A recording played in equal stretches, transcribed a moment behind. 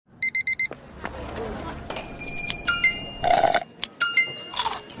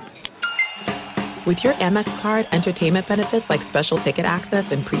With your Amex card, entertainment benefits like special ticket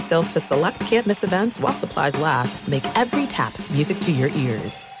access and pre-sales to select can't-miss events while supplies last make every tap music to your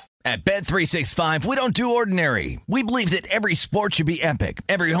ears. At Bet365, we don't do ordinary. We believe that every sport should be epic.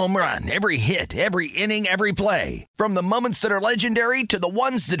 Every home run, every hit, every inning, every play. From the moments that are legendary to the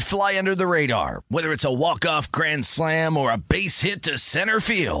ones that fly under the radar. Whether it's a walk-off grand slam or a base hit to center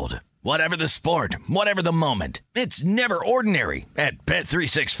field. Whatever the sport, whatever the moment. It's never ordinary at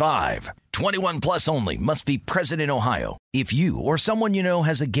Bet365. 21 plus only. Must be present in Ohio. If you or someone you know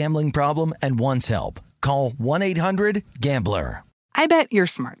has a gambling problem and wants help, call 1-800-GAMBLER. I bet you're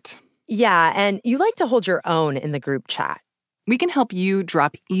smart. Yeah, and you like to hold your own in the group chat. We can help you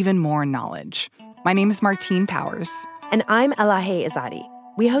drop even more knowledge. My name is Martine Powers. And I'm Elahe Izadi.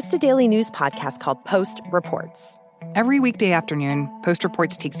 We host a daily news podcast called Post Reports. Every weekday afternoon, Post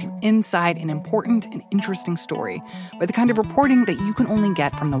Reports takes you inside an important and interesting story with the kind of reporting that you can only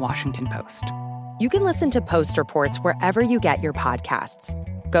get from the Washington Post. You can listen to Post Reports wherever you get your podcasts.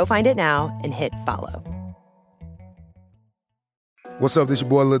 Go find it now and hit follow. What's up, this your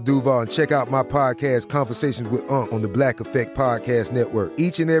boy Lil Duval, and check out my podcast, Conversations with Unc, on the Black Effect Podcast Network.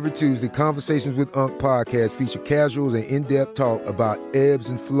 Each and every Tuesday, Conversations with Unc podcast feature casuals and in-depth talk about ebbs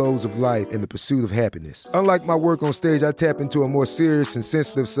and flows of life and the pursuit of happiness. Unlike my work on stage, I tap into a more serious and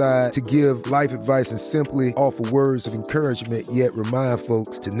sensitive side to give life advice and simply offer words of encouragement, yet remind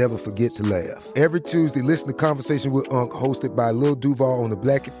folks to never forget to laugh. Every Tuesday, listen to Conversation with Unc, hosted by Lil Duval on the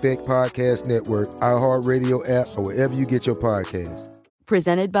Black Effect Podcast Network, iHeartRadio app, or wherever you get your podcasts.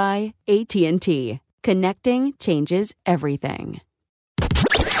 Presented by AT&T. Connecting changes everything.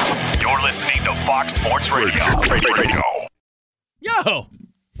 You're listening to Fox Sports Radio. Yo,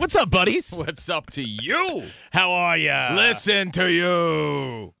 what's up, buddies? What's up to you? How are ya? Listen to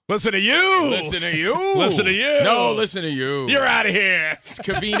you. Listen to you. Listen to you. Listen to you. No, listen to you. You're out of here. It's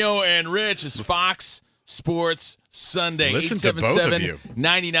Covino and Rich. It's Fox Sports Sunday. Listen to both of you.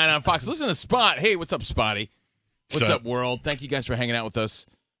 877-99 on Fox. Listen to Spot. Hey, what's up, Spotty? What's So- up, world? Thank you guys for hanging out with us.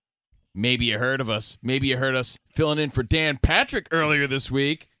 Maybe you heard of us. Maybe you heard us filling in for Dan Patrick earlier this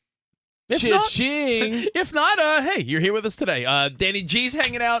week. Cha-ching. If not, hey, you're here with us today. Danny G's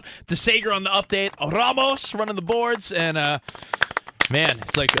hanging out. DeSager on the update. Ramos running the boards. And, man,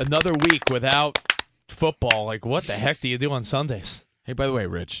 it's like another week without football. Like, what the heck do you do on Sundays? Hey, by the way,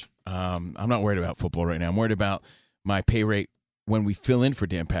 Rich, I'm not worried about football right now. I'm worried about my pay rate when we fill in for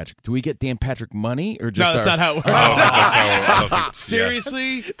Dan Patrick. Do we get Dan Patrick money or just No, that's not how it works. I don't think,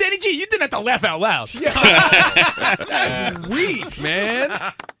 Seriously? Danny G, you didn't have to laugh out loud. That's weak,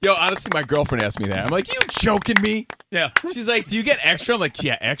 man. Yo, honestly, my girlfriend asked me that. I'm like, you joking me? Yeah. She's like, do you get extra? I'm like,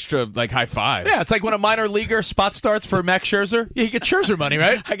 yeah, extra, like high fives. Yeah, it's like when a minor leaguer spot starts for Max Scherzer. Yeah, you get Scherzer money,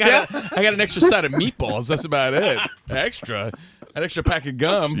 right? I got an extra side of meatballs. That's about it. Extra. An extra pack of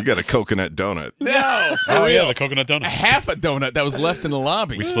gum. You got a coconut donut. No. Oh, real. yeah, the coconut donut. A half a donut that was left in the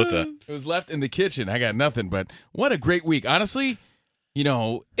lobby. We split that. It was left in the kitchen. I got nothing, but what a great week. Honestly, you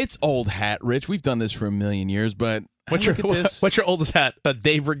know, it's old hat, Rich. We've done this for a million years, but What's your oldest hat? A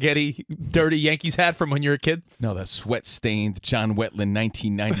Dave Rigetti dirty Yankees hat from when you were a kid? No, that sweat-stained John Wetland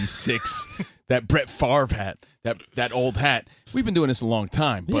 1996. That Brett Favre hat. That old hat. We've been doing this a long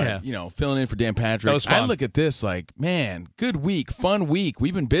time, but, you know, filling in for Dan Patrick. That was fun. I look at this like, man, good week, fun week.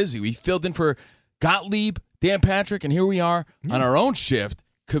 We've been busy. We filled in for Gottlieb, Dan Patrick, and here we are on our own shift.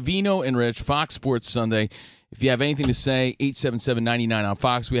 Covino and Rich, Fox Sports Sunday. If you have anything to say, 877-99 on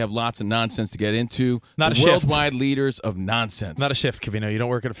Fox. We have lots of nonsense to get into. Not the a shift. worldwide leaders of nonsense. Not a shift, Cavino. You don't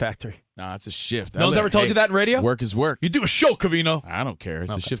work at a factory. Nah, it's a shift. No one's ever told you that in radio? Work is work. You do a show, Cavino. I don't care.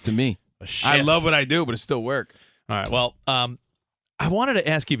 It's a Okay. shift to me. A shift. I love what I do, but it's still work. All right. Well, I wanted to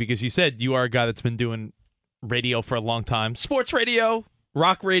ask you because you said you are a guy that's been doing radio for a long time. Sports radio,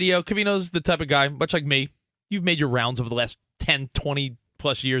 rock radio. Cavino's the type of guy, much like me. You've made your rounds over the last 10, 20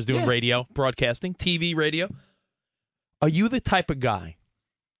 plus years doing radio, broadcasting, TV, radio. Are you the type of guy?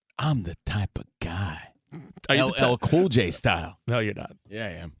 I'm the type of guy. Are you LL Cool J style. No, you're not. Yeah,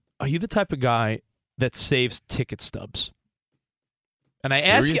 I am. Are you the type of guy that saves ticket stubs? And I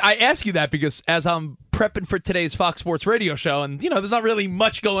Serious? ask you that because as I'm prepping for today's Fox Sports radio show, and, you know, there's not really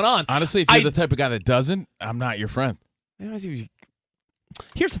much going on. Honestly, if you're the type of guy that doesn't, I'm not your friend. Here's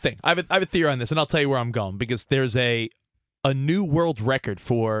the thing. I have a theory on this, and I'll tell you where I'm going, because there's a new world record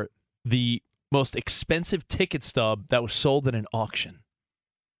for the most expensive ticket stub that was sold at an auction.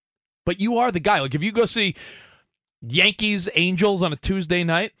 But you are the guy. Like, if you go see Yankees, Angels on a Tuesday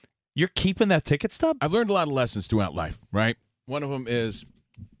night, you're keeping that ticket stub? I've learned a lot of lessons throughout life, right? One of them is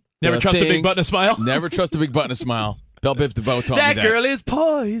Never trust a big button to smile? Never trust a big button to smile. Bell Biv DeVoe taught That me that. girl is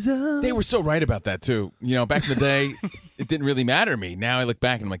poison. They were so right about that, too. You know, back in the day, it didn't really matter to me. Now I look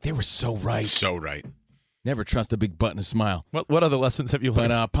back and I'm like, they were so right. So right. Never trust a big butt and a smile. What other lessons have you learned?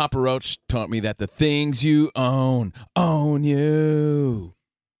 But Papa Roach taught me that the things you own you.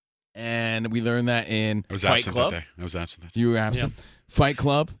 And we learned that in I was Fight absent Club. that day. I was absent that day. You were absent. Yeah. Fight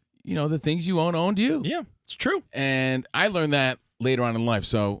Club, the things you owned you. Yeah, it's true. And I learned that later on in life.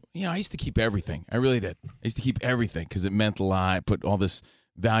 So, I used to keep everything. I really did. I used to keep everything because it meant a lot. I put all this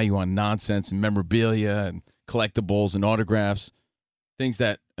value on nonsense and memorabilia and collectibles and autographs, things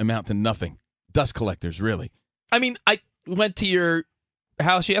that amount to nothing. Dust collectors, really. I mean, I went to your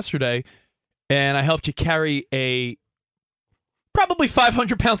house yesterday, and I helped you carry a probably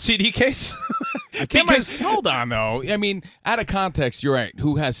 500-pound CD case. Hold on, though. I mean, out of context, you're right.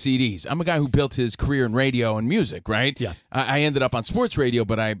 Who has CDs? I'm a guy who built his career in radio and music, right? Yeah. I ended up on sports radio,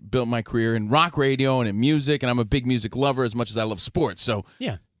 but I built my career in rock radio and in music, and I'm a big music lover as much as I love sports. So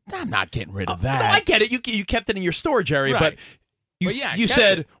yeah, I'm not getting rid of that. No, I get it. You kept it in your storage area, Right. but you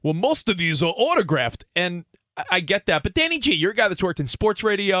said, well, most of these are autographed, and I get that. But Danny G, you're a guy that's worked in sports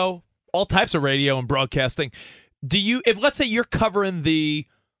radio, all types of radio and broadcasting. If let's say you're covering a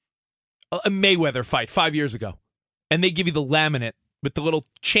Mayweather fight 5 years ago, and they give you the laminate with the little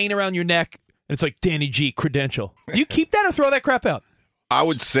chain around your neck, and it's like Danny G credential, do you keep that or throw that crap out? I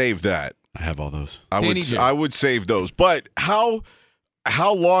would save that. I have all those. I would save those. But how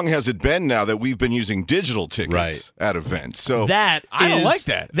long has it been now that we've been using digital tickets at events? So I don't like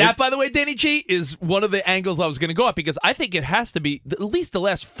that. That, by the way, Danny G, is one of the angles I was going to go at, because I think it has to be at least the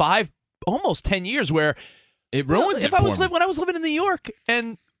last 5, almost 10 years where it ruins it. When I was living in New York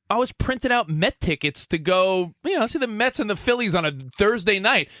and I was printing out Met tickets to go, see the Mets and the Phillies on a Thursday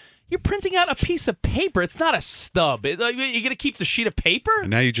night. You're printing out a piece of paper. It's not a stub. You're going to keep the sheet of paper? And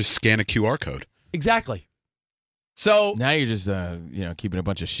now you just scan a QR code. Exactly. So now you're just, keeping a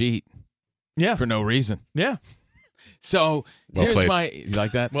bunch of sheet. Yeah. For no reason. Yeah. So Well here's played. you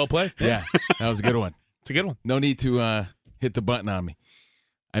like that? Well played. Yeah. That was a good one. It's a good one. No need to hit the button on me.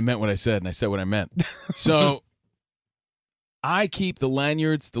 I meant what I said, and I said what I meant. So I keep the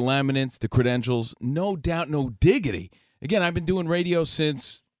lanyards, the laminates, the credentials, no doubt, no diggity. Again, I've been doing radio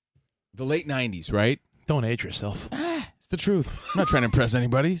since the late 90s, right? Don't age yourself. It's the truth. I'm not trying to impress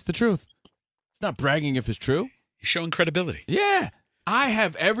anybody. It's the truth. It's not bragging if it's true. You're showing credibility. Yeah. I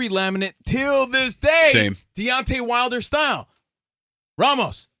have every laminate till this day. Same. Deontay Wilder style.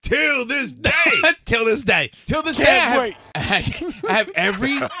 Ramos, till this day. Till this day. Till this day. I have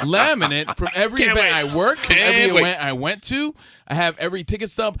every laminate from every event I worked, from every event I went to. I have every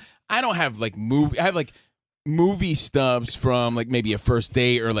ticket stub. I don't have I have movie stubs from maybe a first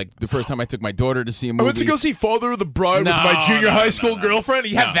date or the first time I took my daughter to see a movie. I went to go see Father of the Bride with my junior high school girlfriend.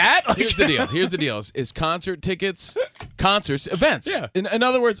 You have that? Here's the deal. Is concert tickets, events. Yeah. In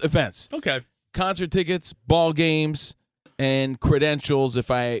other words, events. Okay. Concert tickets, ball games, and credentials if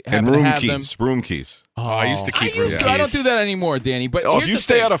I happen and to room have keys. them. Room keys. Oh, I used to keep I room used keys. to. I don't do that anymore, Danny. But if here's you the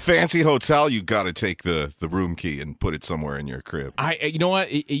stay thing. at a fancy hotel, you got to take the room key and put it somewhere in your crib. You know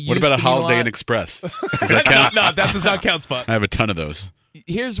what? It What used about a to mean Holiday lot. Inn Express? Does that count? No, that does not count, Spot. I have a ton of those.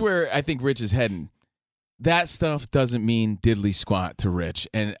 Here's where I think Rich is heading. That stuff doesn't mean diddly squat to Rich.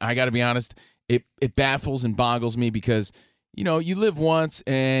 And I got to be honest, it baffles and boggles me because, you live once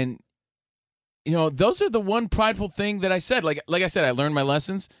and, those are the one prideful thing that I said. Like I said, I learned my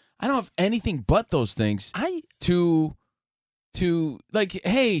lessons. I don't have anything but those things to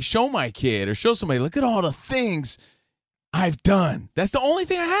hey, show my kid or show somebody, look at all the things I've done. That's the only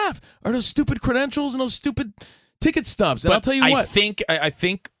thing I have are those stupid credentials and those stupid ticket stubs. And I'll tell you what. I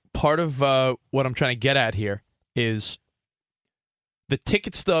think part of what I'm trying to get at here is the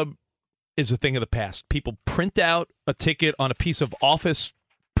ticket stub is a thing of the past. People print out a ticket on a piece of office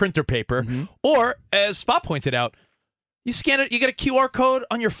printer paper, or as Spot pointed out, you scan it, you get a QR code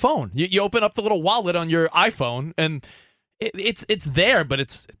on your phone. You open up the little wallet on your iPhone, and it's there, but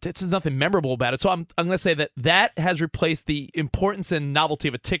it's nothing memorable about it. So I'm going to say that has replaced the importance and novelty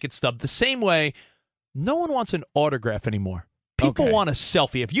of a ticket stub. The same way, no one wants an autograph anymore. People want a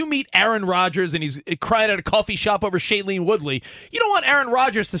selfie. If you meet Aaron Rodgers and he's crying at a coffee shop over Shailene Woodley, you don't want Aaron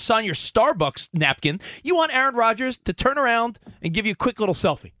Rodgers to sign your Starbucks napkin. You want Aaron Rodgers to turn around and give you a quick little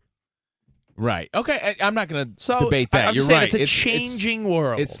selfie. Right. Okay. I'm not going to debate that. I'm You're saying right. It's a changing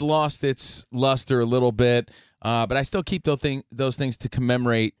world. It's lost its luster a little bit, but I still keep those things to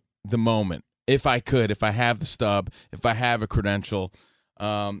commemorate the moment. If I could, if I have the stub, if I have a credential.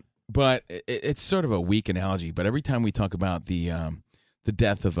 But it's sort of a weak analogy. But every time we talk about the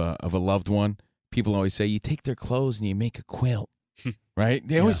death of a loved one, people always say you take their clothes and you make a quilt, right?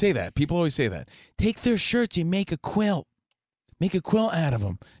 They always say that. People always say that. Take their shirts, you make a quilt. Make a quilt out of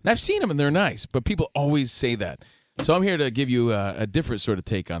them. And I've seen them and they're nice, but people always say that. So I'm here to give you a different sort of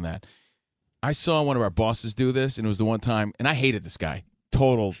take on that. I saw one of our bosses do this, and it was the one time, and I hated this guy.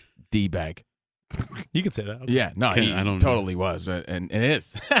 Total D-bag. You can say that. Okay. Yeah, no, Okay, he I don't totally was, and it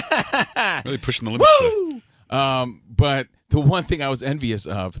is. Really pushing the limits. Woo! But the one thing I was envious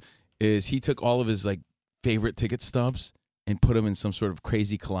of is he took all of his favorite ticket stubs and put them in some sort of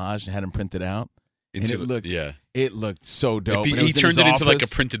crazy collage and had them printed out. And it looked so dope. He turned it into like a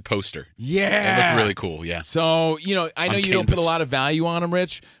printed poster. Yeah. It looked really cool, yeah. So, I know you don't put a lot of value on them,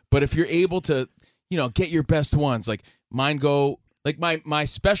 Rich, but if you're able to, get your best ones, like mine go, like my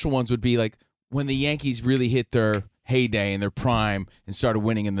special ones would be like when the Yankees really hit their heyday and their prime and started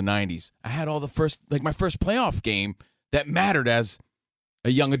winning in the 90s. I had all the my first playoff game that mattered as a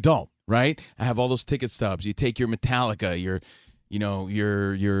young adult, right? I have all those ticket stubs. You take your Metallica,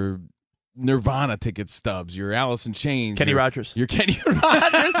 your Nirvana ticket stubs, your Alice in Chains, Kenny Rogers, your Kenny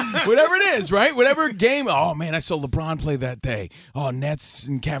Rogers, whatever it is, right? Whatever game. Oh man, I saw LeBron play that day. Oh, Nets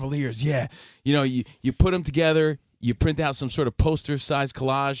and Cavaliers, yeah. You put them together. You print out some sort of poster-sized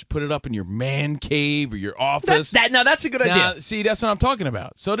collage, put it up in your man cave or your office. That's a good idea. See, that's what I'm talking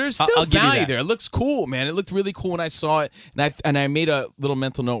about. So there's still value there. It looks cool, man. It looked really cool when I saw it, and I made a little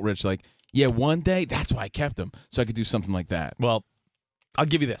mental note, Rich. Like, yeah, one day that's why I kept them, so I could do something like that. Well, I'll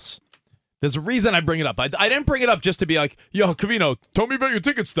give you this. There's a reason I bring it up. I didn't bring it up just to be like, yo, Covino, tell me about your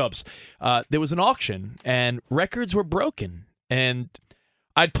ticket stubs. There was an auction, and records were broken. And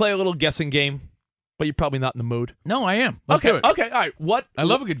I'd play a little guessing game, but you're probably not in the mood. No, I am. Let's do it. Okay, all right. I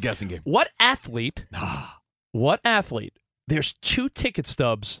love a good guessing game. What athlete, there's 2 ticket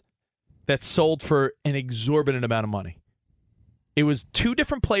stubs that sold for an exorbitant amount of money. It was 2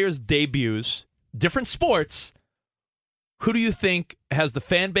 different players' debuts, different sports. Who do you think has the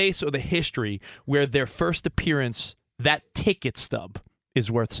fan base or the history where their first appearance, that ticket stub,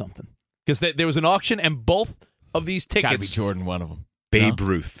 is worth something? Because there was an auction, and both of these tickets... Got to be Jordan, one of them. Babe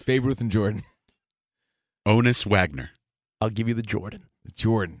Ruth. Babe Ruth and Jordan. Honus Wagner. I'll give you the Jordan.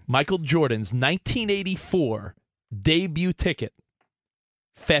 Michael Jordan's 1984 debut ticket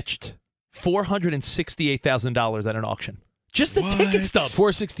fetched $468,000 at an auction. Just the ticket stub.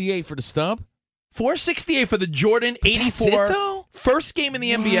 $468 for the stub? $468 for the Jordan 84 That's it, though? first game in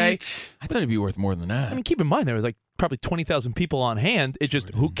the NBA. I thought it'd be worth more than that. I mean, keep in mind there was probably 20,000 people on hand. It's just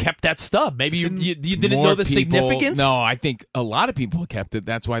who kept that stub. Maybe you didn't know the significance. No, I think a lot of people kept it.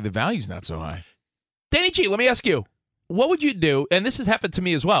 That's why the value's not so high. Danny G, let me ask you, what would you do? And this has happened to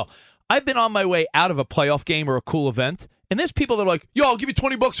me as well. I've been on my way out of a playoff game or a cool event, and there's people that are like, "Yo, I'll give you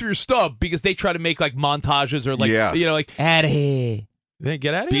 $20 for your stub," because they try to make montages or out of here. Then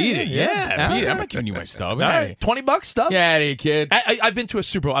get out of Beat here. it, yeah. Beat it. I'm not giving you my stub. All right, $20 stub. Get out of here, kid. I've been to a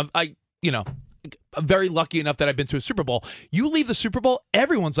Super Bowl. I'm very lucky enough that I've been to a Super Bowl. You leave the Super Bowl,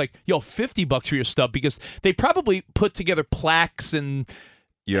 everyone's like, "Yo, $50 for your stub," because they probably put together plaques and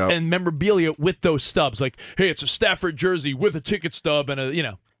memorabilia with those stubs. Like, hey, it's a Stafford jersey with a ticket stub and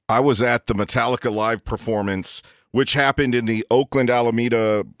I was at the Metallica live performance, which happened in the Oakland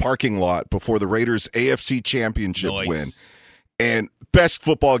Alameda parking lot before the Raiders AFC Championship win. And best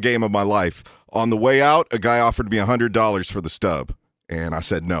football game of my life. On the way out, a guy offered me $100 for the stub, and I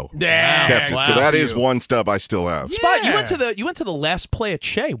said no. Yeah, kept it. So that is one stub I still have. Yeah. Spot, you went to the last play at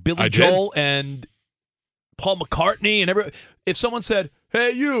Shea. Billy Joel and Paul McCartney and if someone said,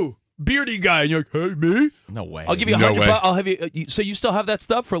 "Hey, you beardy guy," and you're like, "Hey, me?" No way. I'll give you $100. I'll have you. So you still have that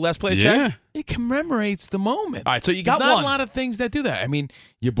stuff for last play at Shea? It commemorates the moment. All right, so you got There's not one. a lot of things that do that. I mean,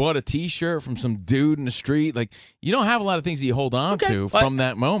 you bought a T-shirt from some dude in the street. Like, you don't have a lot of things that you hold on to from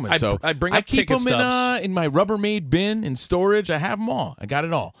that moment. I bring up I keep ticket them in my Rubbermaid bin in storage. I have them all. I got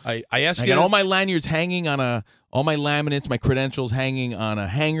it all. I asked you. I got all my lanyards hanging on all my laminates, my credentials hanging on a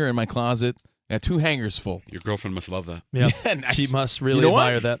hanger in my closet. I got 2 hangers full. Your girlfriend must love that. Yeah, nice. She must really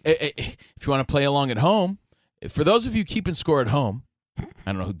admire that. If you want to play along at home, for those of you keeping score at home, I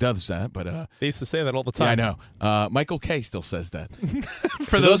don't know who does that, but they used to say that all the time. Yeah, I know. Michael K still says that.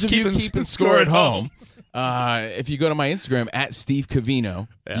 For those of you keeping score at home, if you go to my Instagram at Steve Covino,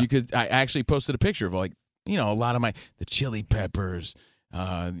 you could. I actually posted a picture of a lot of the Chili Peppers,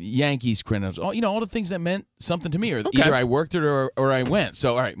 Yankees credentials, all the things that meant something to me, or either I worked it or I went.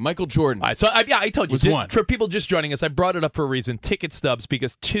 So, all right, Michael Jordan. All right, so I told you. Was one. For people just joining us, I brought it up for a reason. Ticket stubs,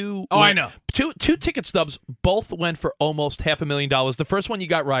 because I know. Two ticket stubs both went for almost $500,000. The first one you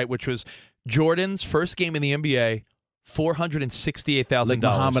got right, which was Jordan's first game in the NBA, $468,000. Like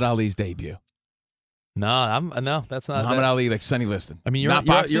Muhammad Ali's debut. No, that's not Muhammad Ali, like Sonny Liston. I mean, not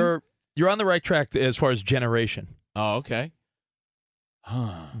boxing? You're on the right track as far as generation. Oh, okay.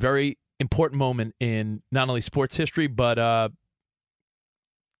 Very important moment in not only sports history, but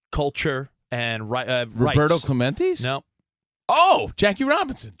culture and Roberto rights. Clemente's? No. Oh, Jackie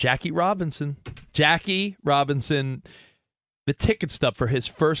Robinson. Jackie Robinson. The ticket stub for his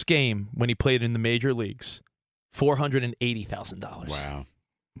first game when he played in the major leagues, $480,000. Wow.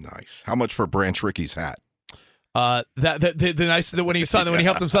 Nice. How much for Branch Ricky's hat? The nice when he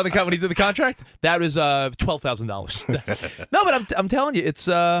helped him sign the when he did the contract, that was $12,000. No, but I'm telling you, it's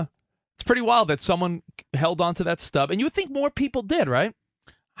pretty wild that someone held on to that stub, and you would think more people did, right?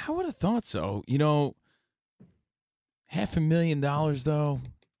 I would have thought so. You know, $500,000 though.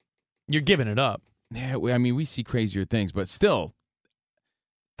 You're giving it up. Yeah, I mean, we see crazier things, but still,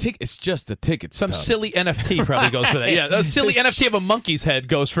 it's just the ticket Some stub. silly NFT probably goes for that. Yeah, a silly NFT of a monkey's head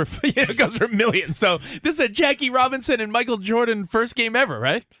goes for millions. So this is a Jackie Robinson and Michael Jordan first game ever,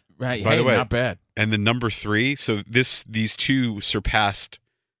 right? Right. By Hey, the way, not bad. And the number 3, so these two surpassed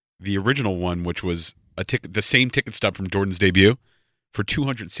the original one, which was the same ticket stub from Jordan's debut for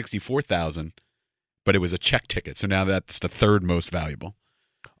 $264,000, but it was a check ticket. So now that's the third most valuable.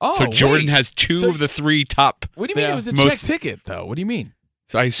 Oh, so Jordan wait. has two of the 3 top. What do you mean it was a most- check ticket though? What do you mean?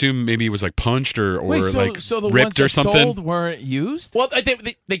 So I assume maybe it was like punched or Wait, so the ripped ones or that something. sold weren't used? Well, I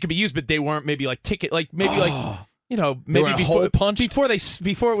think they could be used, but they weren't maybe like ticket, like maybe like you know They maybe were hole punched?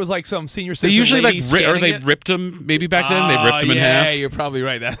 before it was like some senior They citizen usually lady scanning it. ripped them maybe back then. They ripped them in half. Yeah, you're probably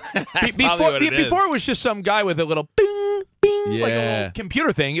right. That's probably before what it is. before it was just some guy with a little bing bing like a Yeah. little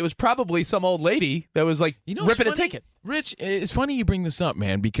computer thing. It was probably some old lady that was like You know what's ripping a funny? ticket. Rich, it's funny you bring this up,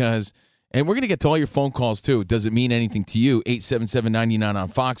 man, because, and we're going to get to all your phone calls, too. Does it mean anything to you? 877-99 on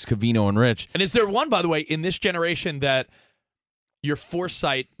Fox, Covino and Rich. And is there one, by the way, in this generation that your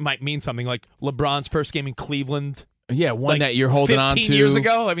foresight might mean something, like LeBron's first game in Cleveland? Yeah, one like that you're holding on to. 15 years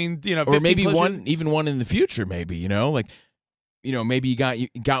ago? I mean, you know, or 15 maybe plus one, years- even one in the future, maybe, you know? Like, you know, maybe you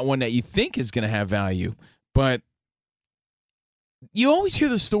got one that you think is going to have value. But you always hear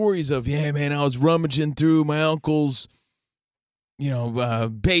the stories of, yeah, man, I was rummaging through my uncle's,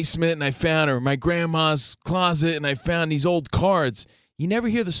 basement and I found, or my grandma's closet and I found these old cards. You never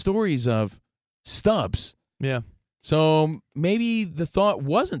hear the stories of stubs. Yeah. So maybe the thought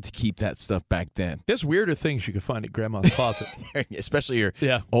wasn't to keep that stuff back then. There's weirder things you could find at Grandma's closet. Especially your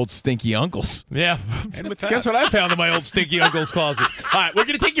Yeah. old stinky uncles. Yeah. And with that, Guess what I found in my old stinky uncle's closet? All right, we're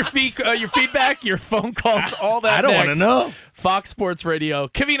going to take your feedback, your phone calls, all that I don't want to next. know. Fox Sports Radio.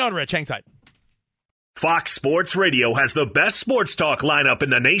 Covino and Rich, hang tight. Fox Sports Radio has the best sports talk lineup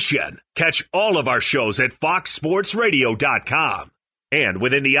in the nation. Catch all of our shows at foxsportsradio.com. And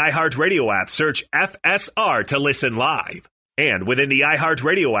within the iHeartRadio app, search FSR to listen live. And within the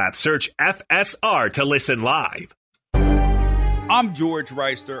iHeartRadio app, search FSR to listen live. I'm George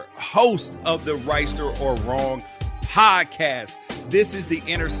Reister, host of the Reister or Wrong podcast. This is the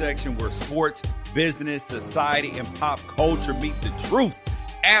intersection where sports, business, society, and pop culture meet the truth.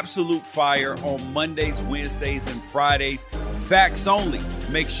 Absolute fire on Mondays, Wednesdays, and Fridays. Facts only.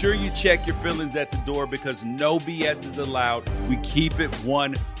 Make sure you check your feelings at the door because no BS is allowed. We keep it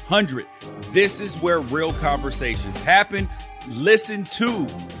 100. This is where real conversations happen. Listen to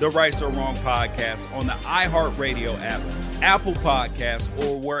the Right or Wrong podcast on the iHeartRadio app, Apple Podcasts,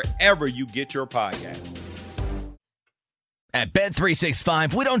 or wherever you get your podcasts. At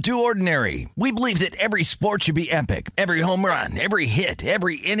Bet365, we don't do ordinary. We believe that every sport should be epic. Every home run, every hit,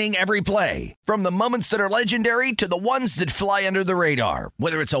 every inning, every play. From the moments that are legendary to the ones that fly under the radar.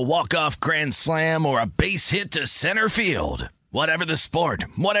 Whether it's a walk-off grand slam or a base hit to center field. Whatever the sport,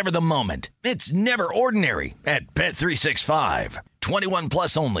 whatever the moment. It's never ordinary at Bet365. 21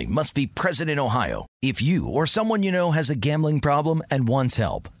 plus only. Must be present in Ohio. If you or someone you know has a gambling problem and wants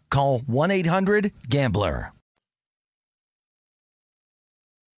help, call 1-800-GAMBLER.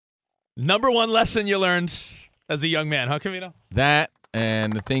 Number one lesson you learned as a young man, huh, Covino? That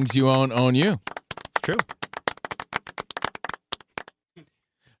and the things you own you. It's true.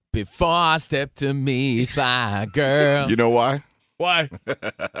 Before I step to me, fly girl. You know why? Why?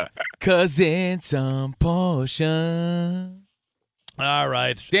 'Cause it's some portion. All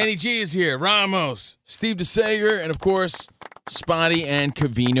right. Danny G is here. Ramos, Steve DeSager, and of course, Spotty and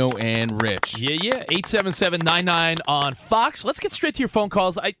Covino and Rich. Yeah. 877-99 on Fox. Let's get straight to your phone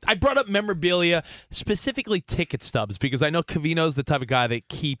calls. I brought up memorabilia, specifically ticket stubs, because I know Covino's the type of guy that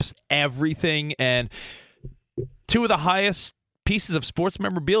keeps everything. And two of the highest pieces of sports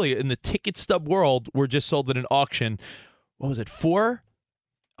memorabilia in the ticket stub world were just sold at an auction. What was it?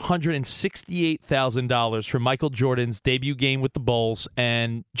 $468,000 for Michael Jordan's debut game with the Bulls,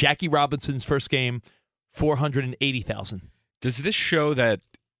 and Jackie Robinson's first game, $480,000. does this show that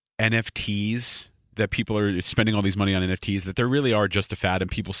NFTs, that people are spending all these money on NFTs, that there really are just a fad and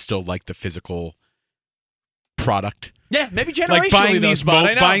people still like the physical product? Yeah, maybe generationally. Like buying these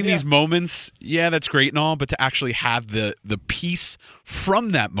buying these moments, yeah, that's great and all, but to actually have the piece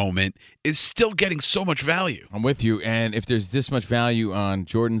from that moment is still getting so much value. I'm with you. And if there's this much value on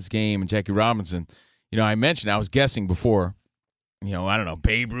Jordan's game and Jackie Robinson, I mentioned, I was guessing before, I don't know,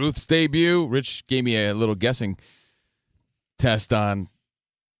 Babe Ruth's debut. Rich gave me a little guessing test on,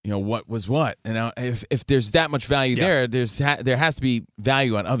 what was what. And if there's that much value there, there has to be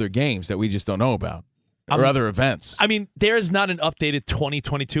value on other games that we just don't know about. Or other events. I mean, there is not an updated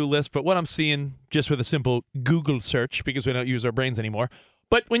 2022 list, but what I'm seeing just with a simple Google search, because we don't use our brains anymore,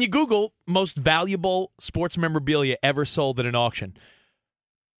 but when you Google most valuable sports memorabilia ever sold at an auction,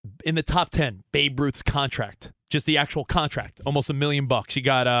 in the top 10, Babe Ruth's contract, just the actual contract, almost $1 million. You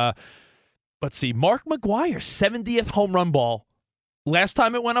got, let's see, Mark McGwire, 70th home run ball. Last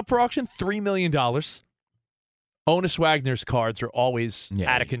time it went up for auction, $3 million. Honus Wagner's cards are always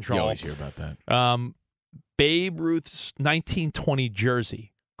out of control. You always hear about that. Babe Ruth's 1920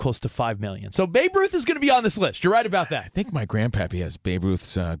 jersey, close to $5 million. So Babe Ruth is going to be on this list. You're right about that. I think my grandpappy has Babe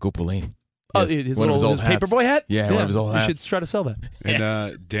Ruth's Gopaline. Oh, his paperboy hat? Yeah, one of his old hats. You should try to sell that.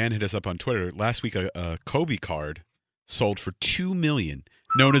 And Dan hit us up on Twitter last week. A Kobe card sold for $2 million,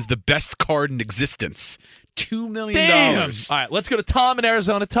 known as the best card in existence. $2 million. Damn! All right, let's go to Tom in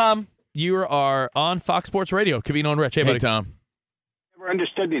Arizona. Tom, you are on Fox Sports Radio. Covino and Rich. Hey, buddy. Tom. Never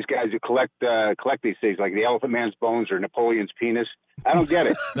understood these guys who collect these things, like the Elephant Man's bones or Napoleon's penis. I don't get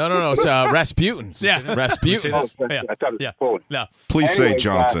it. No. It's Rasputin's. Yeah, Rasputin's. I thought it was Napoleon. No. Please say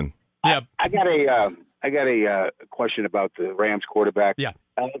Johnson. I got a question about the Rams quarterback. Yeah.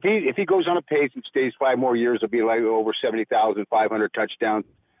 If he goes on a pace and stays 5 more years, it'll be like over 70,500 touchdowns.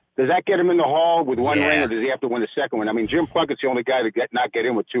 Does that get him in the Hall with one ring, or does he have to win the second one? I mean, Jim Plunkett's the only guy to not get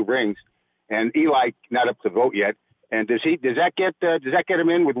in with 2 rings, and Eli not up to vote yet. And does that get him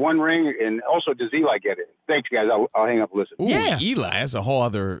in with 1 ring? And also, does Eli get it? Thanks, guys. I'll hang up and listen. Ooh, Eli has a whole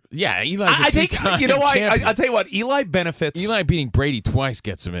other. Yeah, Eli's a I think two-time you know what? champion. I'll tell you what. Eli benefits. Eli beating Brady twice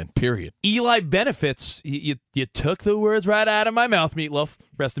gets him in. Period. Eli benefits. You took the words right out of my mouth, Meatloaf.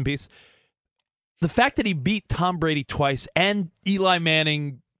 Rest in peace. The fact that he beat Tom Brady twice and Eli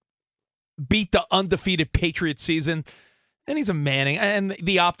Manning beat the undefeated Patriots season, and he's a Manning, and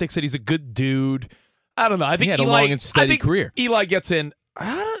the optics that he's a good dude. I don't know. I think he had Eli, a long and steady career. Eli gets in.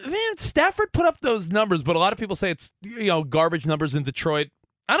 Man, Stafford put up those numbers, but a lot of people say it's garbage numbers in Detroit.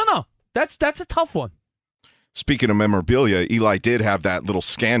 I don't know. That's a tough one. Speaking of memorabilia, Eli did have that little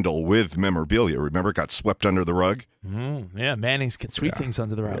scandal with memorabilia. Remember, it got swept under the rug. Yeah, Mannings can sweep things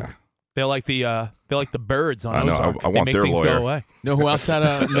under the rug. Yeah. They're like the birds on Ozark. I want make their things lawyer. Go away. You know who else had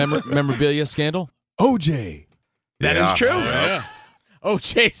a memorabilia scandal? OJ. That is true. Yeah.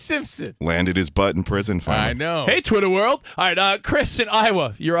 O.J. Simpson landed his butt in prison finally. I know. Hey, Twitter world. All right, Chris in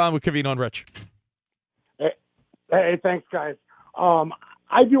Iowa. You're on with Covino and Rich. Hey, thanks, guys.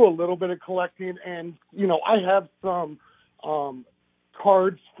 I do a little bit of collecting, and, I have some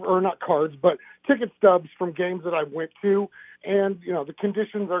cards, or not cards, but ticket stubs from games that I went to, and, the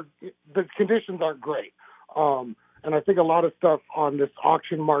conditions aren't great. And I think a lot of stuff on this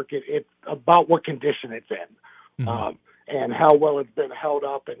auction market, it's about what condition it's in. Mm-hmm. And how well it's been held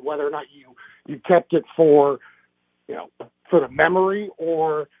up, and whether or not you kept it for the memory,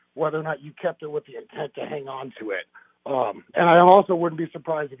 or whether or not you kept it with the intent to hang on to it. And I also wouldn't be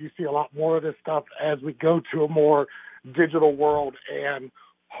surprised if you see a lot more of this stuff as we go to a more digital world and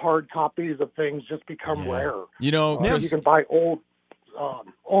hard copies of things just become rarer. Chris, you can buy old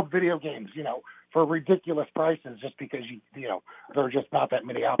video games, for ridiculous prices just because there are just not that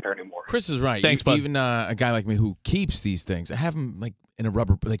many out there anymore. Chris is right. Thanks, bud. Even a guy like me who keeps these things, I have them in a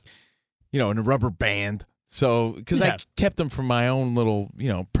rubber, in a rubber band. So because I kept them for my own little,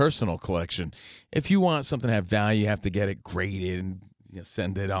 personal collection. If you want something to have value, you have to get it graded and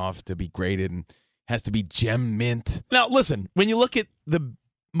send it off to be graded, and has to be gem mint. Now, listen, when you look at the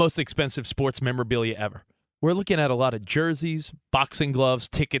most expensive sports memorabilia ever, we're looking at a lot of jerseys, boxing gloves,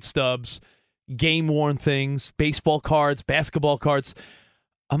 ticket stubs, game-worn things, baseball cards, basketball cards.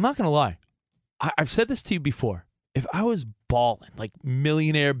 I'm not going to lie. I've said this to you before. If I was balling, like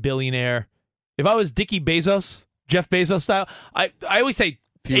millionaire, billionaire, if I was Dickie Bezos, Jeff Bezos style, I always say...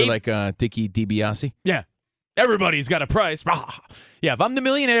 If you were like Dickie DiBiase? Yeah. Everybody's got a price. Yeah, if I'm the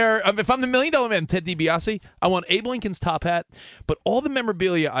millionaire, if I'm the $1 million man, Ted DiBiase, I want Abe Lincoln's top hat, but all the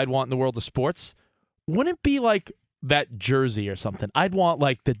memorabilia I'd want in the world of sports wouldn't be like that jersey or something. I'd want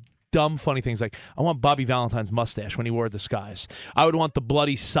like the dumb, funny things. Like, I want Bobby Valentine's mustache when he wore disguise. I would want the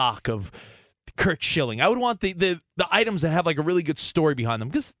bloody sock of Kurt Schilling. I would want the items that have like a really good story behind them.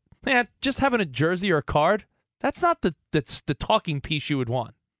 Because, just having a jersey or a card, that's not the talking piece you would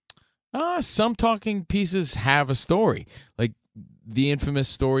want. Some talking pieces have a story, like the infamous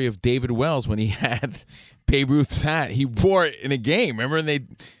story of David Wells when he had Babe Ruth's hat. He wore it in a game. Remember, and they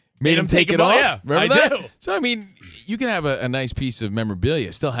made him take it off? Yeah, remember I that? do. So, I mean, you can have a nice piece of memorabilia.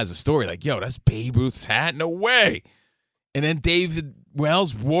 It still has a story. Like, yo, that's Babe Ruth's hat? No way. And then David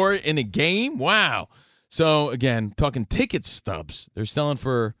Wells wore it in a game? Wow. So, again, talking ticket stubs. They're selling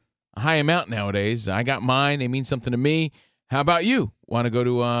for a high amount nowadays. I got mine. They mean something to me. How about you? Want to go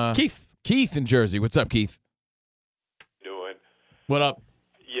to Keith in Jersey. What's up, Keith? Doing. What up?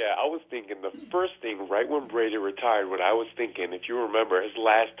 Yeah, I was thinking the first thing right when Brady retired, what I was thinking, if you remember, his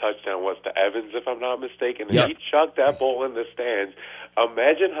last touchdown was to Evans, if I'm not mistaken, and he chucked that ball in the stands.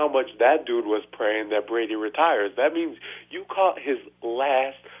 Imagine how much that dude was praying that Brady retires. That means you caught his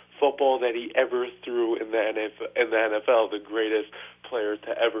last football that he ever threw in the NFL, the greatest player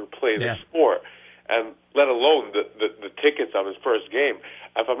to ever play the sport. And let alone the tickets on his first game.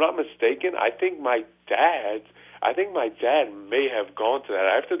 If I'm not mistaken, I think my dad may have gone to that.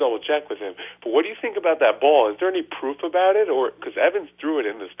 I have to double check with him. But what do you think about that ball? Is there any proof about it, or because Evans threw it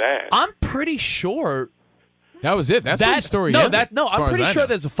in the stand? I'm pretty sure that was it. That's the story. I'm pretty sure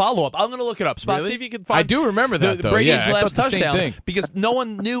there's a follow-up. I'm going to look it up. Spot, Really? see if you can find. I do remember that, though. Brady's Yeah, I last thought the same touchdown thing. because no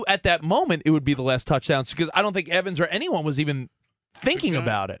one knew at that moment it would be the last touchdown because I don't think Evans or anyone was even thinking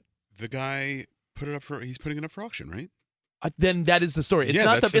about it. The guy he's putting it up for auction, right? Then that is the story. It's Yeah,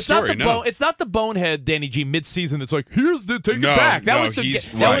 not that's the, the story, no. It's not the bonehead Danny G mid-season that's like, here's the take No, it back. That no, was the he's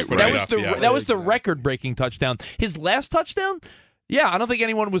that right, was the record-breaking touchdown. His last touchdown, yeah, I don't think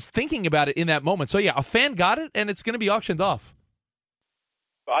anyone was thinking about it in that moment. So yeah, a fan got it, and it's going to be auctioned off.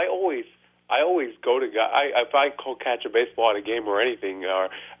 I always go to guy. If I catch a baseball at a game or anything, or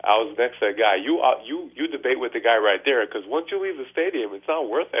I was next to a guy, you debate with the guy right there because once you leave the stadium, it's not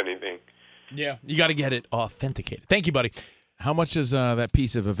worth anything. Yeah, you got to get it authenticated. Thank you, buddy. How much does that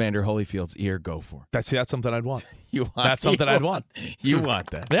piece of Evander Holyfield's ear go for? That's something I'd want. That's something I'd want. You want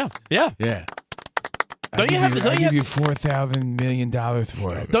that? Yeah. I'll give you $4,000 million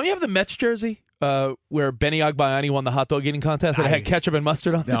for it. Don't you have the Mets jersey where Benny Agbayani won the hot dog eating contest and it had ketchup and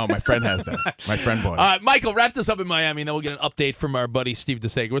mustard on it? No, my friend has that. My friend bought it. Michael, wrap this up in Miami, and then we'll get an update from our buddy Steve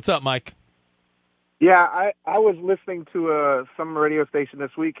DeSager. What's up, Mike? Yeah, I was listening to some radio station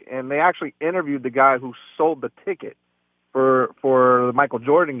this week, and they actually interviewed the guy who sold the ticket for the Michael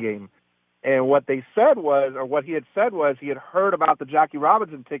Jordan game. And what they said was, or what he had said was, he had heard about the Jackie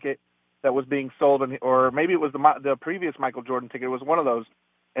Robinson ticket that was being sold, or maybe it was the previous Michael Jordan ticket. It was one of those.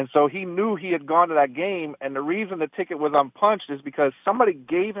 And so he knew he had gone to that game, and the reason the ticket was unpunched is because somebody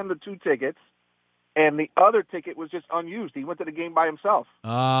gave him the two tickets, and the other ticket was just unused. He went to the game by himself.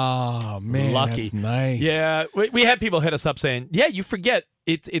 Oh, man, Lucky. that's nice. Yeah, we had people hit us up saying, yeah, you forget,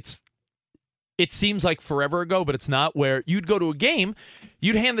 it seems like forever ago, but it's not, where you'd go to a game,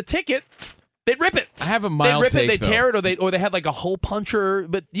 you'd hand the ticket, they'd rip it. I have a mild They'd rip take, it, they'd though. tear it, or they had like a hole puncher.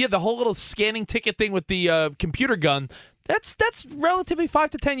 But yeah, the whole little scanning ticket thing with the computer gun, that's relatively 5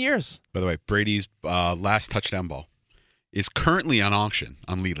 to 10 years. By the way, Brady's last touchdown ball is currently on auction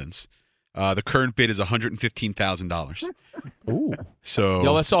on Leland's. The current bid is $115,000. Ooh. So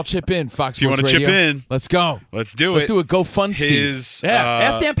Yo, let's all chip in, Fox if you Sports want to Radio. chip in, Let's go. Let's do Let's it. do a GoFund, Steve.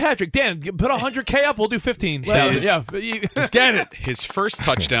 Ask Dan Patrick. Dan, put $100K up. We'll do 15. Yeah, let's get it. His first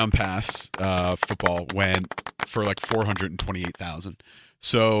touchdown pass, football, went for like $428,000.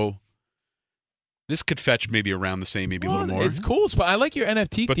 So this could fetch maybe around the same, maybe a little more. It's cool, but I like your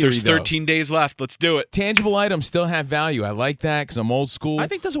NFT But theory, there's though. 13 days left. Let's do it. Tangible items still have value. I like that because I'm old school. I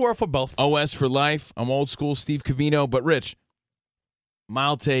think there's a world for both. OS for life. I'm old school, Steve Covino. But Rich,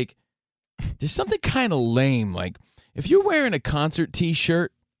 mild take. There's something kind of lame. Like if you're wearing a concert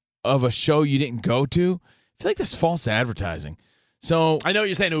T-shirt of a show you didn't go to, I feel like that's false advertising. So I know what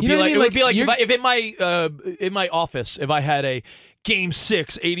you're saying. It would You be know what I like mean? it would be like Like, if in my office, if I had a Game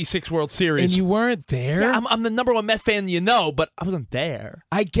 6, 86 World Series, and you weren't there. Yeah, I'm the number one Mets fan, but I wasn't there.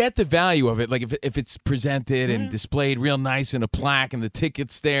 I get the value of it. Like if it's presented and displayed real nice in a plaque and the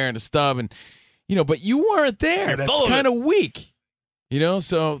ticket's there and the stub and but you weren't there. You're That's full of kind of weak.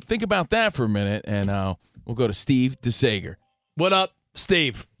 So think about that for a minute and we'll go to Steve DeSager. What up,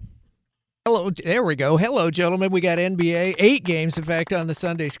 Steve? Hello, there we go. Hello, gentlemen. We got NBA, 8 games, in fact, on the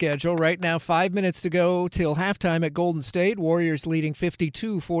Sunday schedule. Right now, 5 minutes to go till halftime at Golden State. Warriors leading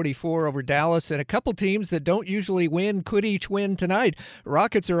 52-44 over Dallas, and a couple teams that don't usually win could each win tonight.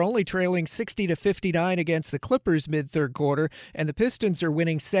 Rockets are only trailing 60-59 against the Clippers mid-third quarter, and the Pistons are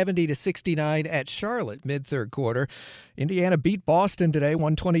winning 70-69 at Charlotte mid-third quarter. Indiana beat Boston today,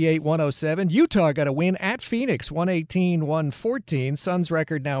 128-107. Utah got a win at Phoenix, 118-114. Suns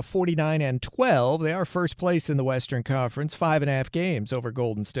record now 49-40 and 12. They are first place in the Western Conference, 5.5 games over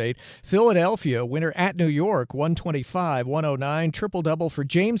Golden State. Philadelphia, winner at New York, 125-109. Triple-double for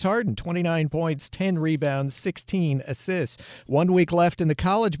James Harden, 29 points, 10 rebounds, 16 assists. 1 week left in the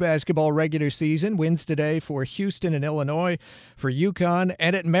college basketball regular season. Wins today for Houston and Illinois, for UConn.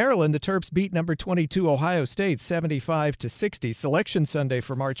 And at Maryland, the Terps beat number 22 Ohio State, 75-60. Selection Sunday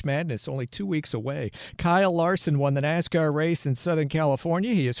for March Madness, only 2 weeks away. Kyle Larson won the NASCAR race in Southern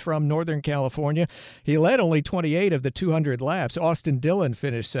California. He is from Northern California. He led only 28 of the 200 laps. Austin Dillon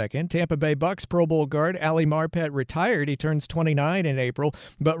finished second. Tampa Bay Bucks Pro Bowl guard Ali Marpet retired. He turns 29 in April,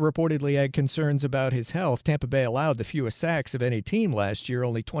 but reportedly had concerns about his health. Tampa Bay allowed the fewest sacks of any team last year,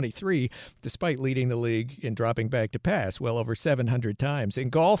 only 23, despite leading the league in dropping back to pass well over 700 times.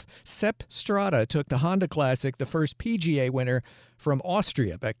 In golf, Sepp Strada took the Honda Classic, the first PGA winner from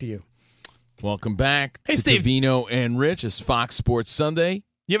Austria. Back to you. Welcome back to Steve. Covino and Rich. It's Fox Sports Sunday.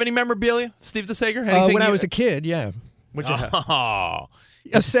 You have any memorabilia, Steve DeSager? When I was a kid, yeah. What'd you have? Oh.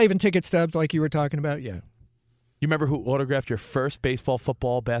 Saving ticket stubs like you were talking about, yeah. You remember who autographed your first baseball,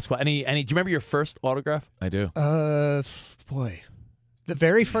 football, basketball? Any? Do you remember your first autograph? I do. Boy. The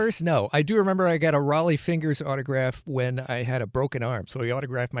very first? No. I do remember I got a Raleigh Fingers autograph when I had a broken arm, so he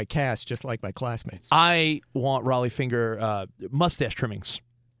autographed my cast just like my classmates. I want Raleigh Finger mustache trimmings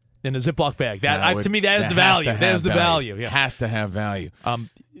in a Ziploc bag. To me, that is the value. That is the value. Yeah. Has to have value.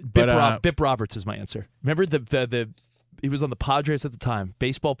 Bip Roberts is my answer. Remember he was on the Padres at the time.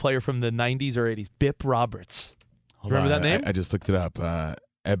 Baseball player from the 90s or 80s. Bip Roberts. Remember that name? I just looked it up.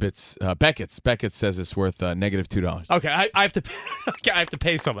 Beckett's. Beckett says it's worth -$2. Okay, I have to. I have to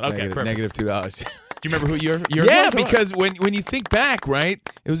pay someone. Okay, perfect. -$2. Do you remember who your Yeah, was? because when you think back, right,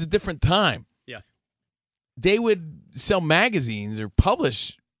 it was a different time. Yeah, they would sell magazines or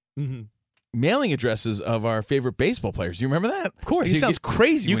publish mailing addresses of our favorite baseball players. You remember that? Of course. It sounds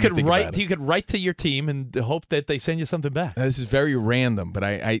crazy. You when could think write. about it. You could write to your team and hope that they send you something back. Now, this is very random, but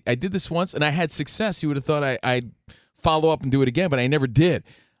I did this once and I had success. You would have thought I'd follow up and do it again, but I never did.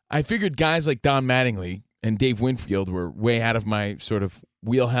 I figured guys like Don Mattingly and Dave Winfield were way out of my sort of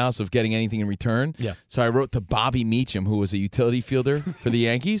wheelhouse of getting anything in return. Yeah. So I wrote to Bobby Meacham, who was a utility fielder for the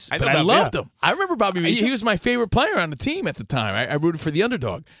Yankees. I loved him. I remember Bobby Meacham. He was my favorite player on the team at the time. I rooted for the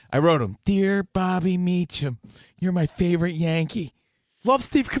underdog. I wrote him, "Dear Bobby Meacham, you're my favorite Yankee. Love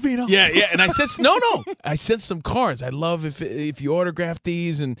Steve Covino." Yeah. And I said, no. I sent some cards. I love if you autograph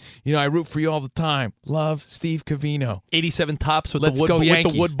these, and I root for you all the time. Love, Steve Covino. 87 tops with Let's the wood, go with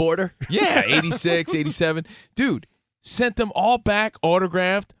Yankees. the wood border. Yeah, 86, 87. Dude, sent them all back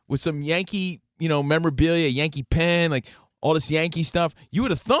autographed with some Yankee, memorabilia, Yankee pen, like all this Yankee stuff. You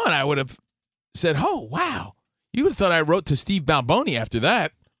would have thought I would have said, "Oh, wow." You would have thought I wrote to Steve Balboni after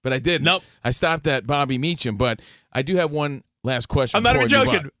that, but I didn't. Nope. I stopped at Bobby Meacham, but I do have one last question. I'm not even before I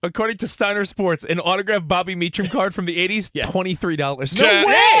move joking. According to Steiner Sports, an autographed Bobby Meacham card from the 80s, $23. No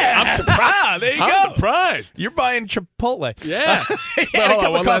way! I'm surprised. There you go. I'm surprised. You're buying Chipotle. Yeah. And a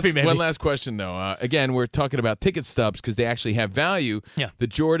cup of coffee, maybe. One last question, though. Again, we're talking about ticket stubs because they actually have value. Yeah. The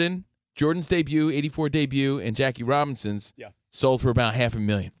Jordan's debut, 84 debut, and Jackie Robinson's sold for about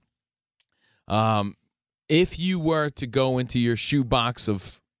 $500,000. If you were to go into your shoebox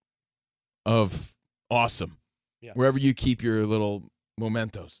of awesome, wherever you keep your little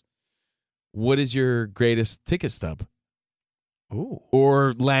mementos, what is your greatest ticket stub? Ooh.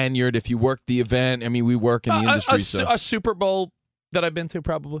 Or lanyard if you work the event. I mean, we work in the industry. A Super Bowl that I've been to,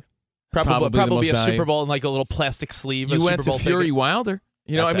 probably. Probably the most a value. Super Bowl in like a little plastic sleeve. You a went Super Bowl to Fury ticket. Wilder.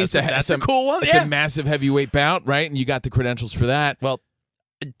 It's a cool one. It's Yeah. a massive heavyweight bout, right? And you got the credentials for that. Well,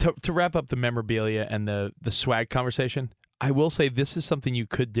 to wrap up the memorabilia and the swag conversation, I will say this is something you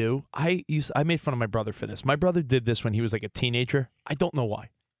could do. I made fun of my brother for this. My brother did this when he was like a teenager. I don't know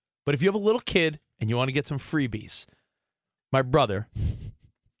why. But if you have a little kid and you want to get some freebies, my brother,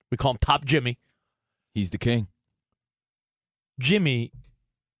 we call him Top Jimmy. He's the king. Jimmy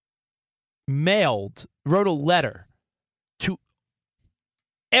wrote a letter to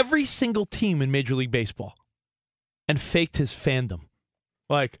every single team in Major League Baseball and faked his fandom.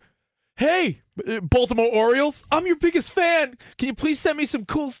 Like, "Hey, Baltimore Orioles, I'm your biggest fan. Can you please send me some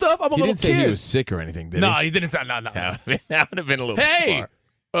cool stuff? I'm a He little didn't say kid." he was sick or anything, did he? No, he didn't say no. That would have been a little too Hey,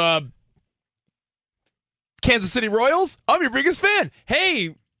 far. Kansas City Royals, I'm your biggest fan.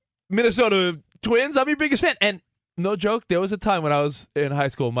 Hey, Minnesota Twins, I'm your biggest fan. And no joke, there was a time when I was in high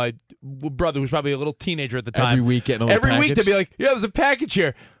school, my brother was probably a little teenager at the time. Every week getting a little Every week package? they'd be like, "Yeah, there's a package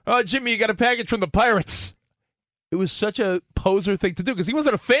here. Oh, Jimmy, you got a package from the Pirates." It was such a poser thing to do because he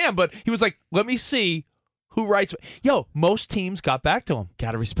wasn't a fan, but he was like, "Let me see who writes." Yo, most teams got back to him.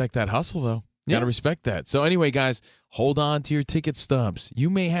 Got to respect that hustle, though. Yeah. Got to respect that. So anyway, guys, hold on to your ticket stubs. You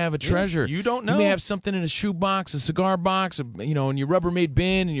may have a treasure. You don't know. You may have something in a shoe box, a cigar box, in your Rubbermaid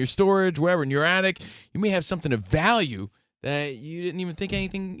bin, in your storage, wherever, in your attic. You may have something of value that you didn't even think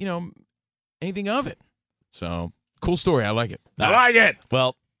anything of it. So, cool story. I like it. I like it.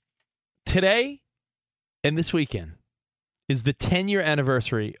 Well, today and this weekend is the 10-year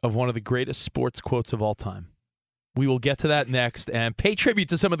anniversary of one of the greatest sports quotes of all time. We will get to that next and pay tribute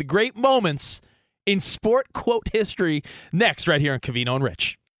to some of the great moments in sport quote history next right here on Covino and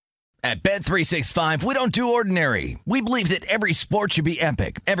Rich. At Bet365, we don't do ordinary. We believe that every sport should be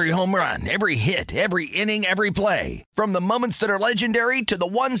epic. Every home run, every hit, every inning, every play. From the moments that are legendary to the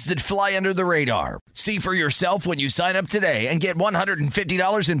ones that fly under the radar. See for yourself when you sign up today and get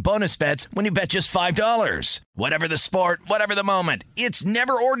 $150 in bonus bets when you bet just $5. Whatever the sport, whatever the moment, it's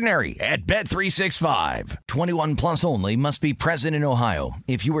never ordinary at Bet365. 21 plus only. Must be present in Ohio.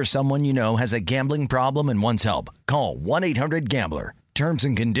 If you or someone you know has a gambling problem and wants help, call 1-800-GAMBLER. Terms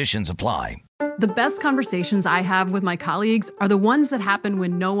and conditions apply. The best conversations I have with my colleagues are the ones that happen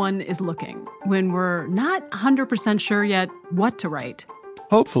when no one is looking, when we're not 100% sure yet what to write.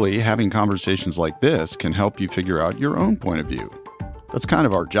 Hopefully, having conversations like this can help you figure out your own point of view. That's kind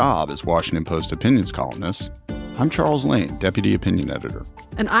of our job as Washington Post opinions columnists. I'm Charles Lane, Deputy Opinion Editor.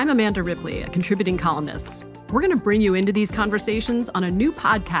 And I'm Amanda Ripley, a contributing columnist. We're going to bring you into these conversations on a new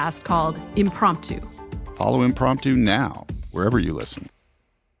podcast called Impromptu. Follow Impromptu now, wherever you listen.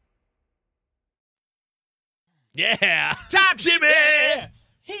 Yeah. Top Jimmy!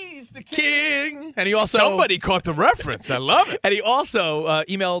 He's the king. And he also... Somebody caught the reference. I love it. And he also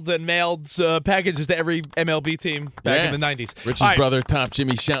emailed and mailed packages to every MLB team back in the 90s. Rich's brother, Top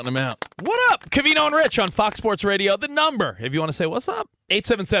Jimmy, shouting him out. What up? Covino and Rich on Fox Sports Radio. The number, if you want to say what's up,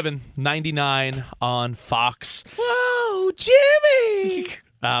 877-99 on Fox. Whoa, Jimmy!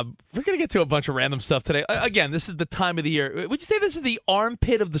 We're going to get to a bunch of random stuff today. Again, this is the time of the year. Would you say this is the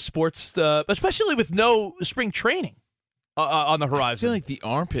armpit of the sports, especially with no spring training on the horizon? I feel like the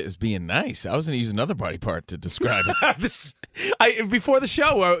armpit is being nice. I was going to use another body part to describe it. Before the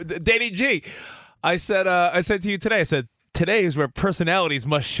show, Danny G, I said to you today, today is where personalities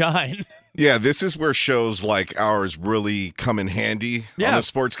must shine. Yeah, this is where shows like ours really come in handy on the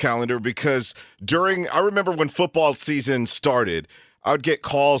sports calendar because I remember when football season started, I would get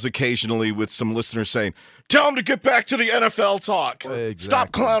calls occasionally with some listeners saying, tell them to get back to the NFL talk. Exactly.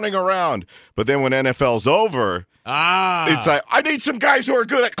 Stop clowning around. But then when NFL's over, it's like, I need some guys who are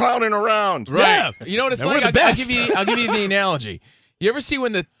good at clowning around. Right. Yeah. You know what it's like? I'll give you the analogy. You ever see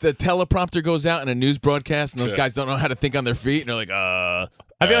when the teleprompter goes out in a news broadcast and those guys don't know how to think on their feet and they're like,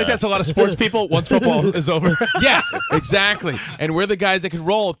 I feel like that's a lot of sports people once football is over. Yeah, exactly. And we're the guys that can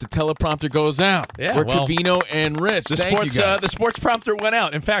roll if the teleprompter goes out. Yeah, we're Covino and Rich. Thank you guys. The sports prompter went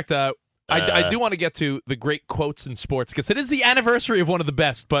out. In fact, I do want to get to the great quotes in sports because it is the anniversary of one of the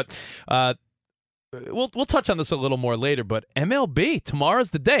best. But we'll touch on this a little more later. But MLB,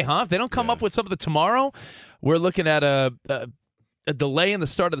 tomorrow's the day, huh? If they don't come up with something tomorrow, we're looking at a delay in the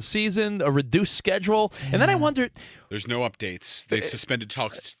start of the season, a reduced schedule. And then I wondered... There's no updates. They suspended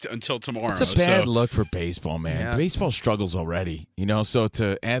talks until tomorrow. It's a bad look for baseball, man. Yeah. Baseball struggles already, so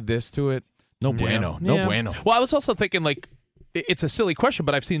to add this to it, no bueno. Yeah. No bueno. Well, I was also thinking, it's a silly question,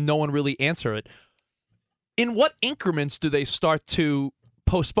 but I've seen no one really answer it. In what increments do they start to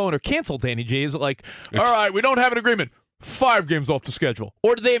postpone or cancel, Danny G? Is it all right, we don't have an agreement. 5 games off the schedule?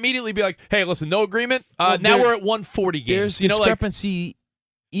 Or do they immediately be like, hey, listen, no agreement? Now we're at 140 games. There's discrepancy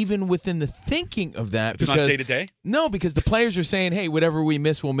even within the thinking of that. It's not day-to-day? No, because the players are saying, hey, whatever we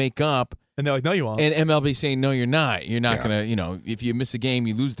miss, we'll make up. And they're like, no, you won't. And MLB saying, no, you're not. You're not going to, if you miss a game,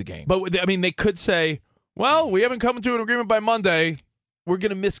 you lose the game. But, they could say, well, we haven't come to an agreement by Monday. We're going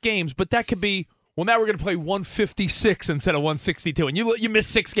to miss games. But that could be, well, now we're going to play 156 instead of 162, and you miss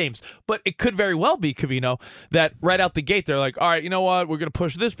 6 games. But it could very well be, Covino, that right out the gate, they're like, all right, you know what? We're going to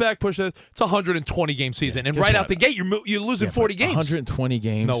push this back, push this. It's a 120-game season. And right out the gate, you're losing 40 games. 120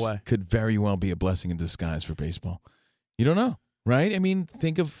 games no way. Could very well be a blessing in disguise for baseball. You don't know, right?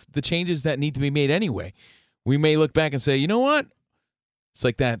 Think of the changes that need to be made anyway. We may look back and say, you know what? It's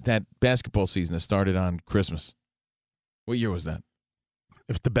like that basketball season that started on Christmas. What year was that?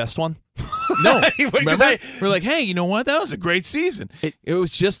 The best one? No. Remember? We're like, hey, you know what? That was a great season. It was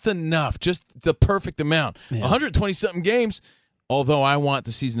just enough, just the perfect amount. 120-something games, although I want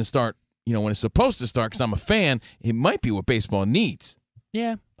the season to start, when it's supposed to start because I'm a fan, it might be what baseball needs.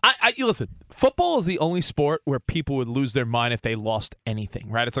 Yeah. Listen, football is the only sport where people would lose their mind if they lost anything,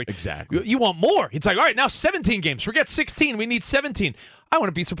 right? It's like, exactly. You want more. It's like, all right, now 17 games. Forget 16. We need 17. I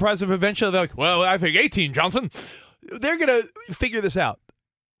wouldn't be surprised if eventually they're like, well, I think 18, Johnson. They're going to figure this out.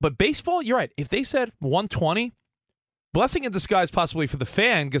 But baseball, you're right. If they said 120, blessing in disguise possibly for the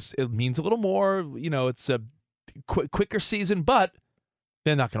fan because it means a little more. It's a quicker season, but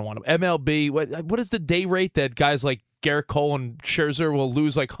they're not going to want to. MLB, what is the day rate that guys like Garrett Cole and Scherzer will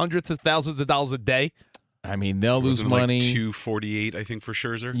lose like hundreds of thousands of dollars a day? I mean, they'll lose money. Like $248, I think, for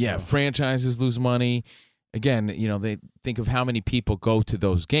Scherzer. Yeah, franchises lose money. Again, they think of how many people go to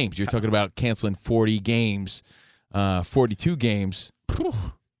those games. You're talking about canceling 40 games, 42 games.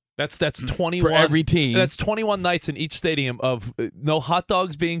 That's 21 for every team. That's 21 nights in each stadium of no hot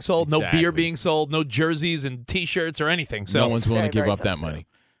dogs being sold, no beer being sold, no jerseys and T-shirts or anything. So no one's willing to give up that money.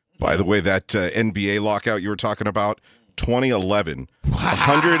 By the way, that NBA lockout you were talking about, 2011,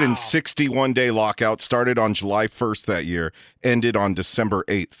 161-day lockout started on July 1st that year, ended on December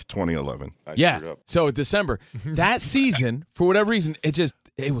 8th, 2011. So December that season, for whatever reason, it just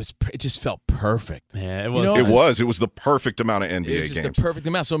felt perfect. Yeah, it was. It was the perfect amount of NBA games. It was just the perfect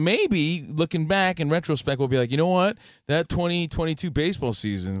amount. So maybe looking back in retrospect, we'll be like, you know what, that 2022 baseball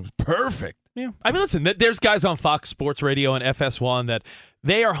season was perfect. Yeah, I mean, listen, there's guys on Fox Sports Radio and FS1 that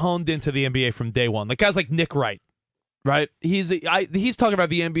they are honed into the NBA from day one. Like guys like Nick Wright. Right, he's talking about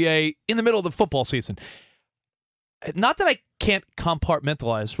the NBA in the middle of the football season. Not that I can't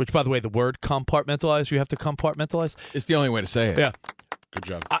compartmentalize, which, by the way, the word compartmentalize, you have to compartmentalize. It's the only way to say it. Yeah, good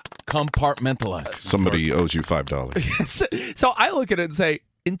job. Compartmentalize. Somebody owes you $5. So I look at it and say,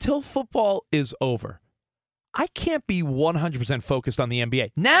 until football is over, I can't be 100% focused on the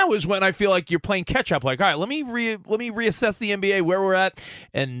NBA. Now is when I feel like you're playing catch up. Like, all right, let me reassess the NBA, where we're at,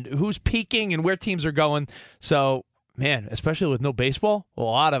 and who's peaking, and where teams are going. So. Man, especially with no baseball, a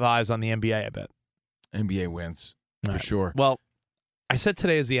lot of eyes on the NBA, I bet. NBA wins, for sure. Well, I said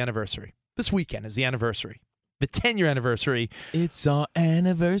today is the anniversary. This weekend is the anniversary. The 10-year anniversary. It's our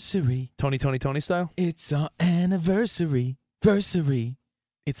anniversary. Tony style? It's our anniversary.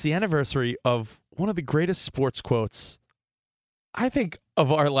 It's the anniversary of one of the greatest sports quotes, I think, of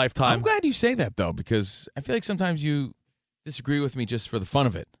our lifetime. I'm glad you say that, though, because I feel like sometimes you disagree with me just for the fun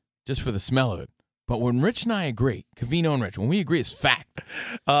of it, just for the smell of it. But when Rich and I agree, Covino and Rich, when we agree, it's fact.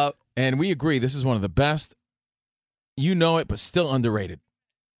 And we agree this is one of the best. You know it, but still underrated.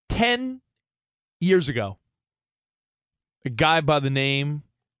 10 years ago, a guy by the name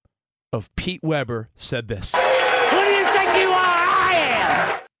of Pete Weber said this. Who do you think you are? I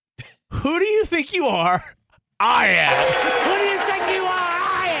am. Who do you think you are? I am. Who do you think you are?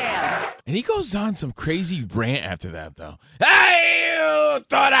 I am. And he goes on some crazy rant after that, though. You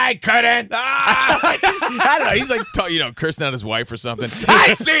thought I couldn't? I don't know. He's like, cursing out his wife or something.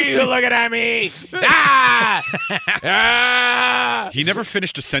 I see you looking at me. He never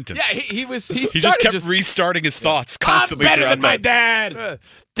finished a sentence. Yeah, he just kept restarting his thoughts constantly. I'm better than my dad.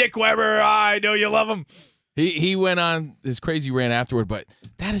 Dick Weber, I know you love him. He went on this crazy rant afterward, but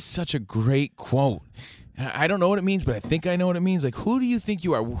that is such a great quote. I don't know what it means, but I think I know what it means. Like, who do you think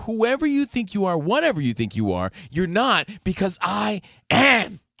you are? Whoever you think you are, whatever you think you are, you're not, because I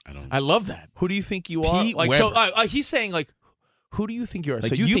am. I love that. Who do you think you are? Pete like, Weber. So he's saying, like, who do you think you are? Like,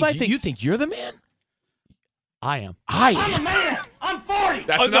 so you think you're the man? I am. I'm a man. I'm 40.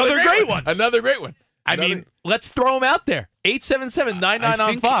 That's another great one. Another great one. I mean, let's throw him out there. 877-99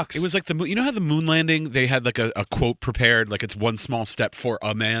 on Fox. It was like you know how the moon landing, they had like a quote prepared, like it's one small step for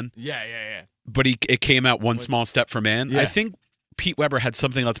a man? Yeah. But it came out one small step for man. Yeah. I think Pete Weber had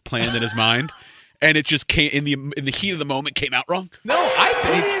something else planned in his mind, and it just came in the heat of the moment came out wrong. No, I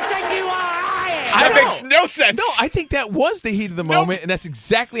think. Who do you think you are? I am. That makes no sense. No, I think that was the heat of the moment, and that's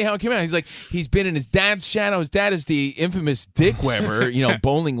exactly how it came out. He's like, he's been in his dad's shadow. His dad is the infamous Dick Weber,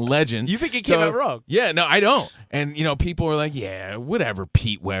 bowling legend. You think it came out wrong? Yeah, no, I don't. And, people are like, yeah, whatever,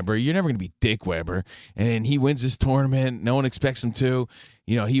 Pete Weber. You're never going to be Dick Weber. And he wins this tournament. No one expects him to.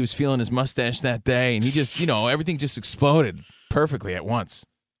 He was feeling his mustache that day, and he just, everything just exploded perfectly at once.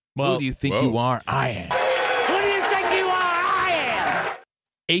 Well, who do you think you are? I am. Who do you think you are? I am.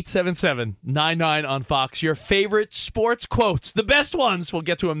 877-99 on Fox. Your favorite sports quotes, the best ones. We'll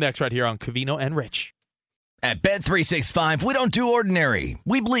get to them next right here on Covino and Rich. At Bet365, we don't do ordinary.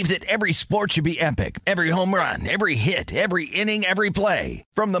 We believe that every sport should be epic. Every home run, every hit, every inning, every play.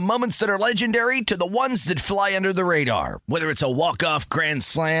 From the moments that are legendary to the ones that fly under the radar. Whether it's a walk-off grand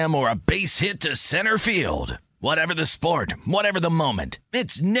slam or a base hit to center field. Whatever the sport, whatever the moment,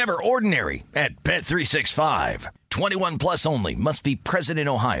 it's never ordinary at Bet365. 21 plus only. Must be present in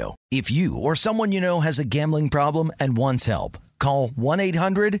Ohio. If you or someone you know has a gambling problem and wants help, call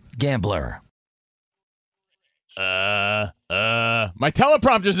 1-800-GAMBLER. My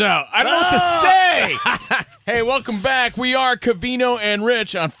teleprompter's out. I don't know what to say. Hey, welcome back. We are Covino and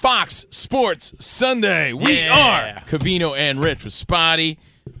Rich on Fox Sports Sunday. We are Covino and Rich with Spotty,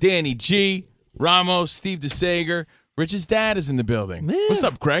 Danny G, Ramos, Steve DeSager, Rich's dad is in the building. Yeah. What's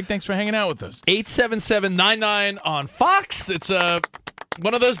up, Craig? Thanks for hanging out with us. 877-99 on Fox. It's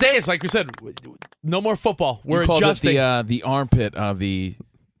one of those days, like we said, no more football. We're you called adjusting. it the armpit of the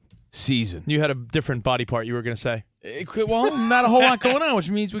season. You had a different body part you were going to say. Well, not a whole lot going on,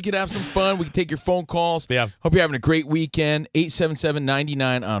 which means we could have some fun. We can take your phone calls. Yeah. Hope you're having a great weekend.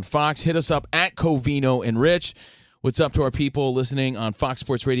 877-99 on Fox. Hit us up at Covino and Rich. What's up to our people listening on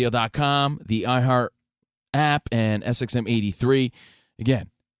foxsportsradio.com, the iHeart app, and SXM83. Again,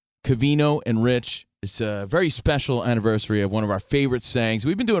 Covino and Rich. It's a very special anniversary of one of our favorite sayings.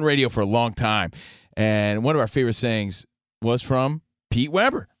 We've been doing radio for a long time, and one of our favorite sayings was from Pete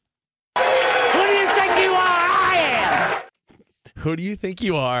Weber. Who do you think you are? I am. Who do you think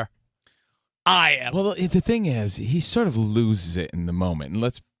you are? I am. Well, the thing is, he sort of loses it in the moment. And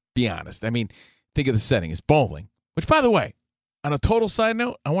let's be honest. I mean, think of the setting. It's bowling. Which, by the way, on a total side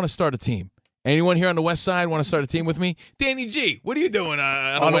note, I want to start a team. Anyone here on the West Side want to start a team with me? Danny G, what are you doing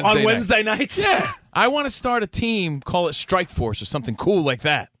on Wednesday nights? Yeah. I want to start a team, call it Strike Force or something cool like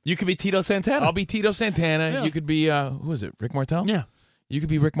that. You could be Tito Santana. I'll be Tito Santana. Yeah. You could be, who is it, Rick Martel? Yeah. You could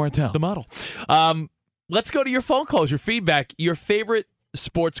be Rick Martel. The model. Let's go to your phone calls, your feedback, your favorite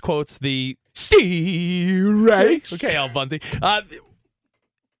sports quotes, the Steve Reich. Okay, Al Bundy.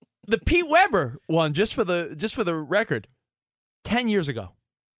 The Pete Weber one, just for the record, 10 years ago.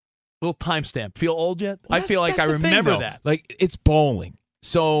 Little timestamp. Feel old yet? Well, I feel like I remember that. Like, it's bowling.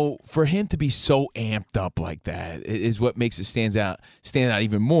 So for him to be so amped up like that is what makes it stand out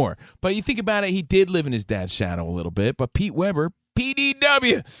even more. But you think about it, he did live in his dad's shadow a little bit. But Pete Weber,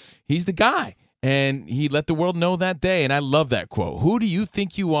 PDW, he's the guy. And he let the world know that day. And I love that quote. Who do you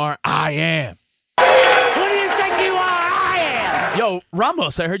think you are? I am. Who do you think you are? I am. Yo,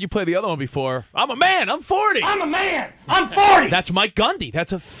 Ramos, I heard you play the other one before. I'm a man. I'm 40. I'm a man. I'm 40. That's Mike Gundy.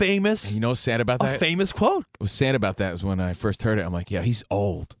 That's a famous. And you know what's sad about that? A famous quote. What's sad about that is when I first heard it, I'm like, yeah, he's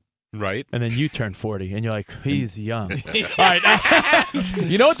old. Right. And then you turn 40, and you're like, he's young. All right.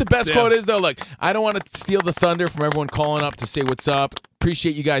 You know what the best quote is, though? Look, I don't want to steal the thunder from everyone calling up to say what's up.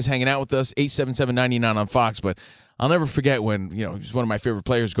 Appreciate you guys hanging out with us, 877-99 on Fox. But I'll never forget when, he was one of my favorite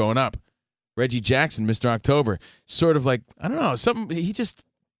players growing up. Reggie Jackson, Mr. October, sort of like, I don't know,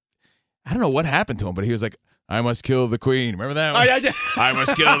 I don't know what happened to him, but he was like, I must kill the queen. Remember that one? I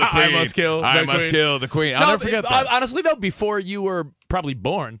must kill the queen. I must kill the queen. I'll never forget that. Honestly, though, before you were probably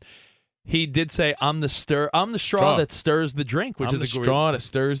born, he did say, I'm the straw that stirs the drink, which is a straw that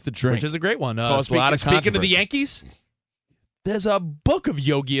stirs the drink. Which is a great one. Caused a lot of speaking of the controversy. Yankees, there's a book of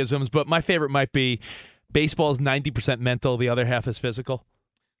Yogi-isms, but my favorite might be baseball is 90% mental, the other half is physical.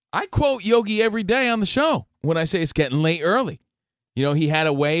 I quote Yogi every day on the show when I say it's getting late early. He had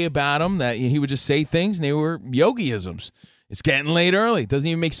a way about him that he would just say things, and they were Yogi-isms. It's getting late early. It doesn't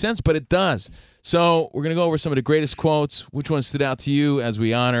even make sense, but it does. So we're going to go over some of the greatest quotes. Which one stood out to you as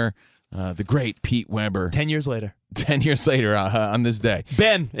we honor the great Pete Weber? 10 years later. 10 years later on this day.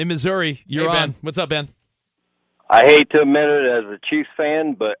 Ben in Missouri, you're Hey, Ben. on. What's up, Ben? I hate to admit it as a Chiefs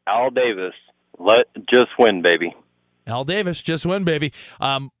fan, but Al Davis, just win, baby. Al Davis, just win, baby.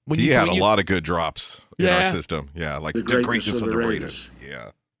 He had a lot of good drops in Yeah. our system. Yeah, like the greatness greatness of the Raiders.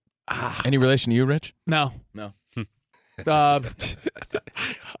 Yeah. Any relation to you, Rich? No. No. I'm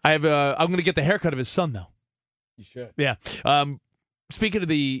going to get the haircut of his son, though. You should. Yeah. Speaking of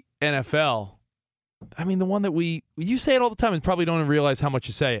the NFL, I mean, the one that you say it all the time and probably don't even realize how much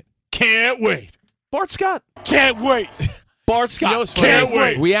you say it. Can't wait. Bart Scott. Can't wait. Bart Scott. You know what's funny? Can't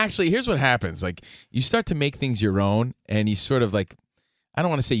wait. We actually, here's what happens. Like, you start to make things your own, and you sort of like, I don't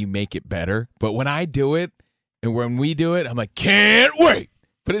want to say you make it better, but when I do it, and when we do it, I'm like, can't wait.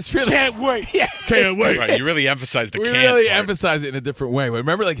 But it's really can't wait. Yeah, Can't wait. Right, you really emphasize the we can't really part. emphasize it in a different way.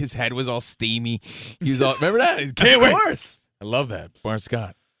 Remember, like his head was all steamy. He was all. Remember that? He can't wait. Of course. I love that, Bart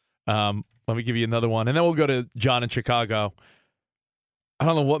Scott. Let me give you another one, and then we'll go to John in Chicago. I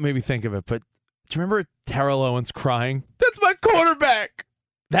don't know what made me think of it, but do you remember Terrell Owens crying? That's my quarterback.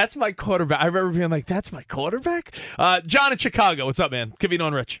 That's my quarterback. I remember being like, that's my quarterback? John in Chicago, what's up, man? Kevino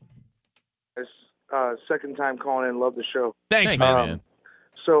and Rich. Second time calling in. Love the show. Thanks, man.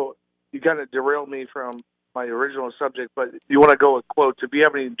 So you kind of derailed me from my original subject, but you want to go with quotes. If you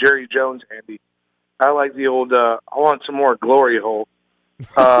have any Jerry Jones handy, I like the old, I want some more glory hole.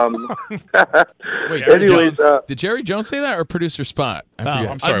 Wait, anyways, did Jerry Jones say that or producer Spot? I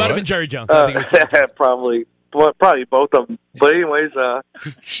forget. I'm sorry, it might have been Jerry Jones. I think it was probably both of them. But anyways,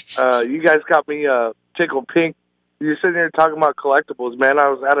 you guys got me tickled pink. You're sitting here talking about collectibles, man. I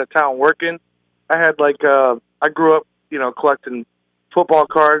was out of town working. I had I grew up, collecting football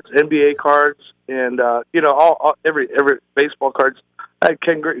cards, NBA cards, and all every baseball cards. I had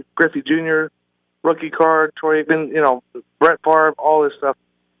Ken Griffey Jr., rookie card, Troy Aikman, Brett Favre, all this stuff.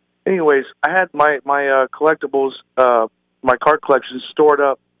 Anyways, I had my collectibles, my card collection stored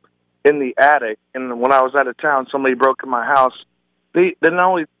up in the attic, and when I was out of town, somebody broke in my house. They not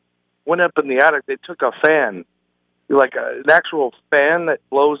only went up in the attic, they took a fan, like an actual fan that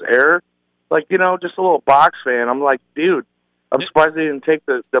blows air, just a little box fan. I'm like, dude, I'm surprised they didn't take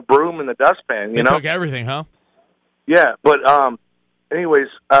the broom and the dustpan. They took everything, huh? Yeah, but anyways,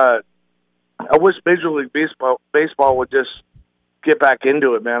 I wish Major League Baseball would just get back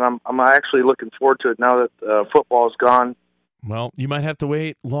into it, man. I'm actually looking forward to it now that football's gone. Well, you might have to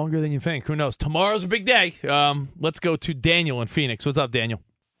wait longer than you think. Who knows? Tomorrow's a big day. Let's go to Daniel in Phoenix. What's up, Daniel?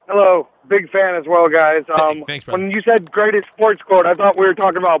 Hello. Big fan as well, guys. Thanks, brother. When you said greatest sports quote, I thought we were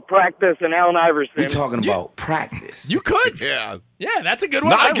talking about practice and Allen Iverson. We're talking about practice. You could. Yeah. Yeah, that's a good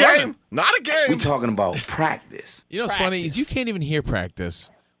one. Not a game. Not a game. We're talking about practice. You know what's funny is you can't even hear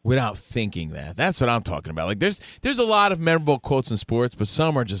practice without thinking that. That's what I'm talking about. Like there's a lot of memorable quotes in sports, but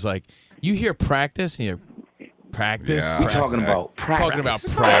some are just like you hear practice and you're practice. We're talking about practice. Talking about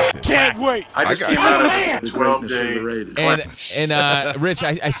practice. Can't wait. I just came out of 12-day. And Rich,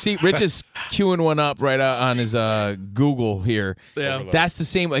 I see Rich is queuing one up right on his Google here. Yeah. That's the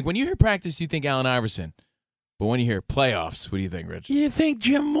same. Like when you hear practice, you think Allen Iverson. But when you hear playoffs, what do you think, Rich? You think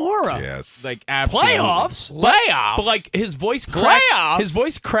Jim Mora? Yes. Like absolutely. Playoffs? Playoffs? But his voice Playoffs? His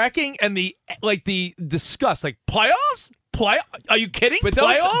voice cracking and the disgust. Like, playoffs? Are you kidding? But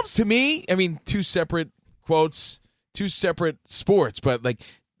those, playoffs? to me, I mean, two separate quotes, two separate sports, but like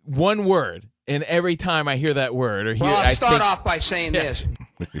one word. And every time I hear that word or hear, Well, I'll start think, off by saying this.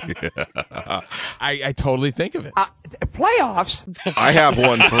 I totally think of it. Playoffs? I have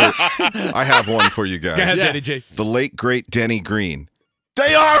one for you guys. Go ahead, Danny G. The late great Denny Green.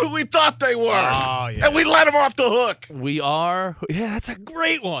 They are who we thought they were. Oh, yeah. And we let them off the hook. We are. Yeah, that's a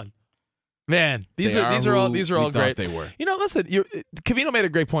great one. Man, these are all great. They were. You know, listen, Covino made a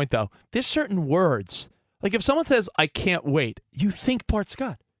great point though. There's certain words. Like if someone says I can't wait, you think Bart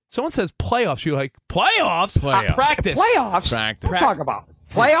Scott. Someone says playoffs, you're like, playoffs? Practice. Playoffs? Practice. What talk about?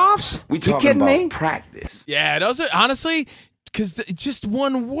 Playoffs? We You talking kidding about me? practice. Yeah, those are honestly because just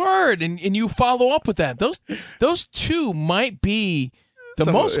one word and you follow up with that. Those two might be the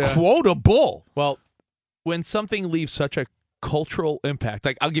most quotable. Well, when something leaves such a cultural impact,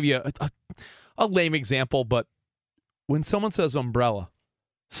 like I'll give you a lame example, but when someone says umbrella,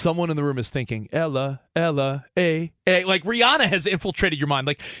 someone in the room is thinking Ella, A. Like Rihanna has infiltrated your mind.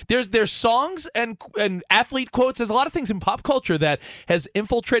 Like there's songs and athlete quotes. There's a lot of things in pop culture that has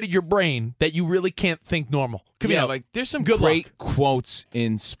infiltrated your brain that you really can't think normal. Like there's some great quotes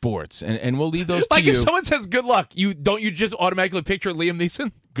in sports, and we'll leave those to like you. if someone says good luck, you just automatically picture Liam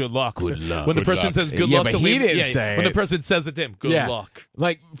Neeson? Good luck. Good luck. When the person says good luck but to he Liam, didn't say when it. the person says it to him, good luck.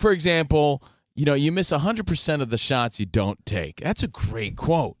 Like for example, you miss 100% of the shots you don't take. That's a great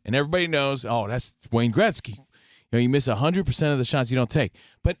quote. And everybody knows, that's Wayne Gretzky. You miss 100% of the shots you don't take.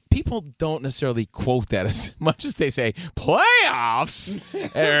 But people don't necessarily quote that as much as they say playoffs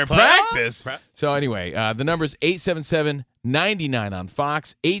or practice. So anyway, the number is 877-99 on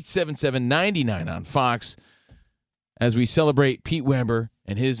Fox, 877-99 on Fox. As we celebrate Pete Weber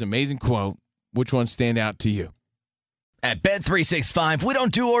and his amazing quote, which ones stand out to you? At Bet365, we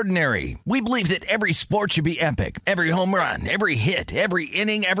don't do ordinary. We believe that every sport should be epic. Every home run, every hit, every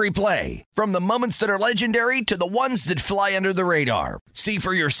inning, every play. From the moments that are legendary to the ones that fly under the radar. See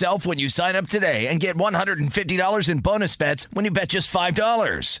for yourself when you sign up today and get $150 in bonus bets when you bet just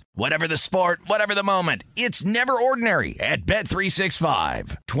 $5. Whatever the sport, whatever the moment, it's never ordinary at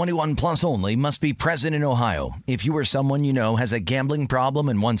Bet365. 21 plus only. Must be present in Ohio. If you or someone you know has a gambling problem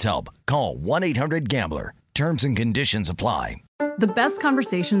and wants help, call 1-800-GAMBLER. Terms and conditions apply. The best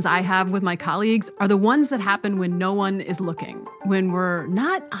conversations I have with my colleagues are the ones that happen when no one is looking, when we're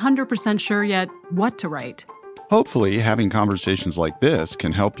not 100% sure yet what to write. Hopefully, having conversations like this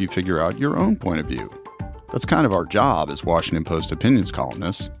can help you figure out your own point of view. That's kind of our job as Washington Post opinions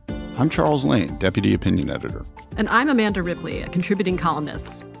columnists. I'm Charles Lane, Deputy Opinion Editor. And I'm Amanda Ripley, a contributing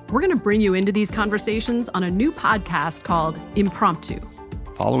columnist. We're going to bring you into these conversations on a new podcast called Impromptu.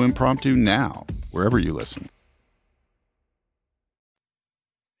 Follow Impromptu now, wherever you listen.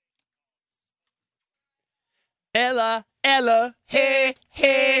 Ella, hey.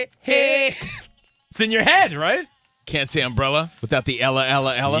 It's in your head, right? Can't say umbrella without the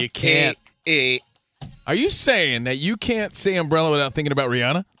Ella. You can't. Are you saying that you can't say umbrella without thinking about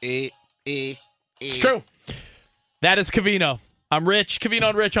Rihanna? It's true. That is Covino. I'm Rich. Covino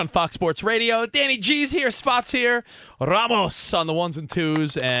and Rich on Fox Sports Radio. Danny G's here. Spot's here. Ramos on the ones and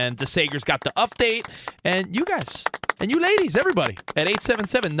twos. And DeSager's got the update. And you guys, And you ladies, everybody, at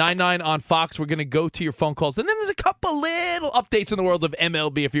 877-99 on Fox. We're going to go to your phone calls. And then there's a couple little updates in the world of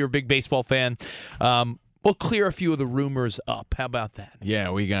MLB if you're a big baseball fan. We'll clear a few of the rumors up. How about that? Yeah,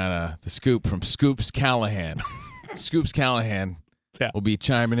 we got the scoop from Scoops Callahan. Scoops Callahan will be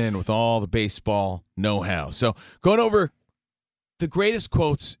chiming in with all the baseball know-how. So going over the greatest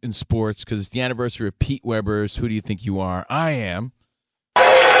quotes in sports, because it's the anniversary of Pete Weber's Who Do You Think You Are? I Am. Who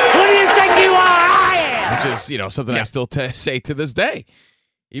do you think you are? I am. Which is, something I still say to this day.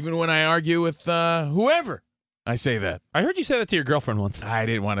 Even when I argue with whoever, I say that. I heard you say that to your girlfriend once. I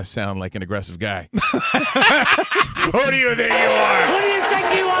didn't want to sound like an aggressive guy. Who do you think you are? Who do you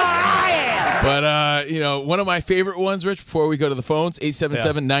think you are? I am. But, one of my favorite ones, Rich, before we go to the phones,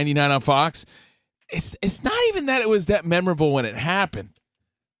 877-99 on Fox. It's not even that it was that memorable when it happened,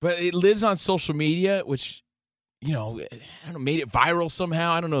 but it lives on social media, which, I don't know, made it viral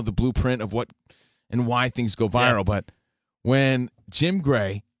somehow. I don't know the blueprint of what and why things go viral, but when Jim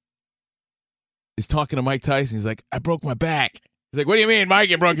Gray is talking to Mike Tyson, he's like, I broke my back. He's like, what do you mean, Mike,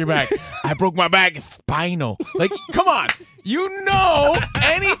 you broke your back? I broke my back. It's spinal. Like, come on.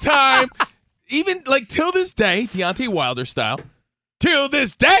 Anytime, even like till this day, Deontay Wilder style, till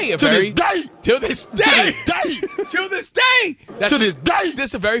this day. That's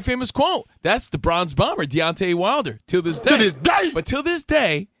a very famous quote. That's the Bronze Bomber, Deontay Wilder. Till this day. But till this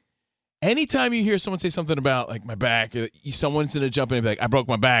day, anytime you hear someone say something about like my back, someone's going to jump in and be like, I broke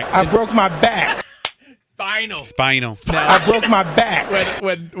my back. I broke my back. Spinal. I broke my back.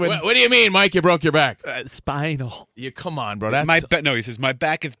 What do you mean, Mike, you broke your back? Spinal. Come on, bro. That's No, he says, my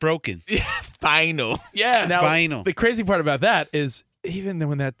back is broken. Spinal. Yeah. Now, Spinal. The crazy part about that is even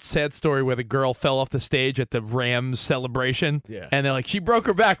when that sad story where the girl fell off the stage at the Rams celebration, and they're like, she broke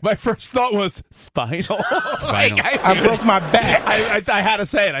her back. My first thought was spinal. I broke my back. I had to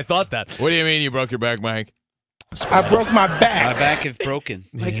say it. I thought that. What do you mean you broke your back, Mike? I broke my back. My back is broken.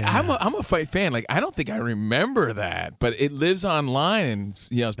 I'm a fight fan. Like, I don't think I remember that, but it lives online and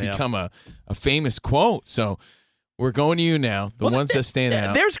it's become a famous quote. So we're going to you now. The ones that stand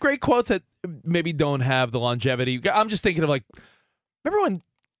out. There's great quotes that maybe don't have the longevity. I'm just thinking of remember when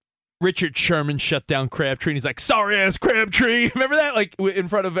Richard Sherman shut down Crabtree and he's like, sorry ass Crabtree. Remember that? Like in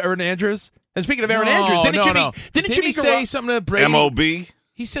front of Aaron Andrews? And speaking of Aaron Andrews, didn't Jimmy say something to Brady? MOB?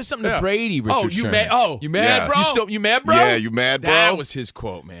 He says something to Brady, Richard Sherman. You mad, bro? You mad, bro? Yeah, you mad, bro? That was his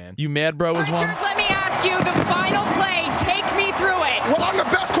quote, man. You mad, bro, was one? Richard, let me ask you the final play. Take me through it. Well, I'm the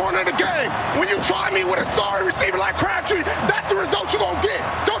best corner in the game. When you try me with a sorry receiver like Crabtree, that's the result you're going to get.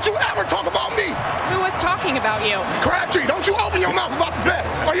 Don't you ever talk about me. Who was talking about you? Crabtree, don't you open your mouth about the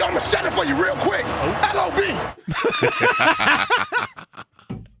best, or I'm going to shut it for you real quick. LOB.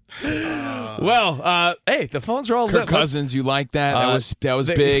 Well, hey, the phones are all Kirk lit. Cousins, you like that? That was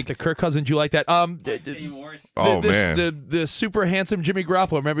big. The Kirk Cousins, you like that? Man, the super handsome Jimmy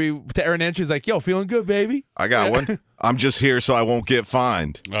Garoppolo. Remember to Aaron Andrews, like, yo, feeling good, baby. I got one. I'm just here so I won't get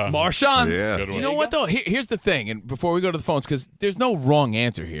fined. Marshawn. Yeah. You know what though? Here's the thing, and before we go to the phones, because there's no wrong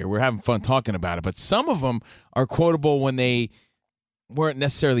answer here. We're having fun talking about it, but some of them are quotable when they weren't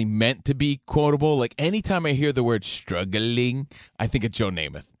necessarily meant to be quotable. Like anytime I hear the word struggling, I think of Joe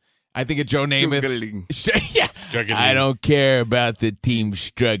Namath. Struggling. I don't care about the team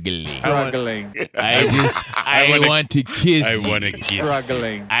struggling. I want to kiss. I want to kiss.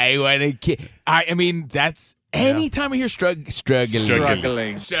 Struggling. I want to kiss. I mean, that's anytime I hear struggling. Struggling. I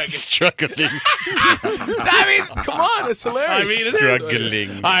mean, come on, it's hilarious.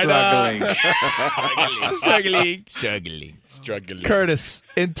 Struggling. Curtis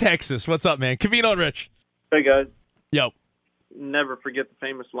in Texas. What's up, man? Cavino and Rich. Hey, guys. Yo. Never forget the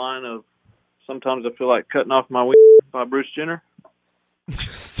famous line of "Sometimes I feel like cutting off my weed" by Bruce Jenner.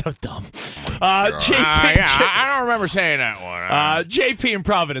 So dumb. JP, I don't remember saying that one. JP in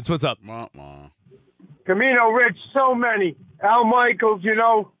Providence. What's up? Camino, Rich, so many. Al Michaels, do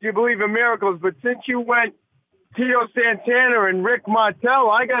you believe in miracles, but since you went Tito Santana and Rick Martel,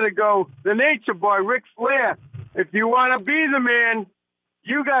 I got to go the Nature Boy, Ric Flair. If you want to be the man,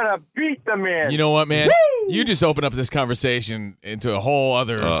 you got to beat the man. You know what, man? Woo! You just opened up this conversation into a whole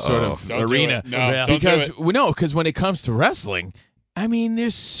other sort of arena. Because when it comes to wrestling, I mean,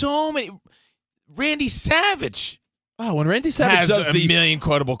 there's so many. Randy Savage. Oh, when Randy Savage has does a million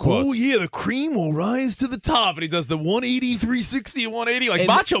quotable quotes. Oh, yeah, the cream will rise to the top. And he does the 180, 360, and 180. Like,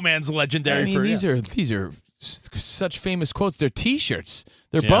 Macho Man's legendary. I mean, these are such famous quotes. They're T-shirts.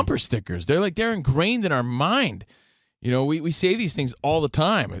 They're bumper stickers. They're ingrained in our mind. We say these things all the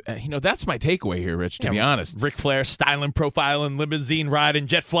time. That's my takeaway here, Rich, to be honest. Ric Flair styling, profiling, limousine riding,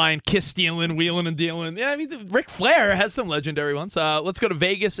 jet flying, kiss stealing, wheeling and dealing. Yeah, I mean, Ric Flair has some legendary ones. Let's go to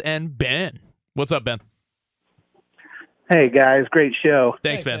Vegas and Ben. What's up, Ben? Hey, guys. Great show.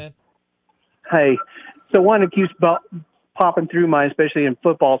 Thanks, man. Hey, so one that keeps popping through mine, especially in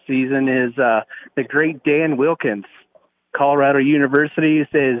football season, is the great Dan Wilkins. Colorado University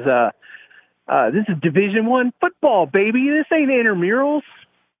says, this is Division I football, baby. This ain't intramurals.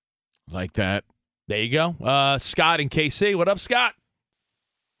 Like that. There you go. Scott in KC. What up, Scott?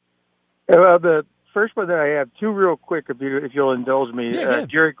 Well, the first one that I have, two real quick, if you'll indulge me. Yeah,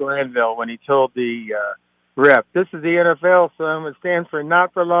 Jerry Glanville, when he told the rep, "This is the NFL, son. It stands for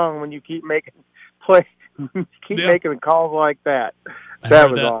not for long." When you keep making making calls like that,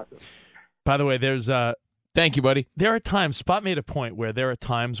 that was awesome. By the way, there's thank you, buddy. There are times Spot made a point where there are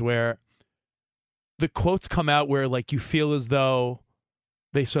times where the quotes come out where like you feel as though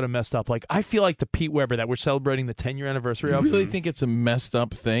they sort of messed up. Like, I feel like the Pete Weber that we're celebrating the 10-year anniversary of. You really think it's a messed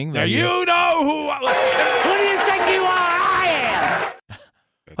up thing? Now you know who do you think you are? I am.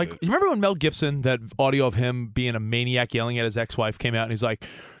 Like, you remember when Mel Gibson, that audio of him being a maniac yelling at his ex-wife came out, and he's like,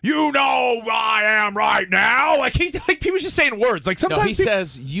 "You know who I am right now." Like he was just saying words. Like sometimes no, he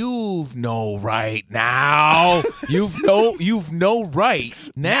says, "You know right now." you've no right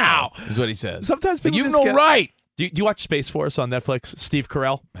now is what he says. Sometimes people you just know get, right. Do you watch Space Force on Netflix? Steve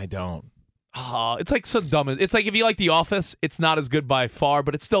Carell. I don't. Oh, it's like so dumb. It's like if you like The Office, it's not as good by far,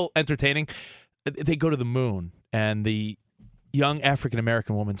 but it's still entertaining. They go to the moon, and the young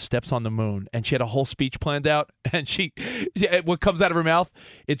African-American woman steps on the moon, and she had a whole speech planned out, and what comes out of her mouth,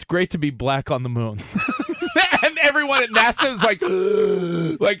 "It's great to be black on the moon." And everyone at NASA is like,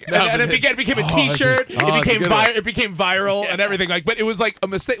 and it became a T-shirt. It became viral and everything. Like, but it was like a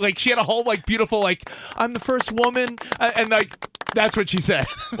mistake. Like, she had a whole like beautiful like, "I'm the first woman," and like that's what she said.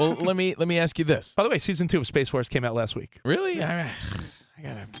 Well, let me ask you this. By the way, season 2 of Space Force came out last week. Really? I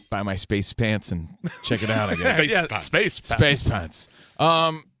gotta buy my space pants and check it out, I guess. Space pants.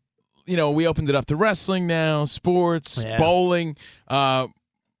 You know, we opened it up to wrestling now, sports, bowling,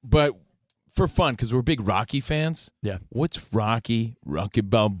 but for fun, because we're big Rocky fans. Yeah. What's Rocky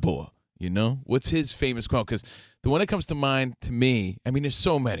Balboa? You know? What's his famous quote? Because the one that comes to mind to me, I mean, there's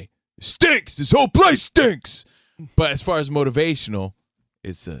so many. Stinks! This whole place stinks! But as far as motivational,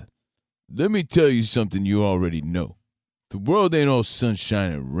 it's let me tell you something you already know. The world ain't all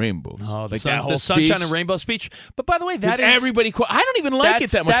sunshine and rainbows. Oh, like that whole the sunshine speech. and rainbow speech. But by the way, that is everybody. I don't even like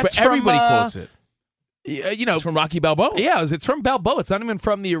it that much, but everybody quotes it. You know, it's from Rocky Balboa. Yeah, it's from Balboa. It's not even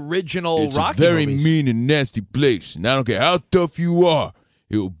from the original It's Rocky a very movies. mean and nasty place, and I don't care how tough you are.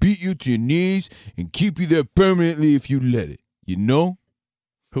 It will beat you to your knees and keep you there permanently if you let it. You know?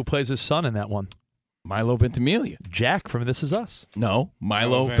 Who plays his son in that one? Milo Ventimiglia. Jack from This Is Us. No,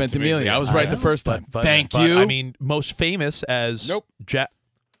 Milo Ventimiglia. I was right the first time. Thank you. I mean, most famous as Jack.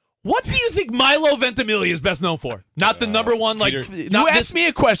 What do you think Milo Ventimiglia is best known for? Not the number one, like... You asked me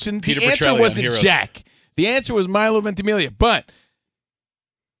a question. The answer wasn't Jack. The answer was Milo Ventimiglia. But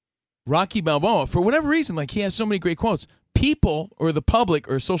Rocky Balboa, for whatever reason, like he has so many great quotes. People or the public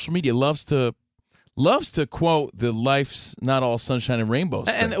or social media loves to quote the "life's not all sunshine and rainbows"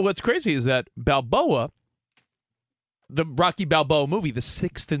 thing. And what's crazy is that Balboa, the Rocky Balboa movie, the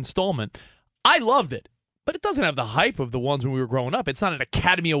 6th installment, I loved it. But it doesn't have the hype of the ones when we were growing up. It's not an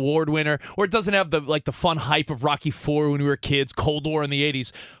Academy Award winner, or it doesn't have the fun hype of Rocky IV when we were kids, Cold War in the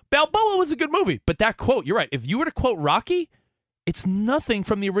 80s. Balboa was a good movie, but that quote, you're right. If you were to quote Rocky, it's nothing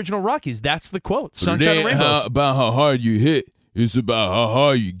from the original Rockies. That's the quote. Sunshine and rainbows. About how hard you hit. It's about how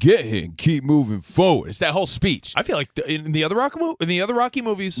hard you get hit and keep moving forward. It's that whole speech. I feel like in the other Rocky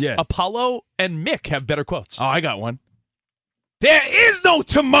movies, Apollo and Mick have better quotes. Oh, I got one. There is no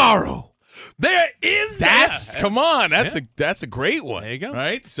tomorrow. There is. Come on. That's a great one. There you go.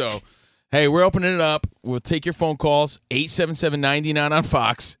 Right? So, hey, we're opening it up. We'll take your phone calls. 877-99 on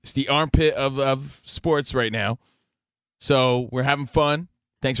Fox. It's the armpit of sports right now. So we're having fun.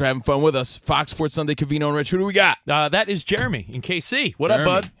 Thanks for having fun with us. Fox Sports Sunday, Covino and Rich. Who do we got? That is Jeremy in KC. What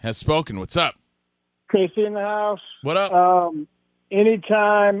Jeremy up, bud? Has spoken. What's up? Casey in the house. What up?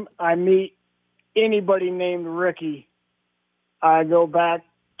 Anytime I meet anybody named Ricky, I go back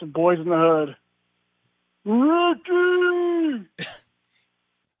to Boys in the Hood. Ricky! You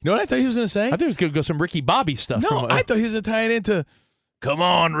know what I thought he was going to say? I thought he was going to go some Ricky Bobby stuff. No, I thought he was going to tie it into, "Come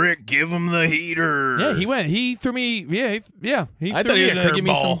on, Rick, give him the heater." Yeah, he went. He threw me. Yeah. I thought he was going to give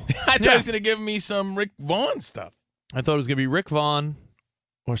me some. I thought he was going to give me some Rick Vaughn stuff. I thought it was going to be Rick Vaughn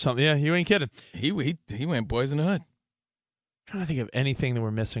or something. Yeah, you ain't kidding. He went Boys in the Hood. I'm trying to think of anything that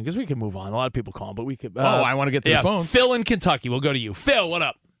we're missing because we could move on. A lot of people call, but we could. I want to get to the phones. Phil in Kentucky. We'll go to you. Phil, what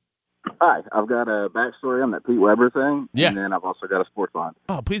up? Hi, I've got a backstory on that Pete Weber thing, Yeah. and then I've also got a sports line.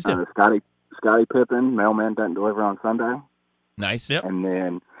 Oh, please do. Scottie Pippen, mailman doesn't deliver on Sunday. Nice. And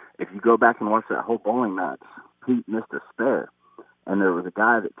then if you go back and watch that whole bowling match, Pete missed a spare, and there was a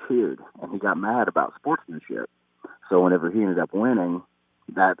guy that cheered, and he got mad about sportsmanship. So whenever he ended up winning,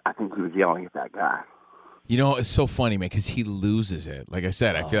 I think he was yelling at that guy. You know, it's so funny, man, because he loses it. Like I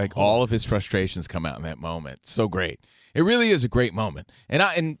said, I feel like all of his frustrations come out in that moment. So great. It really is a great moment.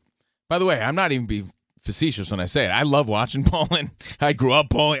 And by the way, I'm not even being facetious when I say it. I love watching bowling. I grew up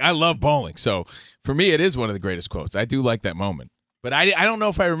bowling. I love bowling. So for me, it is one of the greatest quotes. I do like that moment. But I don't know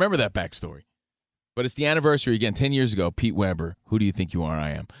if I remember that backstory. But it's the anniversary again, 10 years ago. Pete Weber, who do you think you are?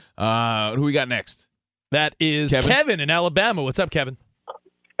 I am. Who we got next? That is Kevin in Alabama. What's up, Kevin?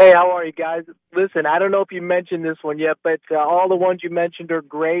 Hey, how are you guys? Listen, I don't know if you mentioned this one yet, but all the ones you mentioned are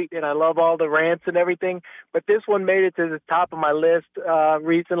great, and I love all the rants and everything. But this one made it to the top of my list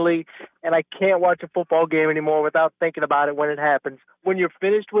recently, and I can't watch a football game anymore without thinking about it when it happens. When you're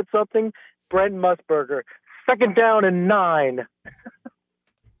finished with something, Brent Musburger, 2nd down and 9.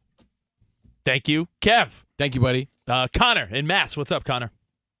 Thank you, Kev. Thank you, buddy. Connor in Mass. What's up, Connor?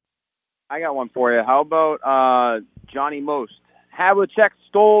 I got one for you. How about Johnny Most? Havlicek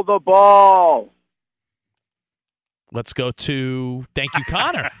stole the ball. Let's go to thank you,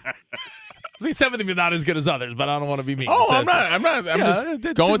 Connor. See, some of them are not as good as others, but I don't want to be mean. Oh, I'm not. I'm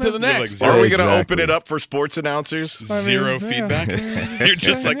just going to the next. Are we going to open it up for sports announcers? Zero feedback. You're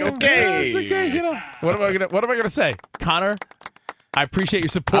just like, okay. What am I gonna say, Connor? I appreciate your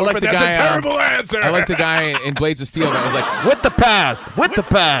support, but that's a terrible answer. I like the guy in Blades of Steel that was like, with the pass, with the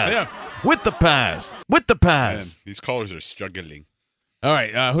pass. Yeah. With the pass. With the pass. Man, these callers are struggling. All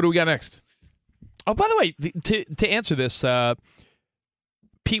right. Who do we got next? Oh, by the way, to answer this,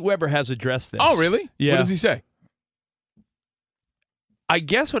 Pete Weber has addressed this. Oh, really? Yeah. What does he say? I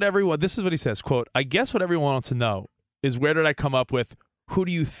guess this is what he says, quote, I guess what everyone wants to know is where did I come up with, who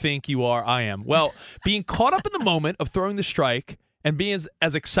do you think you are? I am. Well, being caught up in the moment of throwing the strike and being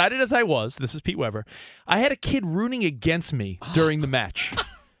as excited as I was, this is Pete Weber, I had a kid rooting against me during the match.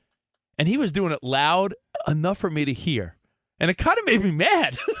 And he was doing it loud enough for me to hear. And it kind of made me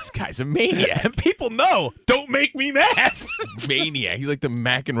mad. This guy's a maniac. And people know, don't make me mad. Maniac. He's like the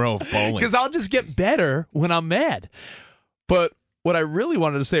McEnroe of bowling. Because I'll just get better when I'm mad. But what I really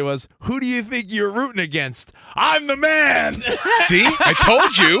wanted to say was, who do you think you're rooting against? I'm the man. See? I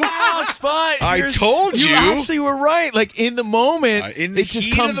told you. Oh, Spot. I told you. You actually were right. Like, in the moment, it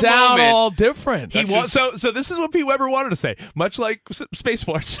just comes out all different. So this is what Pete Weber wanted to say. Much like Space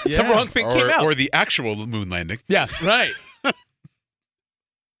Force. Yeah. The wrong thing came out. Or the actual moon landing. Yeah, right.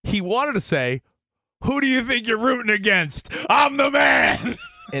 He wanted to say, who do you think you're rooting against? I'm the man.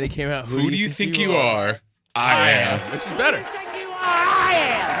 And it came out, who do you think you are? I am. Which is better. I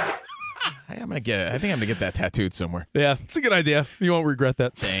am. I think I'm gonna get that tattooed somewhere. Yeah, it's a good idea. You won't regret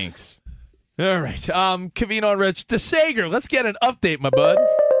that. Thanks. All right. Cavino and Rich. DeSager, let's get an update, my bud.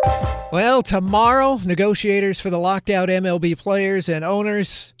 Well, tomorrow, negotiators for the locked-out MLB players and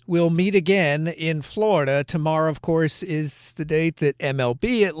owners will meet again in Florida. Tomorrow, of course, is the date that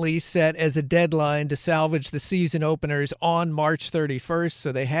MLB at least set as a deadline to salvage the season openers on March 31st.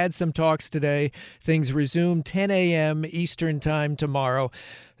 So they had some talks today. Things resume 10 a.m. Eastern time tomorrow.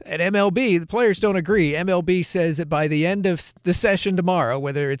 At MLB, the players don't agree. MLB says that by the end of the session tomorrow,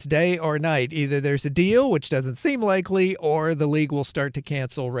 whether it's day or night, either there's a deal, which doesn't seem likely, or the league will start to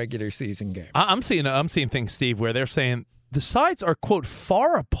cancel regular season games. I'm seeing things, Steve, where they're saying the sides are, quote,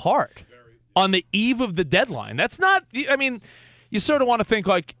 far apart on the eve of the deadline. That's not, I mean, you sort of want to think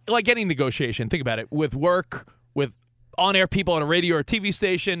like any negotiation. Think about it. With work, with on-air people on a radio or TV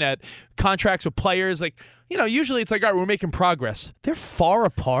station, at contracts with players, like, you know, usually it's like, all right, we're making progress. They're far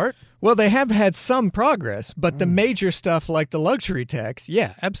apart. Well, they have had some progress, but the major stuff like the luxury tax,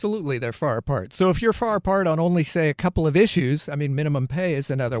 yeah, absolutely, they're far apart. So if you're far apart on only, say, a couple of issues, I mean, minimum pay is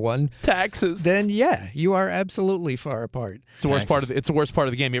another one. Taxes. Then, yeah, you are absolutely far apart. It's the worst part of it's the worst part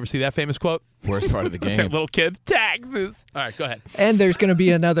of the game. You ever see that famous quote? Worst part of the game. That little kid. Taxes. All right, go ahead. And there's going to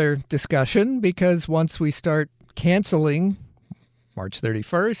be another discussion because once we start canceling March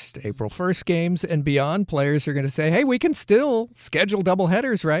 31st, April 1st games and beyond, players are going to say, hey, we can still schedule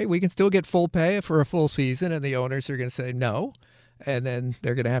doubleheaders, right? We can still get full pay for a full season. And the owners are going to say no. And then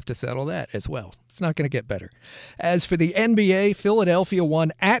they're going to have to settle that as well. It's not going to get better. As for the NBA, Philadelphia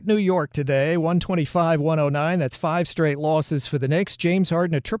won at New York today, 125-109. That's 5 straight losses for the Knicks. James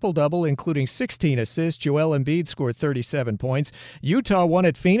Harden a triple-double, including 16 assists. Joel Embiid scored 37 points. Utah won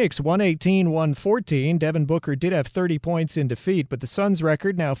at Phoenix, 118-114. Devin Booker did have 30 points in defeat, but the Suns'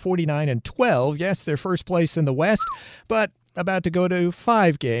 record now 49-12. Yes, they're first place in the West, but about to go to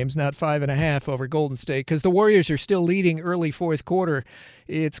 5 games, not 5.5 over Golden State, because the Warriors are still leading early fourth quarter.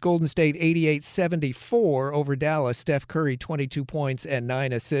 It's Golden State 88-74 over Dallas. Steph Curry, 22 points and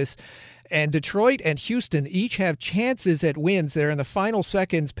 9 assists. And Detroit and Houston each have chances at wins. They're in the final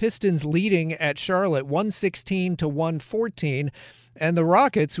seconds. Pistons leading at Charlotte 116-114. And the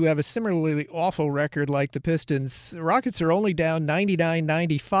Rockets, who have a similarly awful record like the Pistons, the Rockets are only down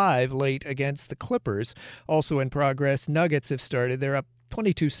 99-95 late against the Clippers. Also in progress, Nuggets have started. They're up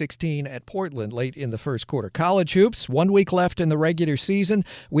 22-16 at Portland late in the first quarter. College hoops, 1 week left in the regular season.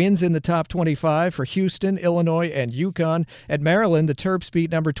 Wins in the top 25 for Houston, Illinois, and UConn. At Maryland, the Terps beat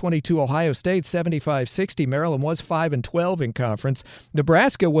number 22 Ohio State 75-60. Maryland was 5-12 in conference.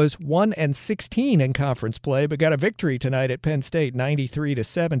 Nebraska was 1-16 in conference play, but got a victory tonight at Penn State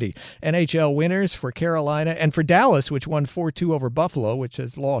 93-70. NHL winners for Carolina and for Dallas, which won 4-2 over Buffalo, which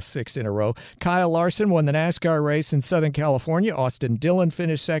has lost 6 in a row. Kyle Larson won the NASCAR race in Southern California. Austin Dillon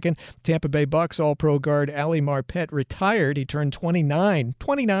finished second. Tampa Bay Bucks All-Pro guard Ali Marpet retired. He turned 29.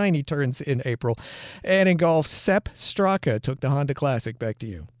 29 he turns in April. And in golf, Sepp Straka took the Honda Classic. Back to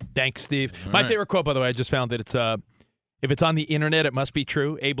you. Thanks, Steve. All My right. favorite quote, by the way, I just found that it's if it's on the internet, it must be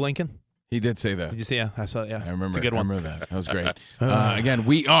true. Abe Lincoln. He did say that. Did you see? Yeah, I saw. Yeah, I remember. It's a good one. I remember that. That was great. Again,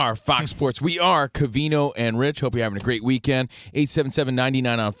 we are Fox Sports. We are Covino and Rich. Hope you're having a great weekend.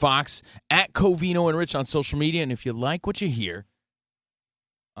 877-99 on Fox, at Covino and Rich on social media. And if you like what you hear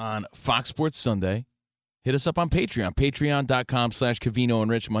on Fox Sports Sunday, hit us up on Patreon. Patreon.com/Covino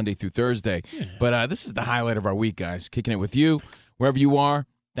and Rich, Monday through Thursday. Yeah. But this is the highlight of our week, guys. Kicking it with you, wherever you are.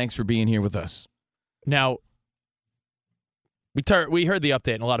 Thanks for being here with us. Now, we heard the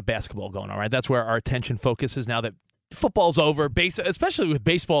update and a lot of basketball going on, right? That's where our attention focuses now that football's over, especially with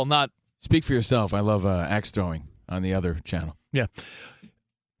baseball not. Speak for yourself. I love axe throwing on the other channel. Yeah.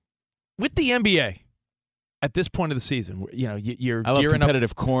 With the NBA, at this point of the season, you know, you're I love gearing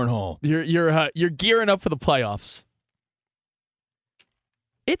competitive up, cornhole. You're gearing up for the playoffs.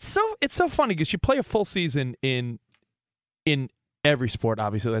 It's so funny because you play a full season in every sport.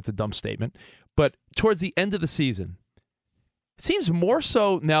 Obviously, that's a dumb statement, but towards the end of the season, it seems more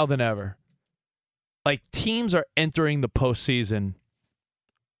so now than ever. Like teams are entering the postseason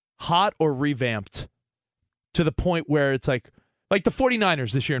hot or revamped to the point where it's like the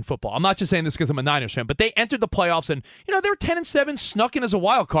 49ers this year in football. I'm not just saying this because I'm a Niners fan, but they entered the playoffs and, you know, they were 10-7, snuck in as a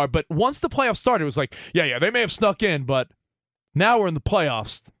wild card. But once the playoffs started, it was like, yeah, they may have snuck in, but now we're in the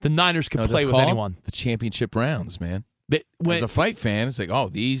playoffs. The Niners can play with anyone. The championship rounds, man. When, as a fight fan, it's like, oh,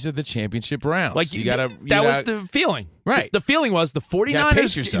 these are the championship rounds. Like that was the feeling, right? The feeling was the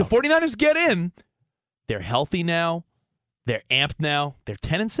 49ers. The 49ers get in. They're healthy now. They're amped now. They're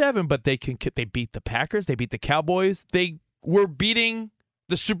 10-7, but they beat the Packers. They beat the Cowboys. They were beating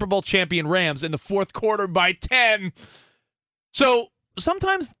the Super Bowl champion Rams in the fourth quarter by 10. So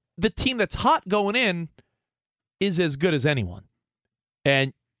sometimes the team that's hot going in is as good as anyone.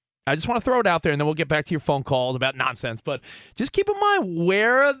 And I just want to throw it out there, and then we'll get back to your phone calls about nonsense. But just keep in mind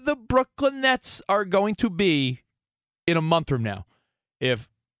where the Brooklyn Nets are going to be in a month from now. If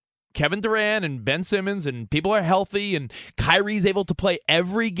Kevin Durant and Ben Simmons and people are healthy and Kyrie's able to play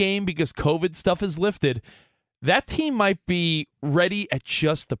every game because COVID stuff is lifted, that team might be ready at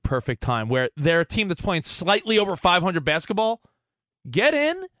just the perfect time where they're a team that's playing slightly over 500 basketball. Get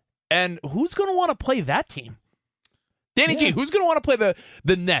in, and who's going to want to play that team? Danny G, who's going to want to play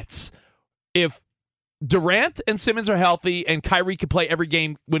the Nets if Durant and Simmons are healthy and Kyrie can play every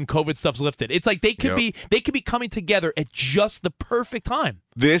game when COVID stuff's lifted? It's like they could be coming together at just the perfect time.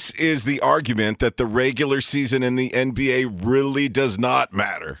 This is the argument that the regular season in the NBA really does not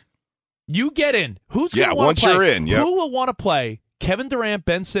matter. You get in. Who's going to want to play? Once you're in, who will want to play Kevin Durant,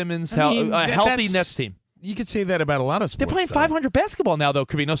 Ben Simmons, a healthy Nets team? You could say that about a lot of sports. They're playing 500 basketball now, though,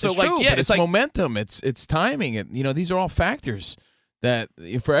 Covino. So, it's true, but it's like momentum. It's timing. These are all factors that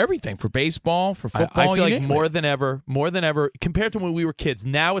for everything, for baseball, for football. I feel like more than ever, compared to when we were kids.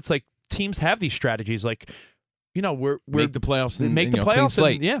 Now it's like teams have these strategies. Like, we're make the playoffs and make the playoffs. Clean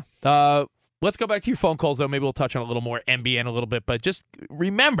slate. Yeah. Let's go back to your phone calls, though. Maybe we'll touch on a little more NBA in a little bit. But just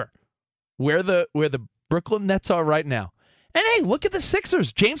remember where the Brooklyn Nets are right now. And hey, look at the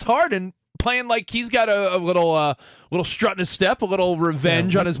Sixers. James Harden playing like he's got a little strut in his step, a little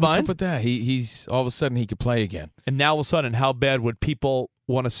revenge on his mind. What's up with that? He's all of a sudden he could play again. And now all of a sudden, how bad would people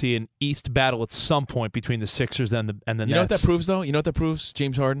want to see an East battle at some point between the Sixers and the Nets? You know what that proves, though? You know what that proves,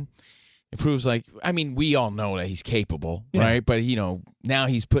 James Harden? It proves we all know that he's capable, right? But, now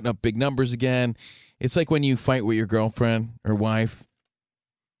he's putting up big numbers again. It's like when you fight with your girlfriend or wife,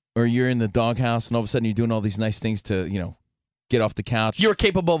 or you're in the doghouse and all of a sudden you're doing all these nice things to, get off the couch. You're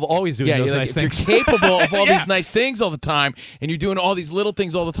capable of always doing those nice things. You're capable of all these nice things all the time, and you're doing all these little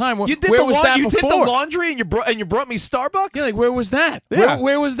things all the time. Where was that before? You did the laundry and you brought me Starbucks? Yeah, where was that? Yeah.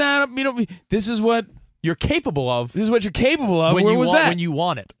 Where was that? This is what you're capable of. This is what you're capable of. Where was that? When you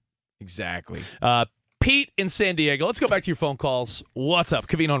want it. Exactly. Pete in San Diego. Let's go back to your phone calls. What's up?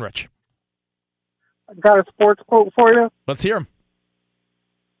 Covino and Rich. I got a sports quote for you. Let's hear him.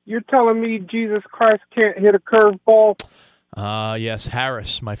 You're telling me Jesus Christ can't hit a curveball? Yes,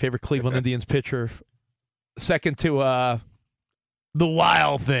 Harris, my favorite Cleveland Indians pitcher. Second to the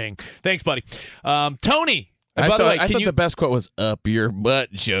Wild thing. Thanks, buddy. Tony. I by the way, thought the best quote was "Up your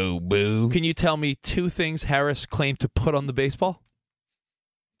butt, Joe Boo." Can you tell me 2 things Harris claimed to put on the baseball?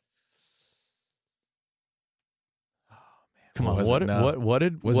 Come on, what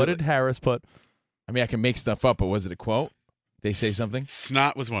did Harris put? I mean, I can make stuff up, but was it a quote? They say something?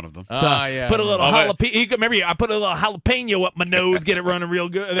 Snot was one of them. Yeah. Put a little jalapeno. Remember, I put a little jalapeno up my nose, get it running real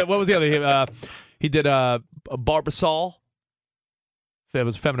good. What was the other? He did a Barbasol. That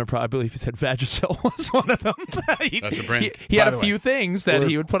was feminine. I believe he said Vagisil was one of them. That's a brand. He had a few things that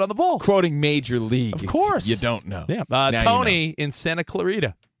he would put on the ball. Quoting Major League. Of course. You don't know. Yeah. Now Tony you know. in Santa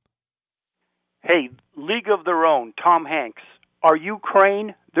Clarita. Hey, League of Their Own, Tom Hanks. Are you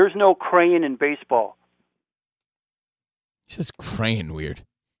Crane? There's no Crane in baseball. It's just Crane weird.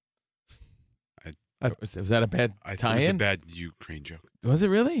 Was that a bad tie-in? It was a bad Ukraine joke. Was it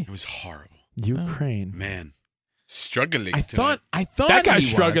really? It was horrible. Ukraine. Man. Struggling. I thought that guy's he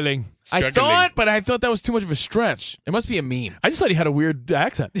struggling. I thought that was too much of a stretch. It must be a meme. I just thought he had a weird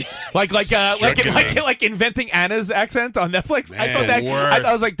accent, like inventing Anna's accent on Netflix. Man, I thought that. worst.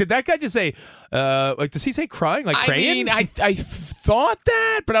 I was like, did that guy just say, does he say crying like crayon? I mean, I thought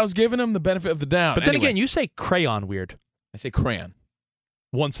that, but I was giving him the benefit of the doubt. But then again, you say crayon weird. I say crayon.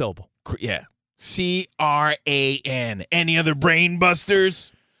 1 syllable. Yeah. C-R-A-N. Any other brain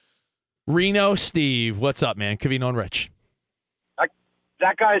busters? Reno Steve, what's up, man? Covino and Rich.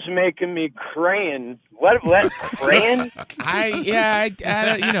 That guy's making me crayon. What crayon? I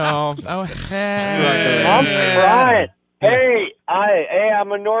don't, you know. I'm crying. Hey,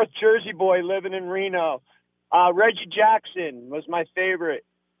 I'm a North Jersey boy living in Reno. Reggie Jackson was my favorite.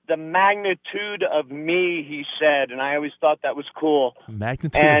 The magnitude of me, he said, and I always thought that was cool.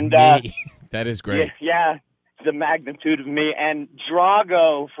 Magnitude of me. That is great. Yeah, the magnitude of me. And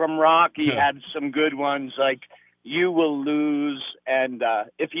Drago from Rocky had some good ones, like "You Will Lose," and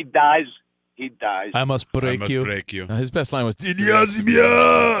if he dies, he dies. I must break you. His best line was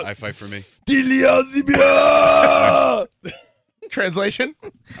High five for me. Translation?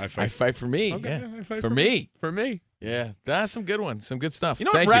 High five for me. Okay, yeah. high five For me. For me. Yeah. That's some good ones. Some good stuff. You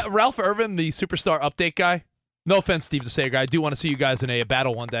know Thank what? you. Ralph Irvin, the superstar update guy. No offense, Steve DeSager. I do want to see you guys in a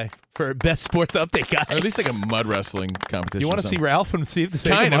battle one day for best sports update guy. Or at least like a mud wrestling competition. You want to see Ralph and Steve DeSager?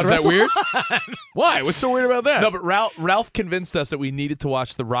 Kind of. Is that weird? Why? What's so weird about that? No, but Ralph convinced us that we needed to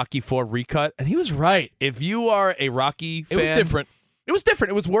watch the Rocky IV recut, and he was right. If you are a Rocky fan, It was different. It was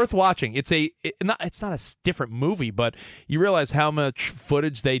different. It was worth watching. It's not a different movie, but you realize how much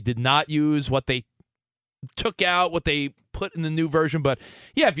footage they did not use, what they took out, what they put in the new version. But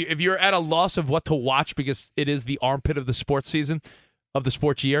yeah, if you're at a loss of what to watch because it is the armpit of the sports season, of the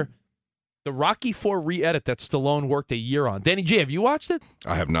sports year, the Rocky IV re-edit that Stallone worked a year on. Danny G, have you watched it?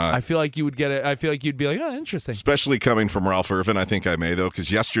 I have not. I feel like you would get it. I feel like you'd be like, oh, interesting. Especially coming from Ralph Irvin. I think I may, though,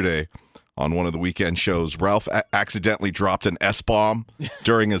 because yesterday on one of the weekend shows, Ralph accidentally dropped an S-bomb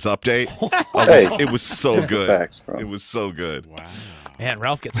during his update. It was so good. Facts, it was so good. Wow. Man,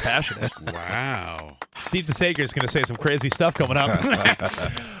 Ralph gets passionate. Wow. Steve DeSager is going to say some crazy stuff coming up.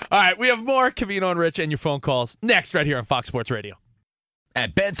 All right, we have more Covino and Rich and your phone calls next right here on Fox Sports Radio.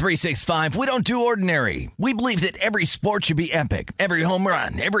 At Bet365, we don't do ordinary. We believe that every sport should be epic. Every home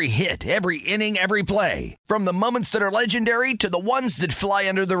run, every hit, every inning, every play. From the moments that are legendary to the ones that fly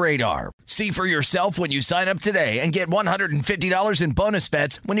under the radar. See for yourself when you sign up today and get $150 in bonus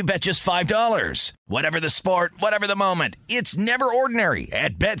bets when you bet just $5. Whatever the sport, whatever the moment, it's never ordinary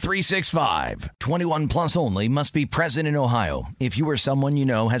at Bet365. 21 plus only. Must be present in Ohio. If you or someone you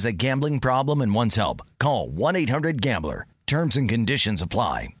know has a gambling problem and wants help, call 1-800-GAMBLER. Terms and conditions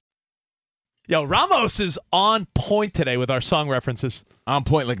apply. Yo, Ramos is on point today with our song references. On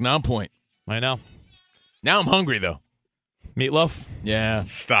point like non-point. I know. Now I'm hungry, though. Meatloaf? Yeah.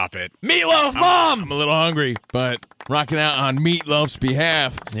 Stop it. Meatloaf, Mom! I'm a little hungry, but rocking out on Meatloaf's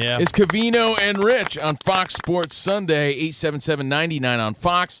behalf is Covino and Rich on Fox Sports Sunday, 877-99 on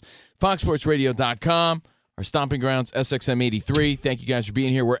Fox, foxsportsradio.com. Our stomping grounds, SXM83. Thank you guys for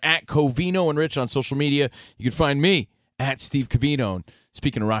being here. We're at Covino and Rich on social media. You can find me at Steve Covino. And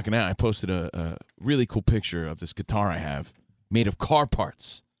speaking of rocking out, I posted a really cool picture of this guitar I have made of car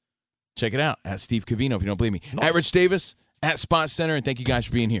parts. Check it out at Steve Covino if you don't believe me. Nice. At Rich Davis, at Spot Center, and thank you guys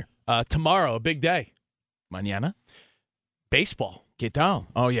for being here. Tomorrow, a big day. Mañana? Baseball. ¿Qué tal?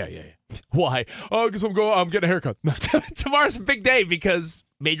 Oh, yeah. Why? Oh, because I'm getting a haircut. Tomorrow's a big day because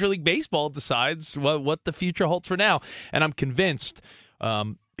Major League Baseball decides what the future holds for now. And I'm convinced,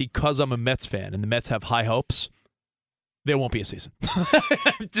 because I'm a Mets fan and the Mets have high hopes, there won't be a season.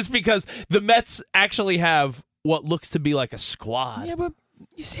 Just because the Mets actually have what looks to be like a squad. Yeah, but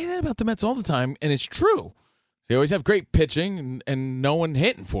you say that about the Mets all the time, and it's true. They always have great pitching and no one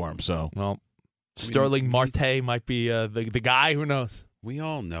hitting for them. So, well, Sterling Marte might be the guy. Who knows? We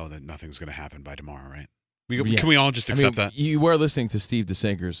all know that nothing's going to happen by tomorrow, right? Can we all just accept that? You were listening to Steve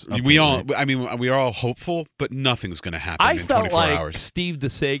DeSager's update, we all. right? I mean, we are all hopeful, but nothing's going to happen I in felt 24 like hours. Steve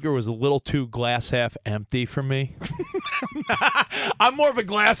DeSager was a little too glass half empty for me. I'm more of a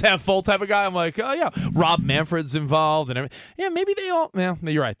glass half full type of guy. I'm like, oh yeah, Rob Manfred's involved and everything. Yeah, maybe they all. Yeah,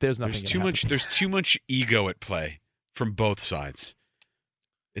 you're right. There's nothing. There's too much ego at play from both sides.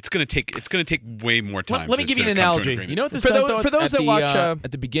 It's gonna take way more time. Let me give you an analogy. You know what this for does, those, for those that watch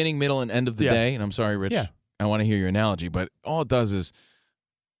at the beginning, middle, and end of the day. And I'm sorry, Rich. Yeah. I want to hear your analogy, but all it does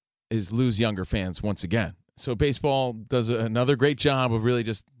is lose younger fans once again. So baseball does another great job of really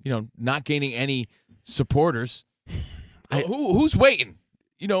just not gaining any supporters. Who's waiting?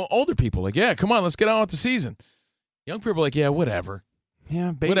 Older people like, yeah, come on, let's get on with the season. Young people are like, yeah, whatever.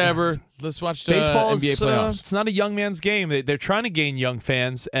 Yeah, whatever. Let's watch the baseball. NBA playoffs. It's not a young man's game. They're trying to gain young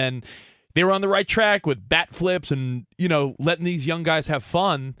fans, and they were on the right track with bat flips and letting these young guys have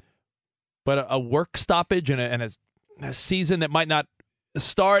fun. But a work stoppage and a season that might not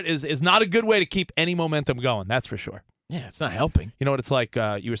start is not a good way to keep any momentum going. That's for sure. Yeah, it's not helping. You know what it's like?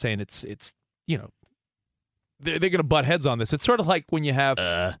 You were saying it's they're going to butt heads on this. It's sort of like when you have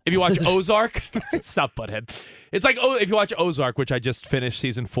if you watch Ozark. It's not butt head. It's like if you watch Ozark, which I just finished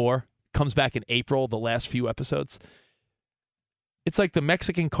season 4, comes back in April. The last few episodes. It's like the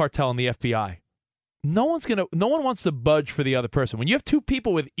Mexican cartel and the FBI. No one wants to budge for the other person. When you have two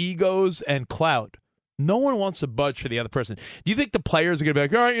people with egos and clout, no one wants to budge for the other person. Do you think the players are going to be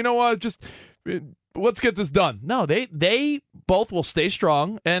like, all right, you know what, just let's get this done? No, they both will stay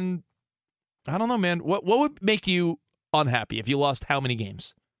strong. And I don't know, man, what would make you unhappy if you lost how many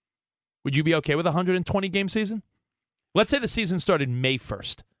games? Would you be okay with a 120-game season? Let's say the season started May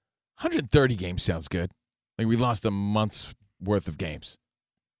 1st. 130 games sounds good. Like we lost a month's worth of games.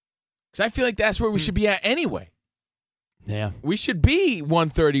 Because I feel like that's where we should be at anyway. Yeah. We should be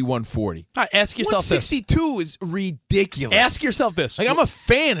 130, 140. All right, ask yourself 162 is ridiculous. Ask yourself this. Like, I'm a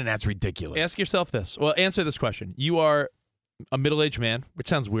fan, and that's ridiculous. Ask yourself this. Well, answer this question. You are a middle-aged man, which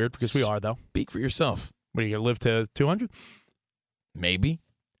sounds weird because we are, though. Speak for yourself. What, are you going to live to 200? Maybe.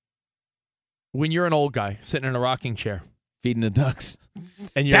 When you're an old guy sitting in a rocking chair. Feeding the ducks.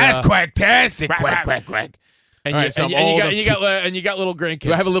 And that's quacktastic. Quack, quack, quack. And, All you, right, so and you got little grandkids.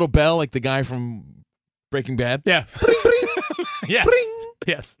 Do I have a little bell like the guy from Breaking Bad? Yeah. Bring, bring. Yes. Bring.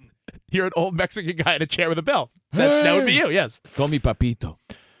 Yes. You're an old Mexican guy in a chair with a bell. That would be you, yes. Call me Papito.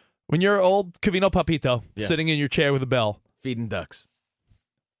 When you're old Covino Papito, Yes. sitting in your chair with a bell. Feeding ducks.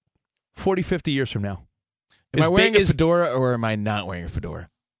 40, 50 years from now. Am I wearing a fedora or am I not wearing a fedora?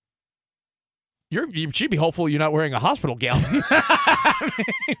 You should be hopeful you're not wearing a hospital gown.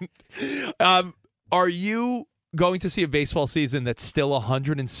 Are you going to see a baseball season that's still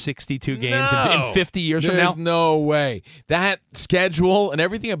 162 games in 50 years from now? There's no way. That schedule and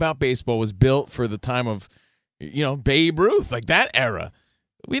everything about baseball was built for the time of, Babe Ruth, like that era.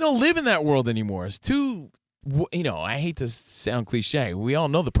 We don't live in that world anymore. It's too, I hate to sound cliche. We all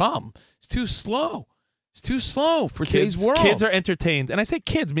know the problem. It's too slow. It's too slow for today's world. Kids are entertained, and I say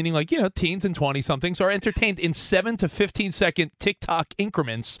kids, meaning like, teens and 20-somethings are entertained in 7 to 15-second TikTok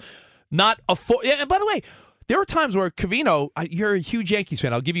increments, not a full. Yeah, and by the way, there are times where Covino, you're a huge Yankees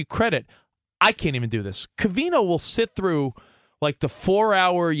fan. I'll give you credit. I can't even do this. Covino will sit through like the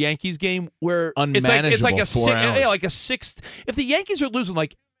 4-hour Yankees game where it's like a 4 hours. Yeah, like a sixth. If the Yankees are losing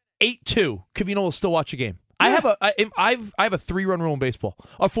like 8-2, Covino will still watch a game. Yeah. I have a 3-run rule in baseball,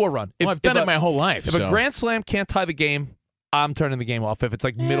 a 4-run. I've done it my whole life. If a grand slam can't tie the game, I'm turning the game off. If it's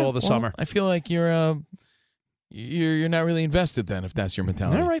like middle of the summer, I feel like you're not really invested then. If that's your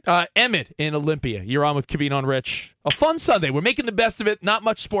mentality. All right, Emmett in Olympia, you're on with Covino and Rich. A fun Sunday. We're making the best of it. Not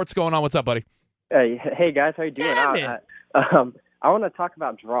much sports going on. What's up, buddy? Hey guys, how you doing? I want to talk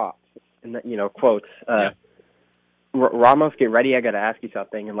about drops and quotes. Ramos, get ready. I got to ask you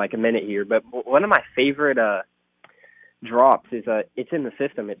something in like a minute here. But one of my favorite drops is it's in the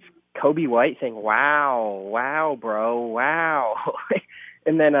system. It's Kobe White saying, "Wow, bro, wow."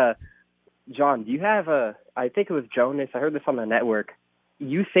 And then John, do you have I think it was Jonas. I heard this on the network.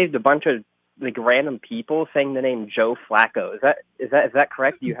 You saved a bunch of like random people saying the name Joe Flacco. Is that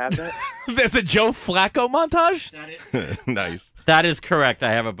correct? Do you have that? There's a Joe Flacco montage? Nice. That is correct.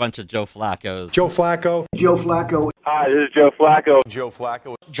 I have a bunch of Joe Flaccos. Joe Flacco. Joe Flacco. Hi, this is Joe Flacco. Joe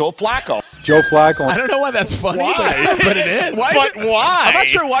Flacco. Joe Flacco. Joe Flacco. I don't know why that's funny, but it is. But why? I'm not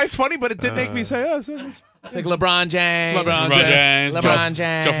sure why it's funny, but it did make me say, oh, It's like LeBron James. LeBron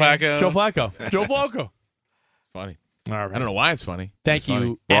James. Joe Flacco. Joe Flacco. Joe Flacco. Funny. All right. I don't know why it's funny. Thank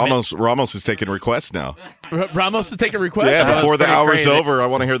you. Ramos is taking requests now. Ramos is taking requests? Yeah, before the hour's over, I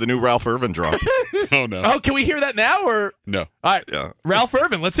want to hear the new Ralph Irvin drop. Oh, no. Oh, can we hear that now? Or No. All right. Yeah. Ralph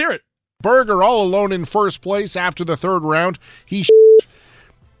Irvin, let's hear it. Berger all alone in first place after the third round. He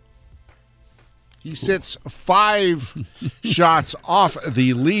sits 5 shots off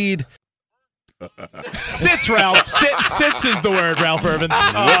the lead. Sits, Ralph. Sits is the word, Ralph Irvin.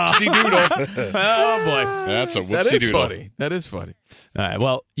 Whoopsie doodle. Oh, boy. That's a That whoopsie is doodle. funny. That is funny. All right.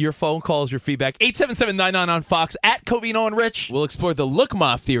 Well, your phone calls, your feedback. 877-99 on Fox at Covino and Rich. We'll explore the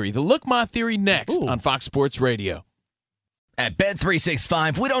Lookma theory. The Lookma theory next on Fox Sports Radio. At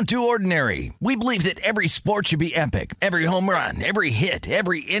Bet365, we don't do ordinary. We believe that every sport should be epic. Every home run, every hit,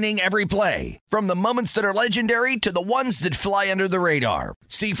 every inning, every play. From the moments that are legendary to the ones that fly under the radar.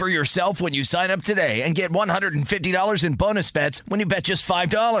 See for yourself when you sign up today and get $150 in bonus bets when you bet just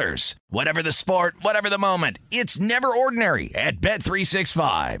 $5. Whatever the sport, whatever the moment, it's never ordinary at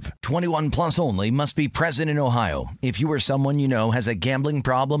Bet365. 21 plus only. Must be present in Ohio. If you or someone you know has a gambling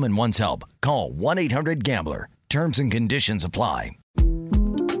problem and wants help, call 1-800-GAMBLER. Terms and conditions apply.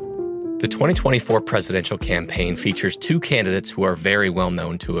 The 2024 presidential campaign features 2 candidates who are very well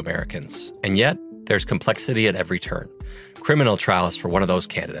known to Americans. And yet, there's complexity at every turn. Criminal trials for one of those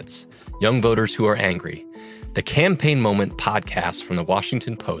candidates. Young voters who are angry. The Campaign Moment podcast from the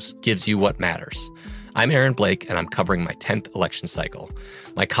Washington Post gives you what matters. I'm Aaron Blake, and I'm covering my 10th election cycle.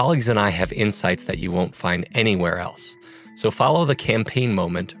 My colleagues and I have insights that you won't find anywhere else. So follow The Campaign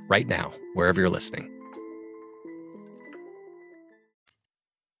Moment right now, wherever you're listening.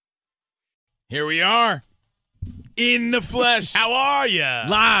 Here we are, in the flesh. How are you?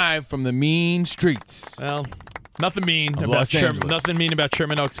 Live from the mean streets. Well, nothing mean of about Los Angeles. Nothing mean about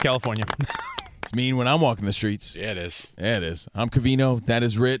Sherman Oaks, California. It's mean when I'm walking the streets. Yeah, it is. Yeah, it is. I'm Covino. That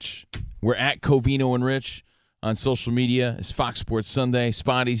is Rich. We're at Covino and Rich on social media. It's Fox Sports Sunday.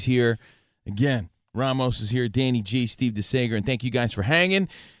 Spotty's here. Again, Ramos is here. Danny G, Steve DeSager. And thank you guys for hanging.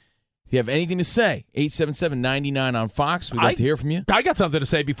 If you have anything to say, 877-99 on Fox. We'd love to hear from you. I got something to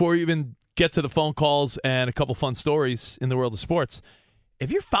say before we even get to the phone calls and a couple fun stories in the world of sports.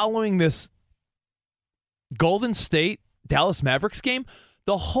 If you're following this Golden State Dallas Mavericks game,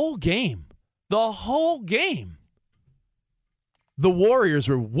 the whole game, the Warriors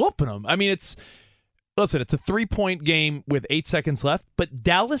were whooping them. I mean, it's a 3-point game with 8 seconds left, but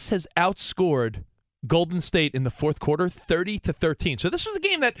Dallas has outscored Golden State in the fourth quarter 30-13. So this was a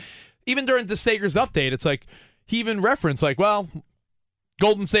game that even during DeSager's update, it's like he even referenced like, well,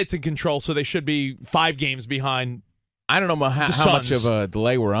 Golden State's in control, so they should be 5 games behind. I don't know how much of a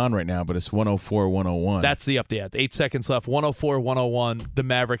delay we're on right now, but it's 104-101. That's the update. 8 seconds left, 104-101, the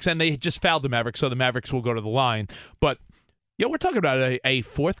Mavericks. And they just fouled the Mavericks, so the Mavericks will go to the line. But, we're talking about a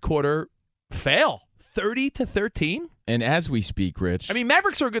fourth quarter fail, 30-13. And as we speak, Rich. I mean,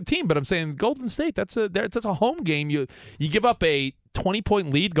 Mavericks are a good team, but I'm saying Golden State, that's a home game. You give up a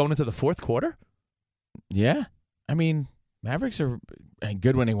 20-point lead going into the fourth quarter? Yeah. I mean, Mavericks are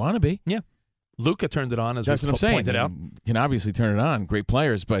good when they want to be. Yeah. Luka turned it on, as that's we what I'm saying. pointed out. Can obviously turn it on. Great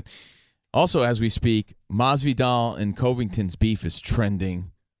players. But also, as we speak, Masvidal and Covington's beef is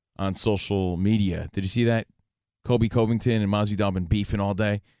trending on social media. Did you see that? Colby Covington and Masvidal been beefing all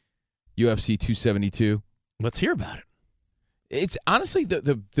day. UFC 272. Let's hear about it. It's honestly,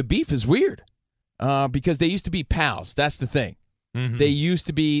 the beef is weird because they used to be pals. That's the thing. Mm-hmm. They used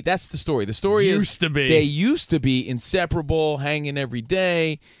to be. That's the story. The story is they used to be inseparable, hanging every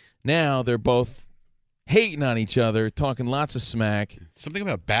day. Now they're both hating on each other, talking lots of smack. Something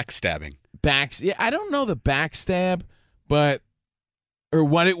about backstabbing. Yeah, I don't know the backstab, or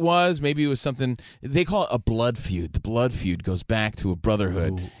what it was. Maybe it was something they call it a blood feud. The blood feud goes back to a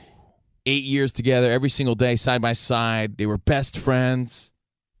brotherhood. Ooh. 8 years together, every single day, side by side. They were best friends.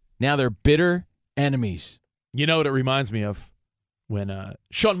 Now they're bitter enemies. You know what it reminds me of? When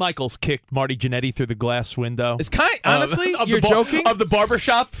Shawn Michaels kicked Marty Jannetty through the glass window. It's honestly, you're joking? Of the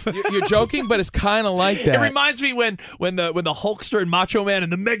barbershop. You're joking, but it's kind of like that. It reminds me when the Hulkster and Macho Man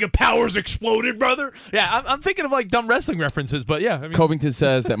and the Mega Powers exploded, brother. Yeah, I'm thinking of like dumb wrestling references, but yeah. I mean. Covington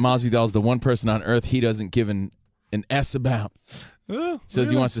says that Masvidal is the one person on earth he doesn't give an S about. Says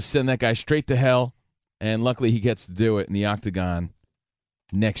he wants to send that guy straight to hell, and luckily he gets to do it in the Octagon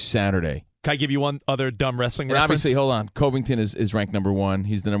next Saturday. Can I give you one other dumb wrestling And reference? obviously, hold on. Covington is ranked number 1.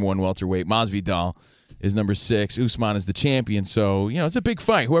 He's the number 1 welterweight. Masvidal is number 6. Usman is the champion. So, it's a big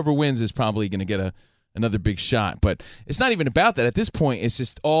fight. Whoever wins is probably going to get another big shot. But it's not even about that. At this point, it's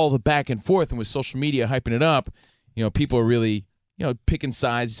just all the back and forth. And with social media hyping it up, people are really, picking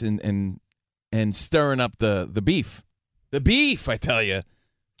sides and stirring up the beef. The beef, I tell you.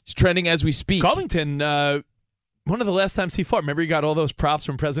 It's trending as we speak. Covington, one of the last times he fought, remember he got all those props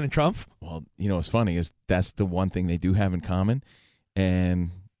from President Trump? Well, what's funny is that's the one thing they do have in common.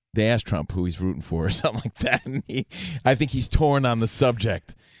 And they asked Trump who he's rooting for or something like that. And I think he's torn on the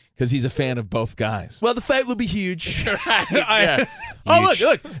subject because he's a fan of both guys. Well, the fight will be huge. Yeah. Oh,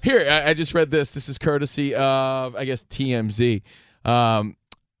 look. Here, I just read this. This is courtesy of, I guess, TMZ.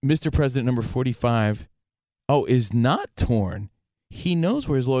 Mr. President number 45, is not torn. He knows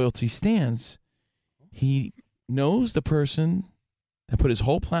where his loyalty stands. He knows the person that put his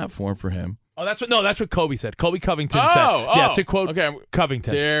whole platform for him. Oh, that's what Kobe said. Kobe Covington said. Yeah, to quote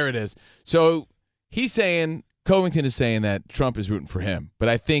Covington. There it is. So Covington is saying that Trump is rooting for him, but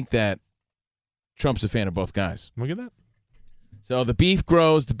I think that Trump's a fan of both guys. Look at that. So the beef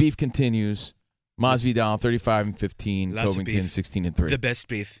grows, the beef continues. Masvidal 35-15, Lots Covington 16-3. The best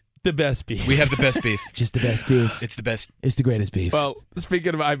beef. The best beef. We have the best beef. Just the best beef. It's the best. It's the greatest beef. Well,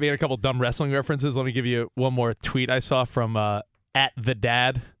 speaking of, I made a couple dumb wrestling references. Let me give you one more tweet I saw from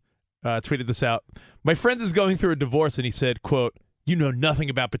 @thedad. Tweeted this out. My friend is going through a divorce, and he said, quote, "You know nothing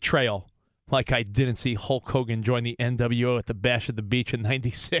about betrayal. Like I didn't see Hulk Hogan join the NWO at the Bash at the Beach in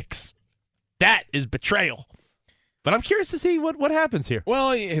 '96. That is betrayal." But I'm curious to see what happens here.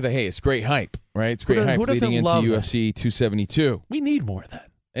 Well, hey, it's great hype, right? It's great hype who doesn't leading into love UFC 272. We need more of that.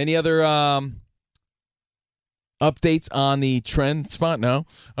 Any other updates on the trend spot? No?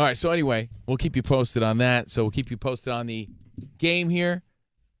 All right, so anyway, we'll keep you posted on that. So we'll keep you posted on the game here.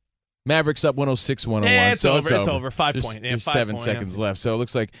 Mavericks up 106-101. It's over. 5 There's, points. There's 7 seconds left. So it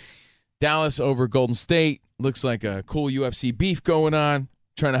looks like Dallas over Golden State. Looks like a cool UFC beef going on,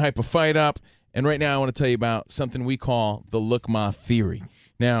 trying to hype a fight up. And right now I want to tell you about something we call the Look Ma Theory.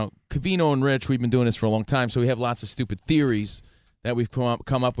 Now, Covino and Rich, we've been doing this for a long time, so we have lots of stupid theories that we've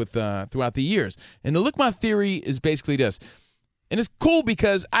come up with throughout the years. And the Look Ma Theory is basically this. And it's cool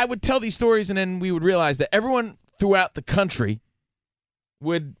because I would tell these stories and then we would realize that everyone throughout the country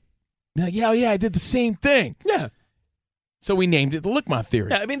would be like, yeah, I did the same thing. Yeah. So we named it the Look Ma Theory.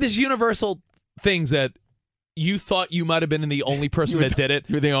 Yeah, I mean, there's universal things that you thought you might have been the only person that did it.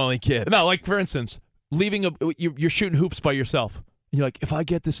 You're the only kid. No, like, for instance, you're shooting hoops by yourself. And you're like, if I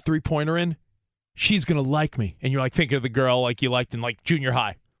get this three-pointer in, she's going to like me. And you're like thinking of the girl like you liked in like junior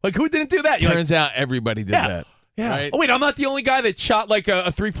high. Like, who didn't do that? Turns out everybody did that. Yeah. Right? Oh, wait, I'm not the only guy that shot like a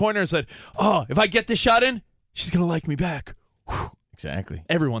three-pointer and said, oh, if I get this shot in, she's going to like me back. Whew. Exactly.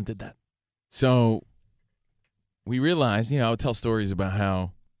 Everyone did that. So we realized, I would tell stories about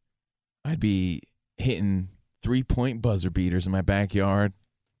how I'd be hitting 3-point buzzer beaters in my backyard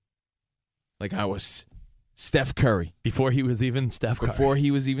like I was Steph Curry. Before he was even Steph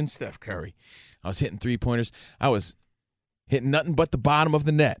Curry. I was hitting 3-pointers. I was hitting nothing but the bottom of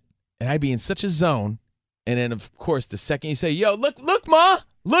the net. And I'd be in such a zone. And then, of course, the second you say, yo, look, Ma.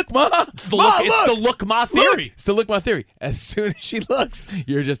 Look, Ma. It's the Look Ma Theory. It's the Look Ma Theory. As soon as she looks,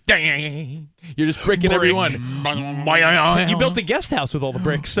 you're just bricking everyone. You built a guest house with all the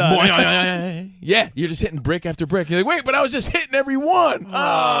bricks. Yeah, you're just hitting brick after brick. You're like, wait, but I was just hitting every one. Oh,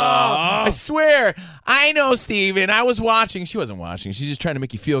 I swear. I know, Steven. I was watching. She wasn't watching. She's just trying to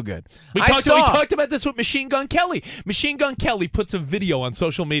make you feel good. We talked about this with Machine Gun Kelly. Machine Gun Kelly puts a video on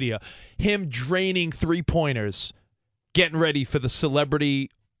social media, him draining 3-pointers, getting ready for the celebrity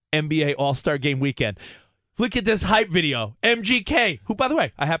NBA All-Star Game weekend. Look at this hype video. MGK, who, by the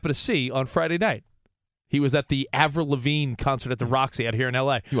way, I happened to see on Friday night. He was at the Avril Lavigne concert at the Roxy out here in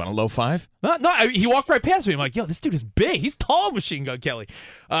L.A. You want a low five? No, he walked right past me. I'm like, yo, this dude is big. He's tall, Machine Gun Kelly.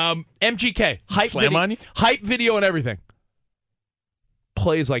 MGK, hype video and everything.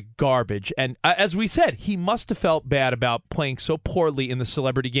 Plays like garbage. And as we said, he must have felt bad about playing so poorly in the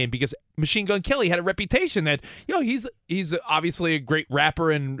celebrity game because Machine Gun Kelly had a reputation that, he's obviously a great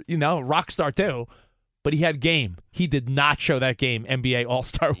rapper and, rock star too. But he had game. He did not show that game NBA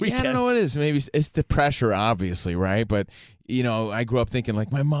All-Star Weekend. Yeah, I don't know what it is. Maybe it's the pressure, obviously, right? But, I grew up thinking,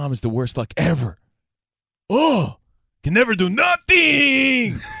 like, my mom is the worst luck ever. Oh, can never do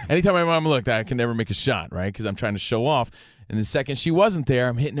nothing. Anytime my mom looked, I can never make a shot, right? Because I'm trying to show off. And the second she wasn't there,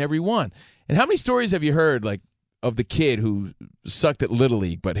 I'm hitting every one. And how many stories have you heard, like, of the kid who sucked at Little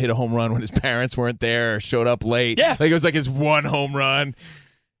League but hit a home run when his parents weren't there or showed up late? Yeah. Like, it was like his one home run.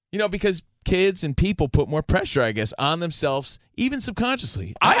 Because kids and people put more pressure, I guess, on themselves, even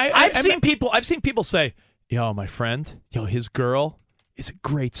subconsciously. I've seen people say, "Yo, my friend, his girl is a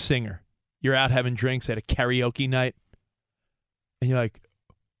great singer." You're out having drinks at a karaoke night, and you're like,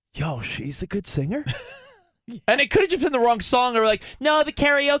 "Yo, she's the good singer." And it could have just been the wrong song, or like, no, the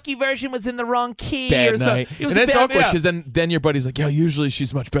karaoke version was in the wrong key. Bad or night. And that's awkward because then your buddy's like, usually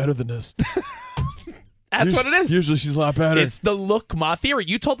she's much better than this. That's what it is. Usually she's a lot better. It's the look ma theory.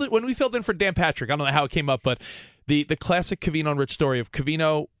 You told it when we filled in for Dan Patrick. I don't know how it came up, but the classic Covino and Rich story of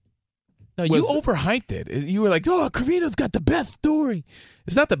Covino. No, you overhyped it. You were like, Covino's got the best story.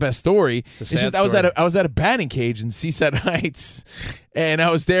 It's not the best story. It's just I was at a batting cage in Seaside Heights, and I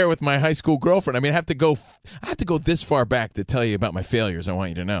was there with my high school girlfriend. I mean, I have to go this far back to tell you about my failures. I want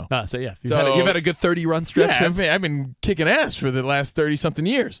you to know. You've had a good 30-run stretch. Yeah, I've been kicking ass for the last 30-something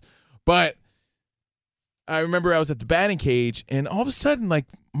years. But I remember I was at the batting cage, and all of a sudden, like,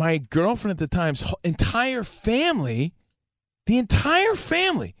 my girlfriend at the time's entire family,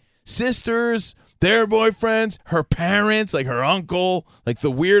 sisters, their boyfriends, her parents, like her uncle, like the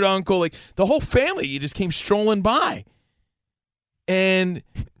weird uncle, like the whole family just came strolling by. And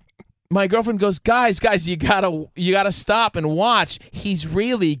my girlfriend goes, guys, you gotta stop and watch. He's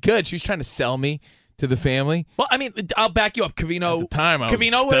really good. She was trying to sell me to the family. Well, I mean, I'll back you up. Covino, at the time, I was a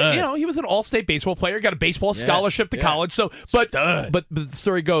stud. He was an all-state baseball player, got a baseball scholarship to college. So, but the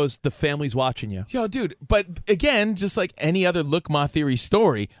story goes, the family's watching you. Yo, dude, but again, just like any other Look Ma Theory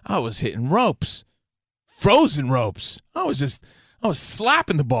story, I was hitting ropes. Frozen ropes. I was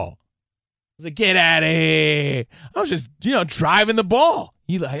slapping the ball. I was like, get out of here. I was just, driving the ball.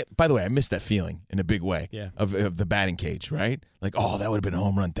 By the way, I missed that feeling in a big way of the batting cage, right? Like, that would have been a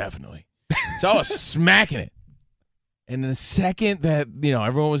home run, definitely. So I was smacking it. And the second that,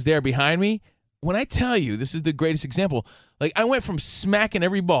 everyone was there behind me, when I tell you, this is the greatest example, like I went from smacking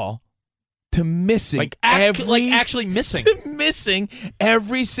every ball to missing actually missing. To missing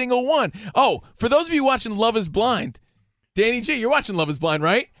every single one. Oh, for those of you watching Love is Blind, Danny G, you're watching Love is Blind,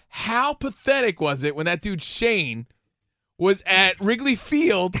 right? How pathetic was it when that dude Shane was at Wrigley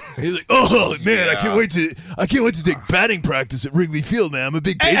Field? He's like, "Oh man, I can't wait to take batting practice at Wrigley Field, man. I'm a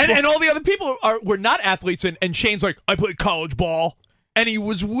big baseball." And all the other people were not athletes, and Shane's like, "I played college ball," and he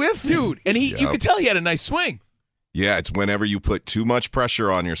was with dude, and you could tell he had a nice swing. Yeah, it's whenever you put too much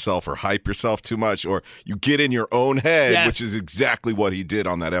pressure on yourself or hype yourself too much, or you get in your own head, which is exactly what he did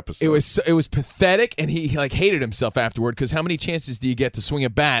on that episode. It was pathetic, and he hated himself afterward because how many chances do you get to swing a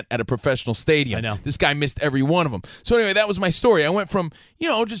bat at a professional stadium? I know. This guy missed every one of them. So anyway, that was my story. I went from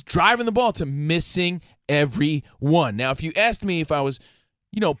just driving the ball to missing every one. Now, if you asked me if I was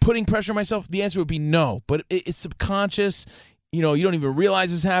putting pressure on myself, the answer would be no. But it's subconscious. You don't even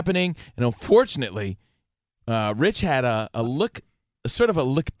realize it's happening, and unfortunately, Rich had a sort of a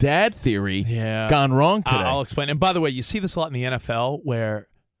look dad theory gone wrong today. I'll explain. And by the way, you see this a lot in the NFL where,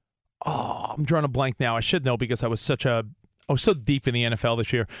 I'm drawing a blank now. I should know because I was so deep in the NFL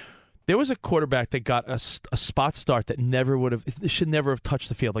this year. There was a quarterback that got a spot start that should never have touched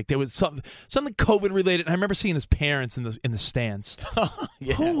the field. Like there was something COVID related. And I remember seeing his parents in the stands.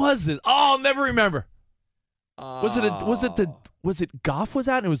 Who was it? I'll never remember. Was it Goff was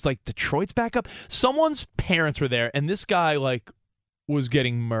out and it was like Detroit's backup? Someone's parents were there and this guy was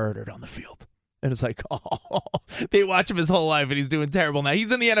getting murdered on the field. And it's like, they watch him his whole life and he's doing terrible now.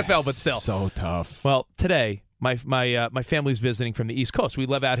 He's in the NFL, but still. So tough. Well, today, my family's visiting from the East Coast. We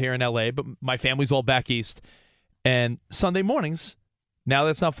live out here in L.A., but my family's all back east. And Sunday mornings, now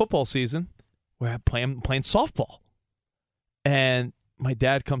that it's not football season, we're playing softball. And my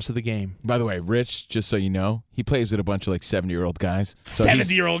dad comes to the game. By the way, Rich, just so you know, he plays with a bunch of 70-year-old guys. So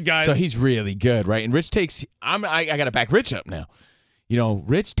 70-year-old guys. So he's really good, right? And Rich takes I got to back Rich up now.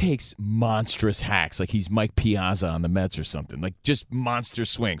 Rich takes monstrous hacks like he's Mike Piazza on the Mets or something. Like just monster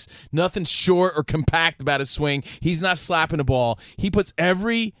swings. Nothing short or compact about his swing. He's not slapping the ball. He puts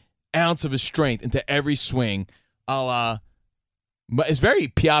every ounce of his strength into every swing, but it's very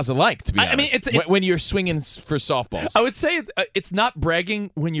Piazza-like, to be honest. I mean, it's when you're swinging for softballs. I would say it's not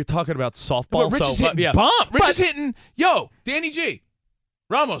bragging when you're talking about softball. But Rich is hitting bomb. Rich is hitting, Danny G.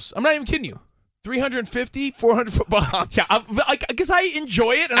 Ramos, I'm not even kidding you. 350, 400-foot bombs. Yeah, because I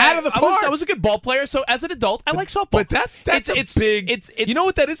enjoy it. And out of the park. I was a good ball player, so as an adult, I like softball. But that's big. You know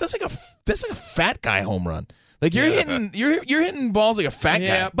what that is? That's like a fat guy home run. Like you're hitting balls like a fat guy.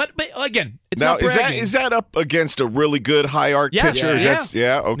 Yeah, but again, it's now, not bragging. Is that up against a really good high arc pitcher?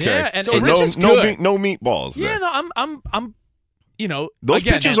 Yeah. Okay. Yeah, and so no meatballs. Yeah, then. no, I'm those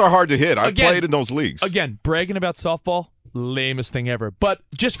pitches are hard to hit. I played in those leagues. Again, bragging about softball, lamest thing ever. But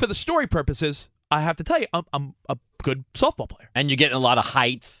just for the story purposes, I have to tell you, I'm a good softball player. And you're getting a lot of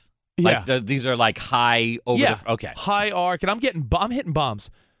height. Like these are like high over the okay. High arc, and I'm hitting bombs.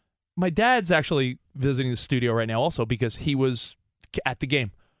 My dad's actually visiting the studio right now also because he was at the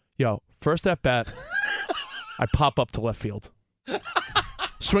game. Yo, first at bat, I pop up to left field.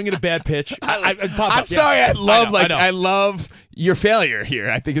 Swinging a bad pitch. I pop I'm up. sorry. Yeah. I love your failure here.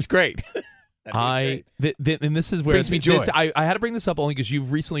 I think it's great. And this is where brings me joy. I had to bring this up only because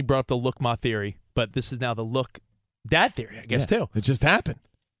you've recently brought up the look ma theory, but this is now the look dad theory, I guess, too. It just happened.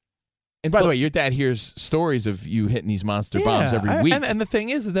 And by the way, your dad hears stories of you hitting these monster bombs every week. And the thing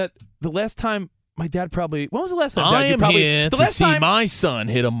is that the last time my dad when was the last time? I am here to see my son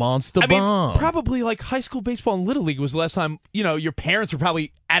hit a monster bomb. Probably like high school baseball and Little League was the last time, your parents were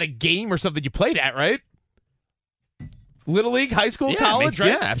probably at a game or something you played at, right? Little League, high school, college, right?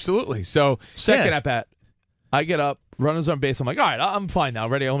 Yeah, absolutely. So second at bat, I get up, runners on base. I'm like, all right, I'm fine now.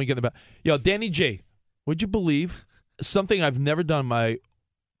 Ready? Let me get in the bat. Yo, Danny G, would you believe something I've never done my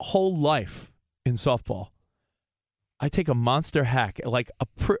whole life in softball? I take a monster hack, like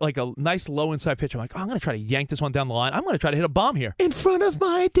a nice low inside pitch. I'm like, I'm going to try to yank this one down the line. I'm going to try to hit a bomb here. In front of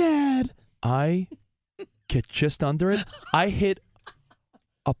my dad. I get just under it. I hit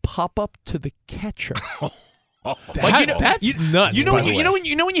a pop-up to the catcher. That's nuts. You know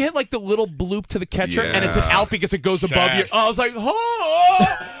when you hit like the little bloop to the catcher and it's an out because it goes above you. I was like,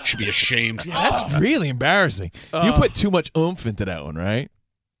 oh, should be ashamed. Yeah, that's really embarrassing. You put too much oomph into that one, right?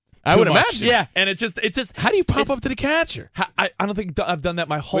 I would imagine. Yeah, and it's just. How do you pop up to the catcher? I don't think I've done that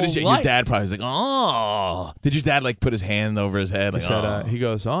my whole life. Your dad probably was like, oh. Did your dad like put his hand over his head? Like, he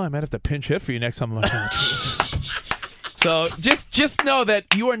goes, I might have to pinch hit for you next time. I'm like, Jesus. So just know that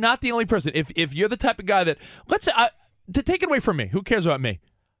you are not the only person. If you're the type of guy that, let's say, to take it away from me, who cares about me?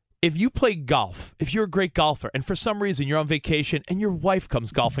 If you play golf, if you're a great golfer, and for some reason you're on vacation and your wife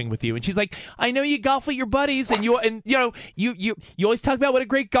comes golfing with you, and she's like, I know you golf with your buddies, and you always talk about what a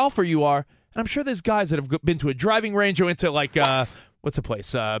great golfer you are. And I'm sure there's guys that have been to a driving range or into like what's the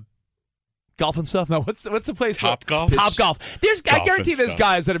place? Golf and stuff. No, what's the place? Top Golf. Top Golf. I guarantee there's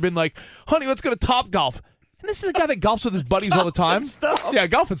guys that have been like, honey, let's go to Top Golf. And this is a guy that golfs with his buddies all the time. Yeah,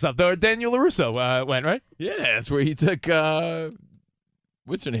 golf and stuff. Though Daniel LaRusso went, right? Yeah, that's where he took.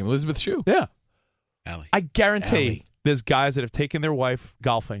 What's her name? Elizabeth Shue. Yeah. Allie. I guarantee there's guys that have taken their wife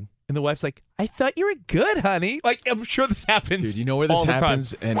golfing, and the wife's like, I thought you were good, honey. Like, I'm sure this happens. Dude, you know where this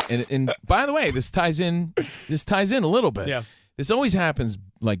happens? And by the way, this ties in a little bit. Yeah. This always happens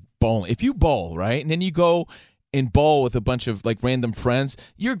like bowling. If you bowl, right, and then you go and bowl with a bunch of like random friends,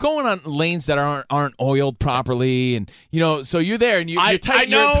 you're going on lanes that aren't oiled properly, and so you're there and you're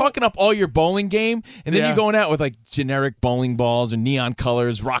talking up all your bowling game, and then you're going out with like generic bowling balls or neon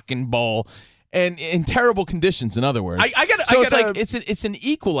colors, rock and bowl, and in terrible conditions. In other words, it's an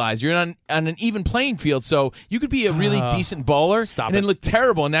equalizer. You're on an even playing field, so you could be a really decent bowler and then look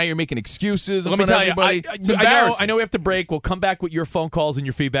terrible, and now you're making excuses in front of everybody. It's embarrassing. I know we have to break. We'll come back with your phone calls and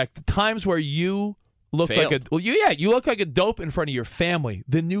your feedback. The times where you looked failed. You look like a dope in front of your family,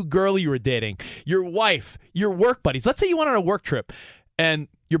 the new girl you were dating, your wife, your work buddies. Let's say you went on a work trip, and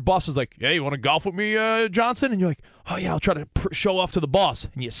your boss was like, "Yeah, you want to golf with me, Johnson?" And you're like, "Oh yeah, I'll try to show off to the boss,"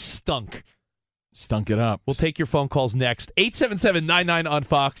 and you stunk it up. We'll take your phone calls next. 877-99 on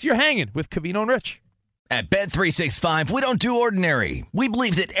Fox. You're hanging with Covino and Rich. At Bet365, we don't do ordinary. We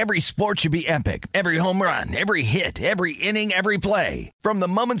believe that every sport should be epic. Every home run, every hit, every inning, every play. From the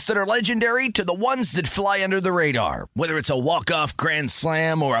moments that are legendary to the ones that fly under the radar. Whether it's a walk-off grand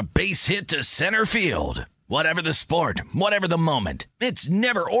slam or a base hit to center field. Whatever the sport, whatever the moment. It's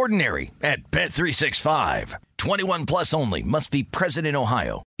never ordinary at Bet365. 21 plus only. Must be present in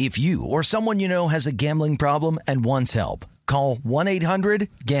Ohio. If you or someone you know has a gambling problem and wants help, call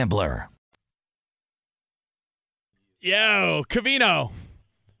 1-800-GAMBLER. Yo, Covino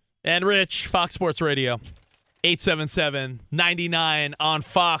and Rich, Fox Sports Radio, 877-99 on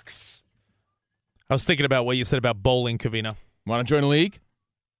Fox. I was thinking about what you said about bowling, Covino. Want to join a league?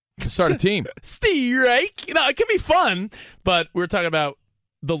 Start a team. Strike. It can be fun, but we were talking about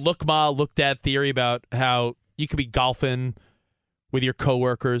the look dad theory about how you could be golfing with your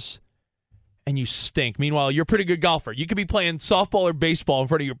coworkers and you stink. Meanwhile, you're a pretty good golfer. You could be playing softball or baseball in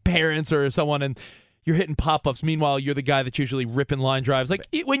front of your parents or someone, and you're hitting pop-ups. Meanwhile, you're the guy that's usually ripping line drives. Like,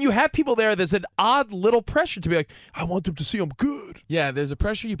 when you have people there, there's an odd little pressure to be like, I want them to see I'm good. Yeah, there's a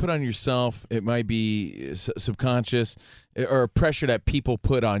pressure you put on yourself. It might be subconscious, or a pressure that people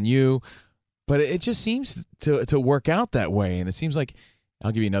put on you. But it just seems to work out that way. And it seems like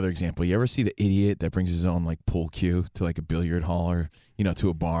I'll give you another example. You ever see the idiot that brings his own like pool cue to like a billiard hall or to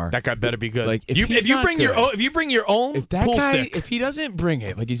a bar? That guy better be good. Like if you bring your own if that pool guy, stick. if he doesn't bring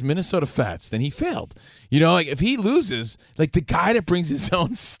it, like he's Minnesota Fats, then he failed. Like if he loses, like the guy that brings his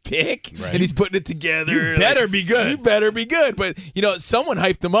own stick and he's putting it together, You better be good. You better be good. But someone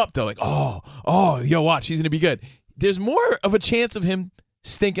hyped him up. They're like, yo, watch, he's gonna be good. There's more of a chance of him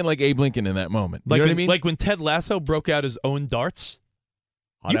stinking like Abe Lincoln in that moment. You know what I mean? Like when Ted Lasso broke out his own darts.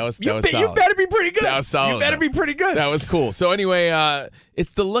 Oh, that was solid. You better be pretty good. That was solid. You better be pretty good. That was cool. So anyway,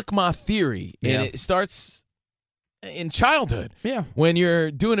 it's the Luckma theory, and Yeah. it starts in childhood. Yeah. When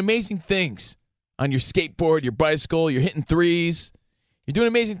you're doing amazing things on your skateboard, your bicycle, you're hitting threes, you're doing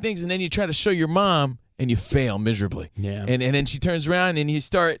amazing things, and then you try to show your mom, and you fail miserably. Yeah. And then she turns around, and you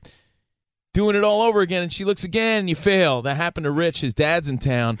start doing it all over again, and she looks again, and you fail. That happened to Rich. His dad's in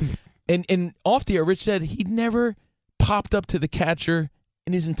town. and off the air, Rich said he'd never popped up to the catcher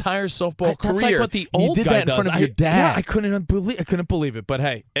in his entire softball career. That's like what the old you did guy that in front does. of your dad. Yeah, I couldn't believe it. But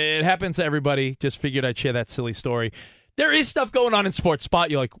hey, it happens to everybody. Just figured I'd share that silly story. There is stuff going on in sports. Spot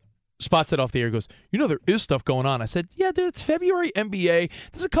said off the air, goes, there is stuff going on. I said, yeah, dude, it's February NBA.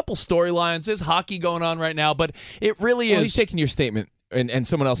 There's a couple storylines. There's hockey going on right now, but it really is. He's taking your statement, and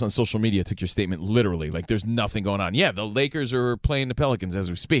someone else on social media took your statement literally. Like, there's nothing going on. Yeah, the Lakers are playing the Pelicans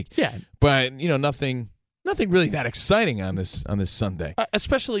as we speak. Yeah. But, nothing really that exciting on this Sunday.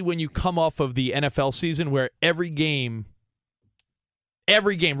 Especially when you come off of the NFL season where every game,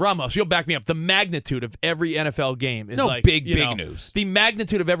 Ramos, you'll back me up, the magnitude of every NFL game is big news. The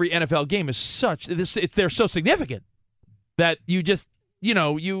magnitude of every NFL game is such, they're so significant that you just, you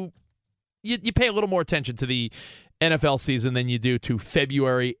pay a little more attention to the NFL season than you do to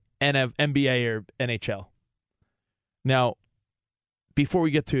February NBA or NHL. Now, before we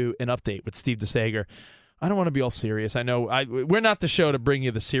get to an update with Steve DeSager, I don't want to be all serious. I know we're not the show to bring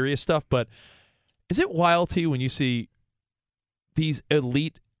you the serious stuff, but is it wild to you when you see these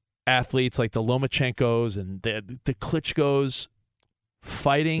elite athletes like the Lomachenkos and the Klitschkos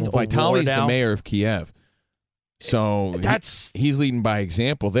fighting? Well, Vitaly's the mayor of Kiev. So he's leading by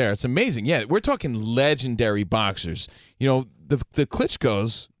example there. It's amazing. Yeah, we're talking legendary boxers. The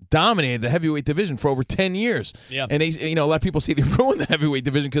Klitschkos dominated the heavyweight division for over 10 years. Yeah. And they, a lot of people say they ruined the heavyweight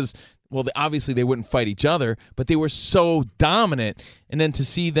division because, obviously they wouldn't fight each other, but they were so dominant. And then to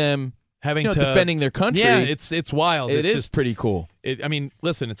see them defending their country. Yeah, it's wild. It is pretty cool.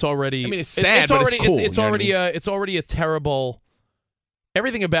 Listen, it's already. It's sad, but it's cool. It's already a terrible.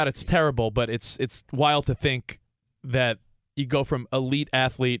 Everything about it's terrible, but it's wild to think that you go from elite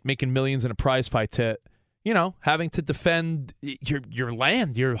athlete making millions in a prize fight to having to defend your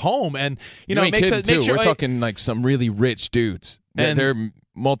land, your home, and you ain't kidding too. We're talking like some really rich dudes. They're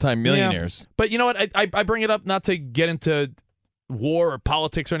multimillionaires. Yeah. But you know what? I bring it up not to get into war or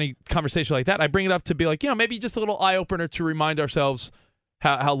politics or any conversation like that. I bring it up to be like, maybe just a little eye opener to remind ourselves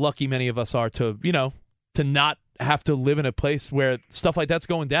how lucky many of us are to not have to live in a place where stuff like that's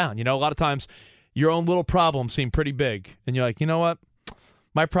going down. A lot of times your own little problems seem pretty big, and you're like, you know what?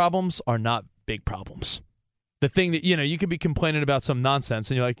 My problems are not big problems. The thing that, you could be complaining about some nonsense,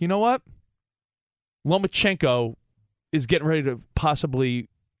 and you're like, you know what? Lomachenko is getting ready to possibly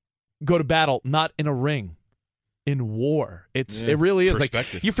go to battle, not in a ring, in war. It really is.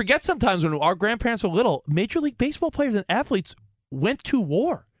 Like, you forget sometimes when our grandparents were little, Major League Baseball players and athletes went to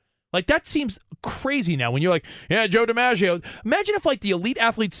war. Like, that seems crazy now when you're like, yeah, Joe DiMaggio. Imagine if, the elite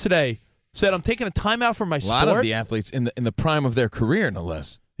athletes today said, I'm taking a timeout from my sport. A lot of the athletes in the prime of their career, no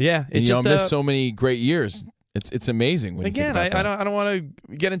less. Yeah. And missed so many great years. It's amazing when you think about that. I don't want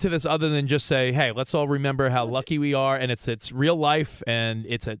to get into this other than just say, hey, let's all remember how lucky we are, and it's real life, and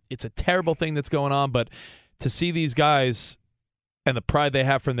it's a terrible thing that's going on. But to see these guys and the pride they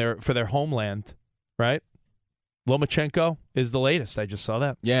have for their homeland, right? Lomachenko is the latest. I just saw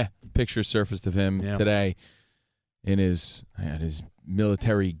that. Yeah, picture surfaced of him today in his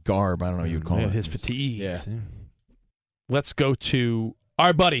military garb. I don't know what you'd call it. His fatigues. Yeah. Let's go to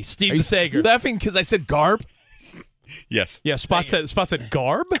our buddy Steve DeSager. You laughing because I said garb? Yes. Yeah. Spot said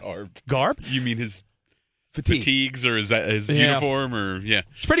garb. Garb. You mean his fatigues or his uniform or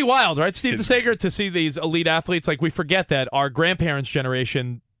It's pretty wild, right, Steve DeSager, to see these elite athletes. Like, we forget that our grandparents'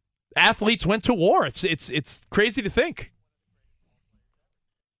 generation athletes went to war. It's crazy to think.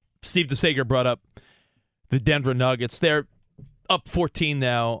 Steve DeSager brought up the Denver Nuggets. They're up 14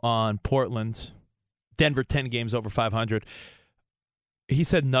 now on Portland. Denver 10 games over 500. He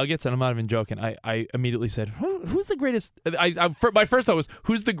said Nuggets, and I'm not even joking. I immediately said, who's the greatest? My first thought was,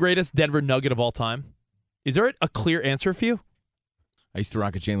 who's the greatest Denver Nugget of all time? Is there a clear answer for you? I used to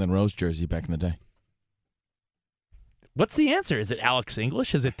rock a Jalen Rose jersey back in the day. What's the answer? Is it Alex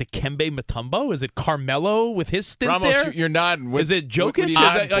English? Is it Dikembe Mutombo? Is it Carmelo with his stint Ramos, there? you're nodding. Is it Jokic? what are you Is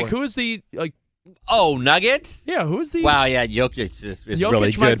nodding it, like, for? who is the like? Oh, Nuggets? Yeah, who's the? Wow, yeah, Jokic is Jokic really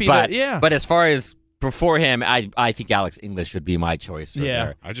might good. be But, yeah. but as far as before him, I think Alex English would be my choice. Right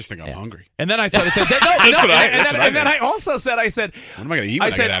there. I just think I'm hungry. And then I said, and then I also said, What am I going to eat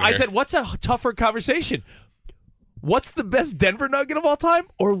when I get out of I here? said, what's a tougher conversation? What's the best Denver Nugget of all time,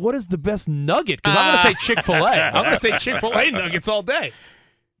 or what is the best nugget? Because I'm going to say Chick-fil-A. I'm going to say Chick-fil-A nuggets all day.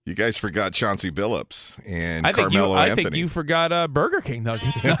 You guys forgot Chauncey Billups and I think Carmelo I Anthony. think you forgot Burger King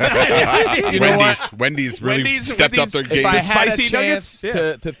nuggets. You know what? Wendy's really stepped up their game. If I had a spicy chance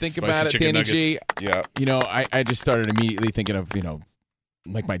nuggets? to think Spicy about it, chicken Danny G, nuggets. Yeah. I just started immediately thinking of,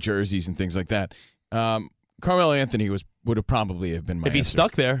 like my jerseys and things like that. Carmelo Anthony would have probably have been my If he answer.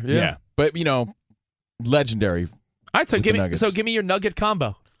 stuck there, yeah. But, legendary. All right, so with give the me Nuggets. give me your nugget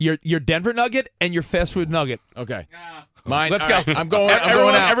combo. Your Denver Nugget and your fast food nugget. Okay. Mine. Let's all go. right, I'm going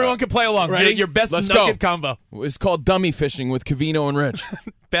Everyone, out. everyone can play along. Ready? Your best Let's nugget go. combo. It's called dummy fishing with Covino and Rich.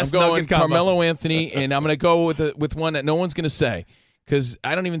 Best I'm going nugget combo. Carmelo Anthony, and I'm going to go with one that no one's going to say because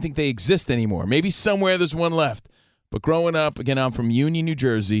I don't even think they exist anymore. Maybe somewhere there's one left. But growing up, again, I'm from Union, New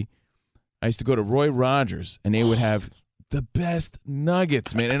Jersey. I used to go to Roy Rogers, and they would have the best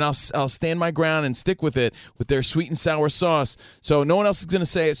nuggets, man. And I'll stand my ground and stick with it with their sweet and sour sauce. So no one else is going to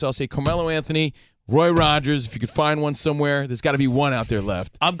say it. So I'll say Carmelo Anthony, Roy Rogers. If you could find one somewhere, there's got to be one out there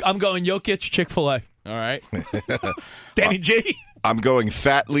left. I'm going Jokic, Chick-fil-A. All right. Danny G. I'm going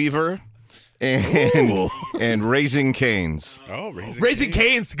Fat Lever and Raising Cane's. Oh, Raising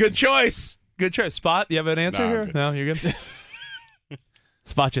Cane's. Good choice. Good choice. Spot, you have an answer Nah, I'm here? good. No, you're good?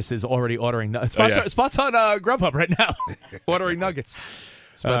 Spot just is already ordering nuggets. Spot's on Grubhub right now, ordering nuggets.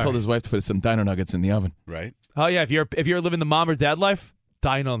 Spot told his wife to put some Dino Nuggets in the oven. Right. Oh yeah, if you're living the mom or dad life,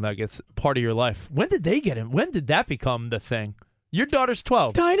 Dino Nuggets part of your life. When did they get in? When did that become the thing? Your daughter's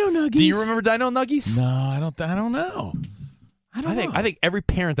 12. Dino Nuggies. Do you remember Dino Nuggies? No, I don't know. I think every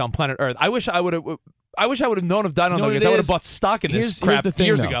parent on planet Earth. I wish I would have known of Dino You know what Nuggets. it I would have is? bought stock in this Here's crap the thing,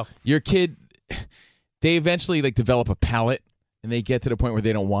 years though. ago. Your kid, they eventually develop a palate, and they get to the point where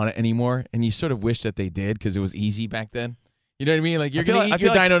they don't want it anymore, and you sort of wish that they did because it was easy back then. You know what I mean? Like you're going to eat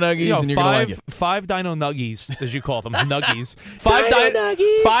your Dino Nuggies, and you're going to like it. 5 Dino Nuggies, as you call them, Nuggies.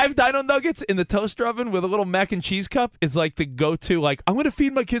 Nuggies. 5 Dino Nuggets in the toaster oven with a little mac and cheese cup is like the go-to. Like, I'm going to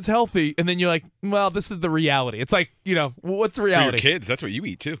feed my kids healthy, and then you're like, well, this is the reality. It's like, what's the For your reality? kids, that's what you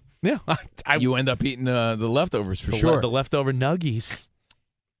eat too. Yeah, You end up eating the leftovers for sure. The leftover Nuggies.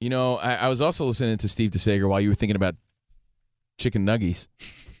 I was also listening to Steve DeSager while you were thinking about chicken nuggies,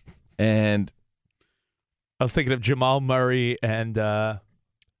 and I was thinking of Jamal Murray and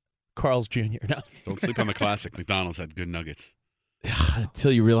Carl's Jr. No. Don't sleep on the classic. McDonald's had good nuggets.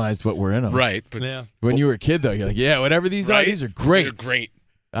 until you realized what were in them. Right. But yeah. When you were a kid, though, you're like, yeah, whatever these are, these are great. They're great.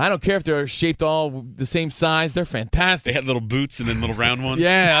 I don't care if they're shaped all the same size. They're fantastic. They had little boots and then little round ones.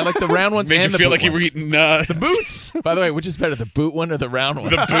 Yeah, I like the round ones Made and you the feel boot like you were ones. eating the boots. By the way, which is better, the boot one or the round one?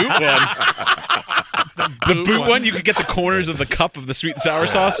 The boot one. The boot one, you could get the corners of the cup of the sweet and sour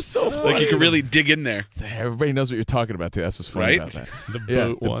sauce. So like you could really dig in there. Everybody knows what you're talking about, too. That's what's funny Right? about that. The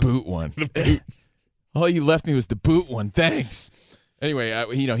boot one. The boot one. The boot. All you left me was the boot one. Thanks. Anyway,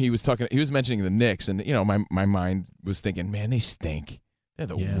 he was mentioning the Knicks, and my mind was thinking, man, they stink. They're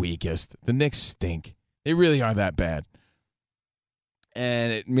the weakest. The Knicks stink. They really are that bad.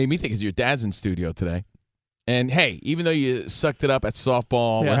 And it made me think, because your dad's in studio today. And, hey, even though you sucked it up at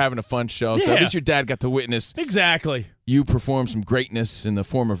softball, we're having a fun show. So at least your dad got to witness exactly you perform some greatness in the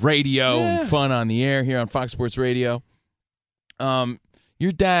form of radio and fun on the air here on Fox Sports Radio.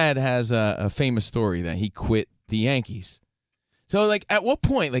 Your dad has a famous story that he quit the Yankees. So, at what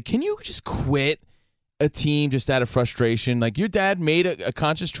point, can you just quit a team just out of frustration? Your dad made a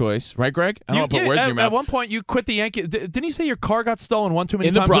conscious choice, right, Greg? I don't want to put words in your mouth. At one point, you quit the Yankees. Didn't you say your car got stolen one too many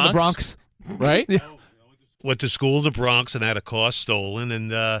In the times in the Bronx? Right? Yeah. Went to school in the Bronx and had a car stolen. And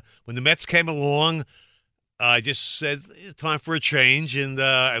when the Mets came along, I just said, it's time for a change. And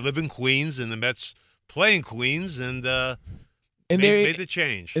I live in Queens, and the Mets play in Queens, and made the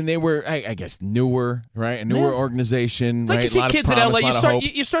change. And they were, I guess, newer, right? A newer organization, It's right? like you see a lot kids of in promise, LA. a lot of hope.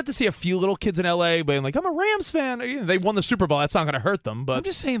 You start to see a few little kids in LA being like, I'm a Rams fan. They won the Super Bowl. That's not going to hurt them. But I'm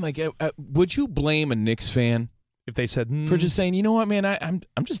just saying, would you blame a Knicks fan if they said for just saying, you know what, man,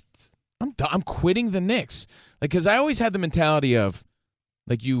 I'm quitting the Knicks? Because I always had the mentality of,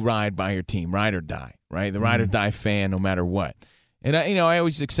 you ride by your team, ride or die, right? The ride or die fan, no matter what. And I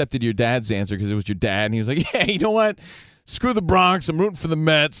always accepted your dad's answer because it was your dad, and he was like, yeah, you know what? Screw the Bronx. I'm rooting for the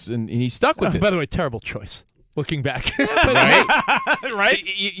Mets, and he stuck with it. By the way, terrible choice. looking back. Right?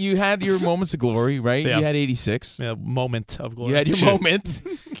 You had your moments of glory, right? Yeah. You had 86. Yeah, moment of glory. You had your moment.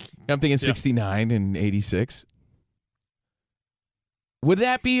 I'm thinking 69 and 86. Would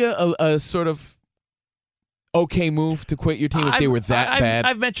that be a sort of okay move to quit your team if they were that bad?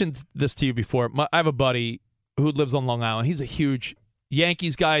 I've mentioned this to you before. I have a buddy who lives on Long Island. He's a huge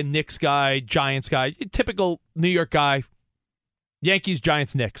Yankees guy, Knicks guy, Giants guy, typical New York guy. Yankees,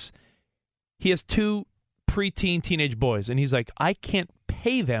 Giants, Knicks. He has 2 preteen teenage boys, and he's like, I can't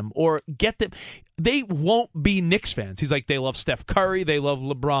pay them or get them. They won't be Knicks fans. He's like, they love Steph Curry, they love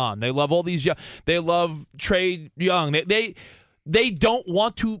LeBron, they love all these young, they love Trae Young. They don't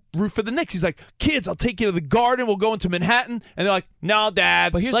want to root for the Knicks. He's like, kids, I'll take you to the Garden. We'll go into Manhattan. And they're like, no,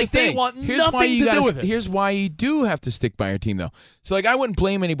 Dad. But here's like, the thing. They want nothing to do with it. Here's why you do have to stick by your team, though. So, like, I wouldn't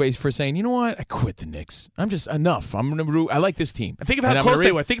blame anybody for saying, you know what? I quit the Knicks. I'm just enough. I'm going to root. I like this team. Think of how close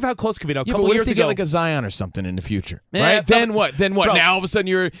they were. Think of how close Covino. Yeah, but what if they get like a Zion or something in the future? Yeah, right? Then what? Bro, now all of a sudden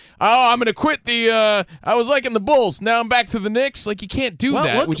you're, I'm going to quit the, I was liking the Bulls. Now I'm back to the Knicks. Like, you can't do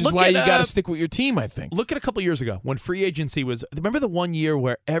that, which is why you got to stick with your team, I think. Look at a couple years ago when free agency was, remember the one year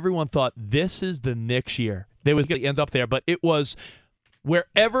where everyone thought this is the Knicks year? They was going to end up there, but it was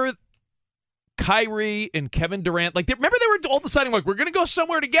wherever Kyrie and Kevin Durant, remember they were all deciding, like, we're going to go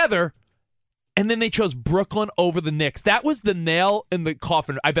somewhere together, and then they chose Brooklyn over the Knicks. That was the nail in the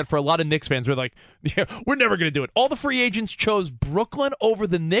coffin, I bet, for a lot of Knicks fans. We're like, yeah, we're never going to do it. All the free agents chose Brooklyn over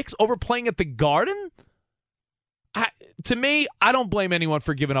the Knicks, over playing at the Garden? To me, I don't blame anyone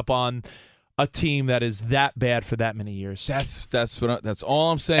for giving up on a team that is that bad for that many years. That's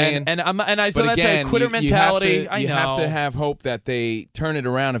all I'm saying. So but that's again, a quitter mentality. You have to have hope that they turn it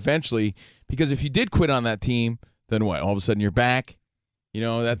around eventually. Because if you did quit on that team, then what? All of a sudden you're back. You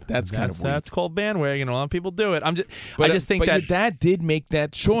know that's kind of weird. That's called bandwagon. A lot of people do it. I just think but that your dad did make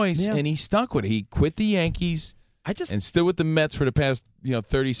that choice, and he stuck with it. He quit the Yankees. And still with the Mets for the past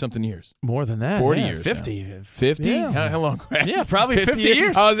 30-something years. More than that. 40 years. 50. Now. 50? Yeah. How long, Greg? Yeah, probably 50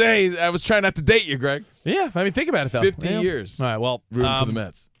 years. I was trying not to date you, Greg. Yeah, I mean, think about it, though. 50 years. All right, well. Rooting for the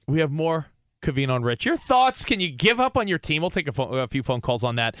Mets. We have more Covino and Rich. Your thoughts? Can you give up on your team? We'll take a few phone calls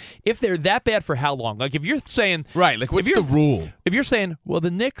on that. If they're that bad, for how long? Like, if you're saying. Right, like, what's the rule? If you're saying, well, the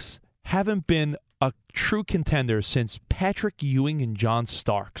Knicks haven't been a true contender since Patrick Ewing and John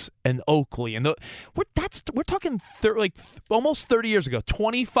Starks and Oakley, and we're talking almost 30 years ago,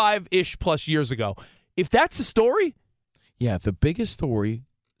 25-ish plus years ago. If that's the story, yeah, the biggest story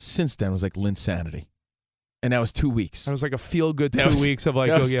since then was like Linsanity, and that was 2 weeks. That was like a feel-good 2 weeks of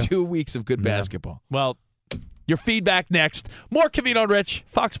 2 weeks of good basketball. Well, your feedback next. More Covino and Rich,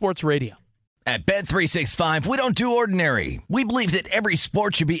 Fox Sports Radio. At Bet365, we don't do ordinary. We believe that every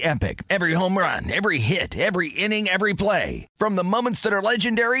sport should be epic. Every home run, every hit, every inning, every play. From the moments that are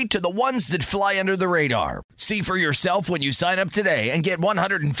legendary to the ones that fly under the radar. See for yourself when you sign up today and get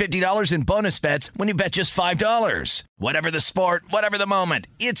 $150 in bonus bets when you bet just $5. Whatever the sport, whatever the moment,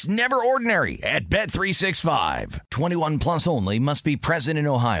 it's never ordinary at Bet365. 21 plus only. Must be present in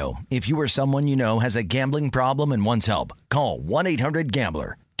Ohio. If you or someone you know has a gambling problem and wants help, call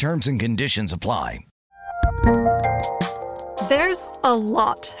 1-800-GAMBLER. Terms and conditions apply. There's a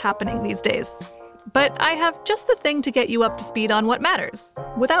lot happening these days, but I have just the thing to get you up to speed on what matters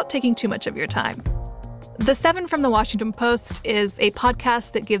without taking too much of your time. The 7 from the Washington Post is a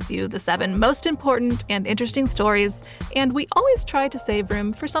podcast that gives you the 7 most important and interesting stories, and we always try to save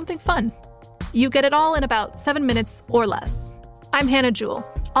room for something fun. You get it all in about 7 minutes or less. I'm Hannah Jewell.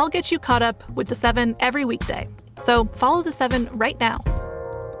 I'll get you caught up with the 7 every weekday. So follow the 7 right now.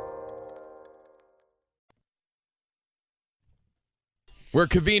 We're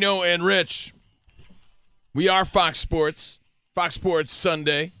Covino and Rich. We are Fox Sports. Fox Sports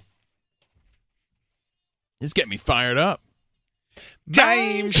Sunday. This get me fired up.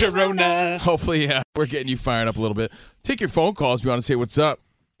 Time Sharona. Hopefully, we're getting you fired up a little bit. Take your phone calls if you want to say what's up.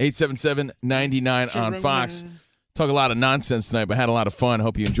 877-99 on Fox. Talk a lot of nonsense tonight, but had a lot of fun.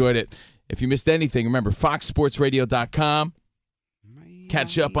 Hope you enjoyed it. If you missed anything, remember, foxsportsradio.com.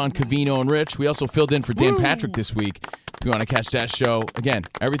 Catch up on Covino and Rich. We also filled in for Dan Patrick this week. If you want to catch that show, again,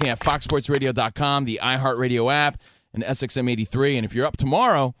 everything at foxsportsradio.com, the iHeartRadio app, and SXM83. And if you're up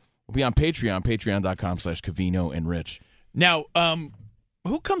tomorrow, we'll be on Patreon, patreon.com/Covino and Rich. Now,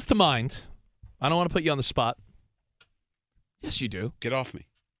 who comes to mind? I don't want to put you on the spot. Yes, you do. Get off me.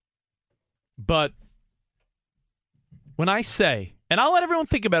 But when I say, and I'll let everyone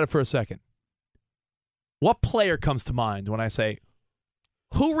think about it for a second, what player comes to mind when I say,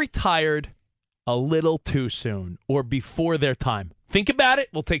 who retired a little too soon or before their time? Think about it.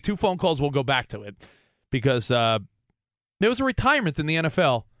 We'll take 2 phone calls. We'll go back to it because there was a retirement in the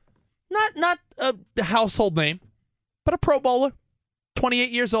NFL Not the household name, but a Pro Bowler.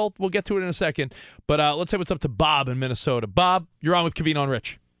 28 years old. We'll get to it in a second. But let's say what's up to Bob in Minnesota. Bob, you're on with Covino and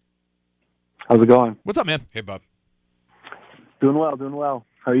Rich. How's it going? What's up, man? Hey, Bob. Doing well.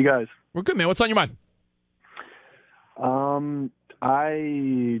 How are you guys? We're good, man. What's on your mind?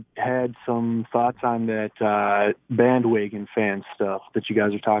 I had some thoughts on that bandwagon fan stuff that you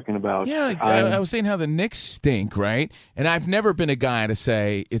guys are talking about. Yeah, I was saying how the Knicks stink, right? And I've never been a guy to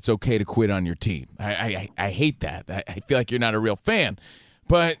say it's okay to quit on your team. I hate that. I feel like you're not a real fan.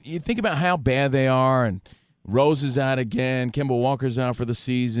 But you think about how bad they are, and Rose is out again, Kemba Walker's out for the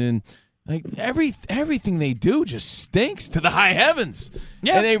season. Like everything they do just stinks to the high heavens.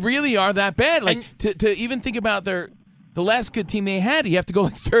 Yeah. And they really are that bad. Like to even think about the last good team they had, you have to go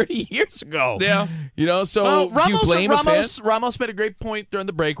like 30 years ago. Yeah. You know, so Ramos, do you blame a fan? Ramos made a great point during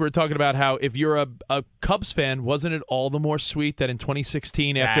the break. We were talking about how if you're a Cubs fan, wasn't it all the more sweet that in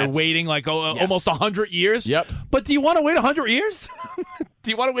 2016, after waiting like almost 100 years? Yep. But do you want to wait 100 years? Do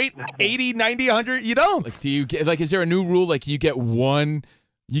you want to wait 80, 90, 100? You don't. Like, is there a new rule? Like you get one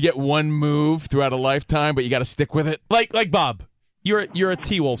move throughout a lifetime, but you got to stick with it? Like Bob, you're a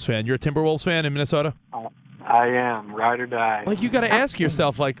T-Wolves fan. You're a Timberwolves fan in Minnesota? I am, ride or die. Like, you got to ask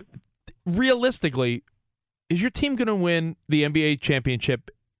yourself, like, realistically, is your team going to win the NBA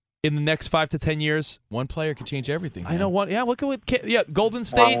championship in the next 5 to 10 years? One player could change everything. I know what. Yeah, look at what. Golden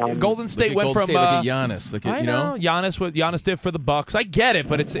State. Golden State went from. Look at Giannis. Look at I know Giannis. What Giannis did for the Bucks. I get it,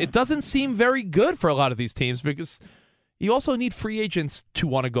 but it doesn't seem very good for a lot of these teams because you also need free agents to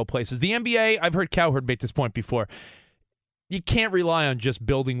want to go places. The NBA. I've heard Cowherd make this point before. You can't rely on just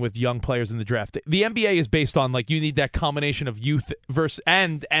building with young players in the draft. The NBA is based on like you need that combination of youth versus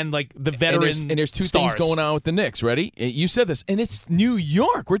and like the veteran. And there's two stars. things going on with the Knicks. Ready? You said this, and it's New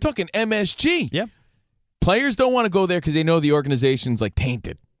York. We're talking MSG. Yeah. Players don't want to go there because they know the organization's like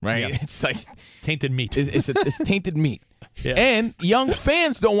tainted, right? Yeah. It's like tainted meat. It's tainted meat. Yeah. And young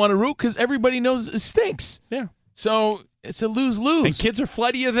fans don't want to root because everybody knows it stinks. Yeah. So it's a lose-lose. And kids are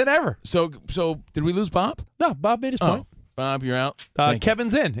flightier than ever. So did we lose Bob? No, Bob made his point. Bob, you're out.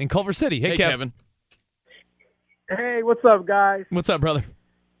 Kevin's in Culver City. Hey, Kevin. Hey, what's up, guys? What's up, brother?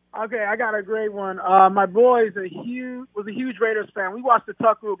 Okay, I got a great one. My boy was a huge Raiders fan. We watched the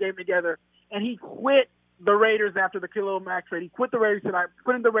Tuck Rule game together, and he quit the Raiders after the Khalil Mack trade. He quit the Raiders tonight,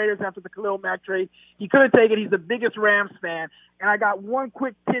 put in the Raiders after the Khalil Mack trade. He couldn't take it. He's the biggest Rams fan. And I got one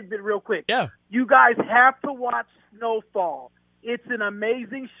quick tidbit real quick. Yeah. You guys have to watch Snowfall. It's an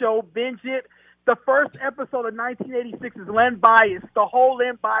amazing show. Binge it. The first episode of 1986 is Len Bias, the whole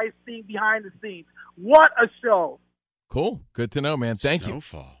Len Bias thing behind the scenes. What a show. Cool. Good to know, man. Thank you.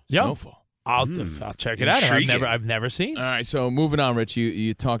 Snowfall. I'll check it out. I've never seen. All right, so moving on, Rich,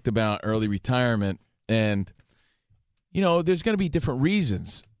 you talked about early retirement, and, there's going to be different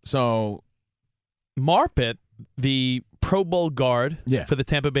reasons. So Marpet, the Pro Bowl guard for the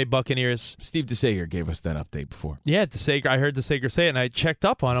Tampa Bay Buccaneers. Steve DeSager gave us that update before. Yeah, DeSager. I heard DeSager say it, and I checked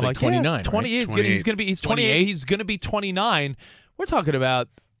up on him. Like 29, 28. Right? He's going to be. He's 28. He's going to be 29. We're talking about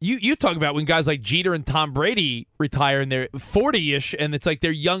you talk about when guys like Jeter and Tom Brady retire and they're 40-ish, and it's like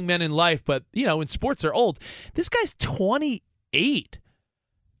they're young men in life, but in sports they're old. This guy's 28.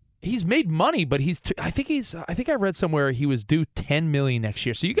 He's made money, but I think I read somewhere he was due $10 million next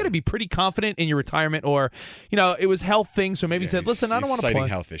year. So you got to be pretty confident in your retirement, or it was health things. So maybe he said, "Listen, I don't want to play." Citing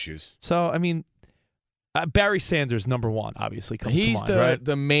health issues. So I mean, Barry Sanders, number one, obviously comes to mind. He's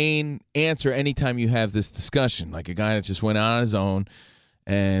the main answer anytime you have this discussion, like a guy that just went out on his own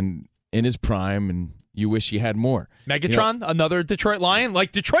and in his prime, and you wish he had more. Megatron, another Detroit Lion.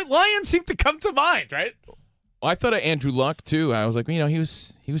 Like Detroit Lions seem to come to mind, right? I thought of Andrew Luck too. I was like, he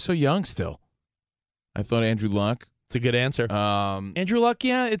was so young still. I thought Andrew Luck. It's a good answer. Andrew Luck,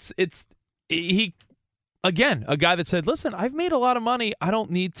 yeah, it's he again, a guy that said, "Listen, I've made a lot of money. I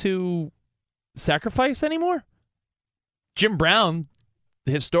don't need to sacrifice anymore." Jim Brown,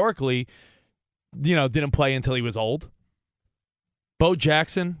 historically, didn't play until he was old. Bo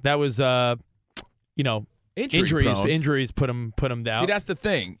Jackson, that was injuries put him down. See, that's the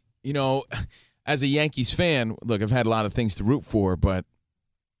thing. As a Yankees fan, look, I've had a lot of things to root for, but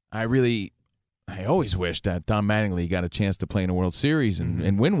I always wish that Don Mattingly got a chance to play in a World Series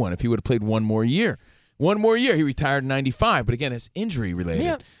and win one if he would have played one more year. One more year. He retired in 95, but again, it's injury related.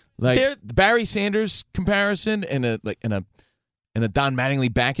 Yeah, the Barry Sanders comparison and a Don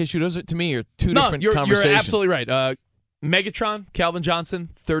Mattingly back issue, those to me are two different conversations. You're absolutely right. Megatron, Calvin Johnson,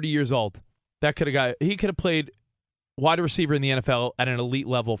 30 years old. He could have played wide receiver in the NFL at an elite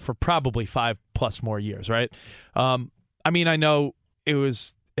level for probably 5+ more years, right? I know it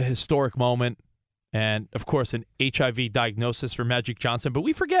was a historic moment and, of course, an HIV diagnosis for Magic Johnson, but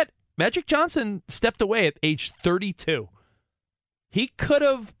we forget Magic Johnson stepped away at age 32. He could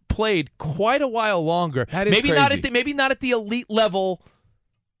have played quite a while longer. That is maybe crazy. Maybe not at the elite level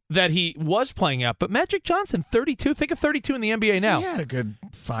that he was playing at, but Magic Johnson, 32. Think of 32 in the NBA now. He had a good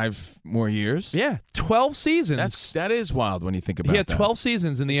 5 more years. Yeah, 12 seasons. That is wild when you think about it. He had 12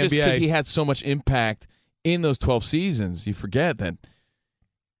 seasons in the NBA. Just because he had so much impact in those 12 seasons, you forget that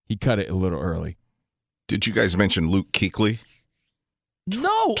he cut it a little early. Did you guys mention Luke Kuechly?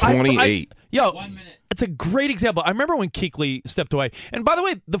 No. 28. Yo, 1 minute. It's a great example. I remember when Kuechly stepped away. And by the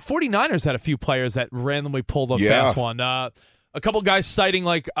way, the 49ers had a few players that randomly pulled a fast one. A couple guys citing,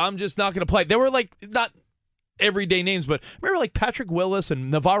 like, I'm just not going to play. They were, like, not everyday names, but remember, like, Patrick Willis and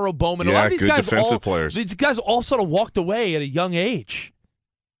Navarro Bowman. Yeah, a lot of these good guys defensive players. These guys all sort of walked away at a young age.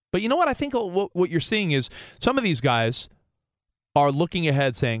 But you know what? I think what you're seeing is some of these guys are looking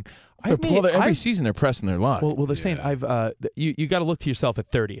ahead saying, every season they're pressing their luck. Well, they're saying, you got to look to yourself at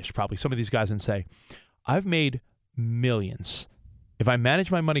 30-ish, probably, some of these guys, and say, I've made millions. If I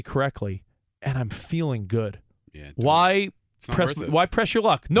manage my money correctly and I'm feeling good, why press your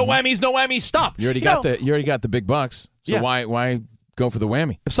luck? No whammies, stop. You already got the big bucks. So why go for the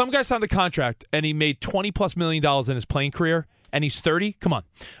whammy? If some guy signed a contract and he made $20+ million in his playing career and he's 30, come on.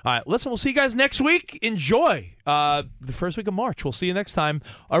 All right, listen, we'll see you guys next week. Enjoy the first week of March. We'll see you next time.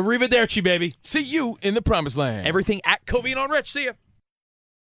 Arrivederci, baby. See you in the promised land. Everything at Covino and Rich. See ya.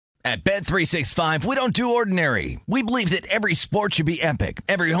 At Bet365, we don't do ordinary. We believe that every sport should be epic.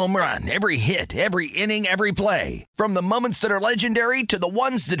 Every home run, every hit, every inning, every play. From the moments that are legendary to the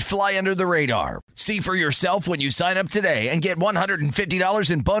ones that fly under the radar. See for yourself when you sign up today and get $150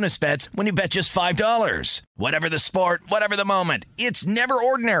 in bonus bets when you bet just $5. Whatever the sport, whatever the moment, it's never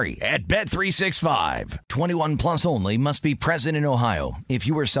ordinary at Bet365. 21 plus only. Must be present in Ohio. If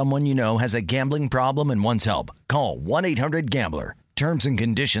you or someone you know has a gambling problem and wants help, call 1-800-GAMBLER. Terms and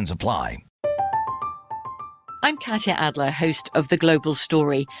conditions apply. I'm Katya Adler, host of The Global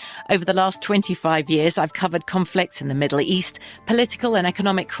Story. Over the last 25 years, I've covered conflicts in the Middle East, political and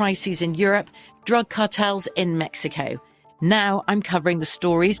economic crises in Europe, drug cartels in Mexico. Now I'm covering the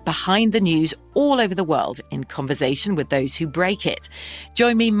stories behind the news all over the world in conversation with those who break it.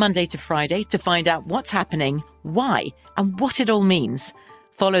 Join me Monday to Friday to find out what's happening, why, and what it all means.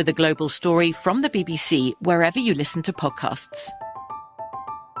 Follow The Global Story from the BBC wherever you listen to podcasts.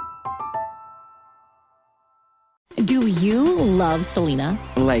 Do you love Selena?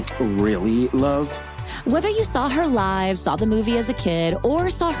 Like, really love? Whether you saw her live, saw the movie as a kid, or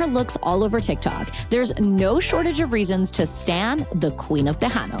saw her looks all over TikTok, there's no shortage of reasons to stan the Queen of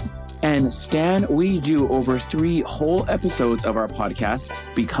Tejano. And Stan, we do over 3 whole episodes of our podcast,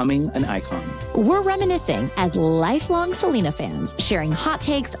 Becoming an Icon. We're reminiscing as lifelong Selena fans, sharing hot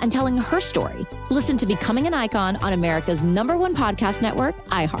takes and telling her story. Listen to Becoming an Icon on America's #1 podcast network,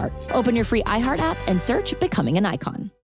 iHeart. Open your free iHeart app and search Becoming an Icon.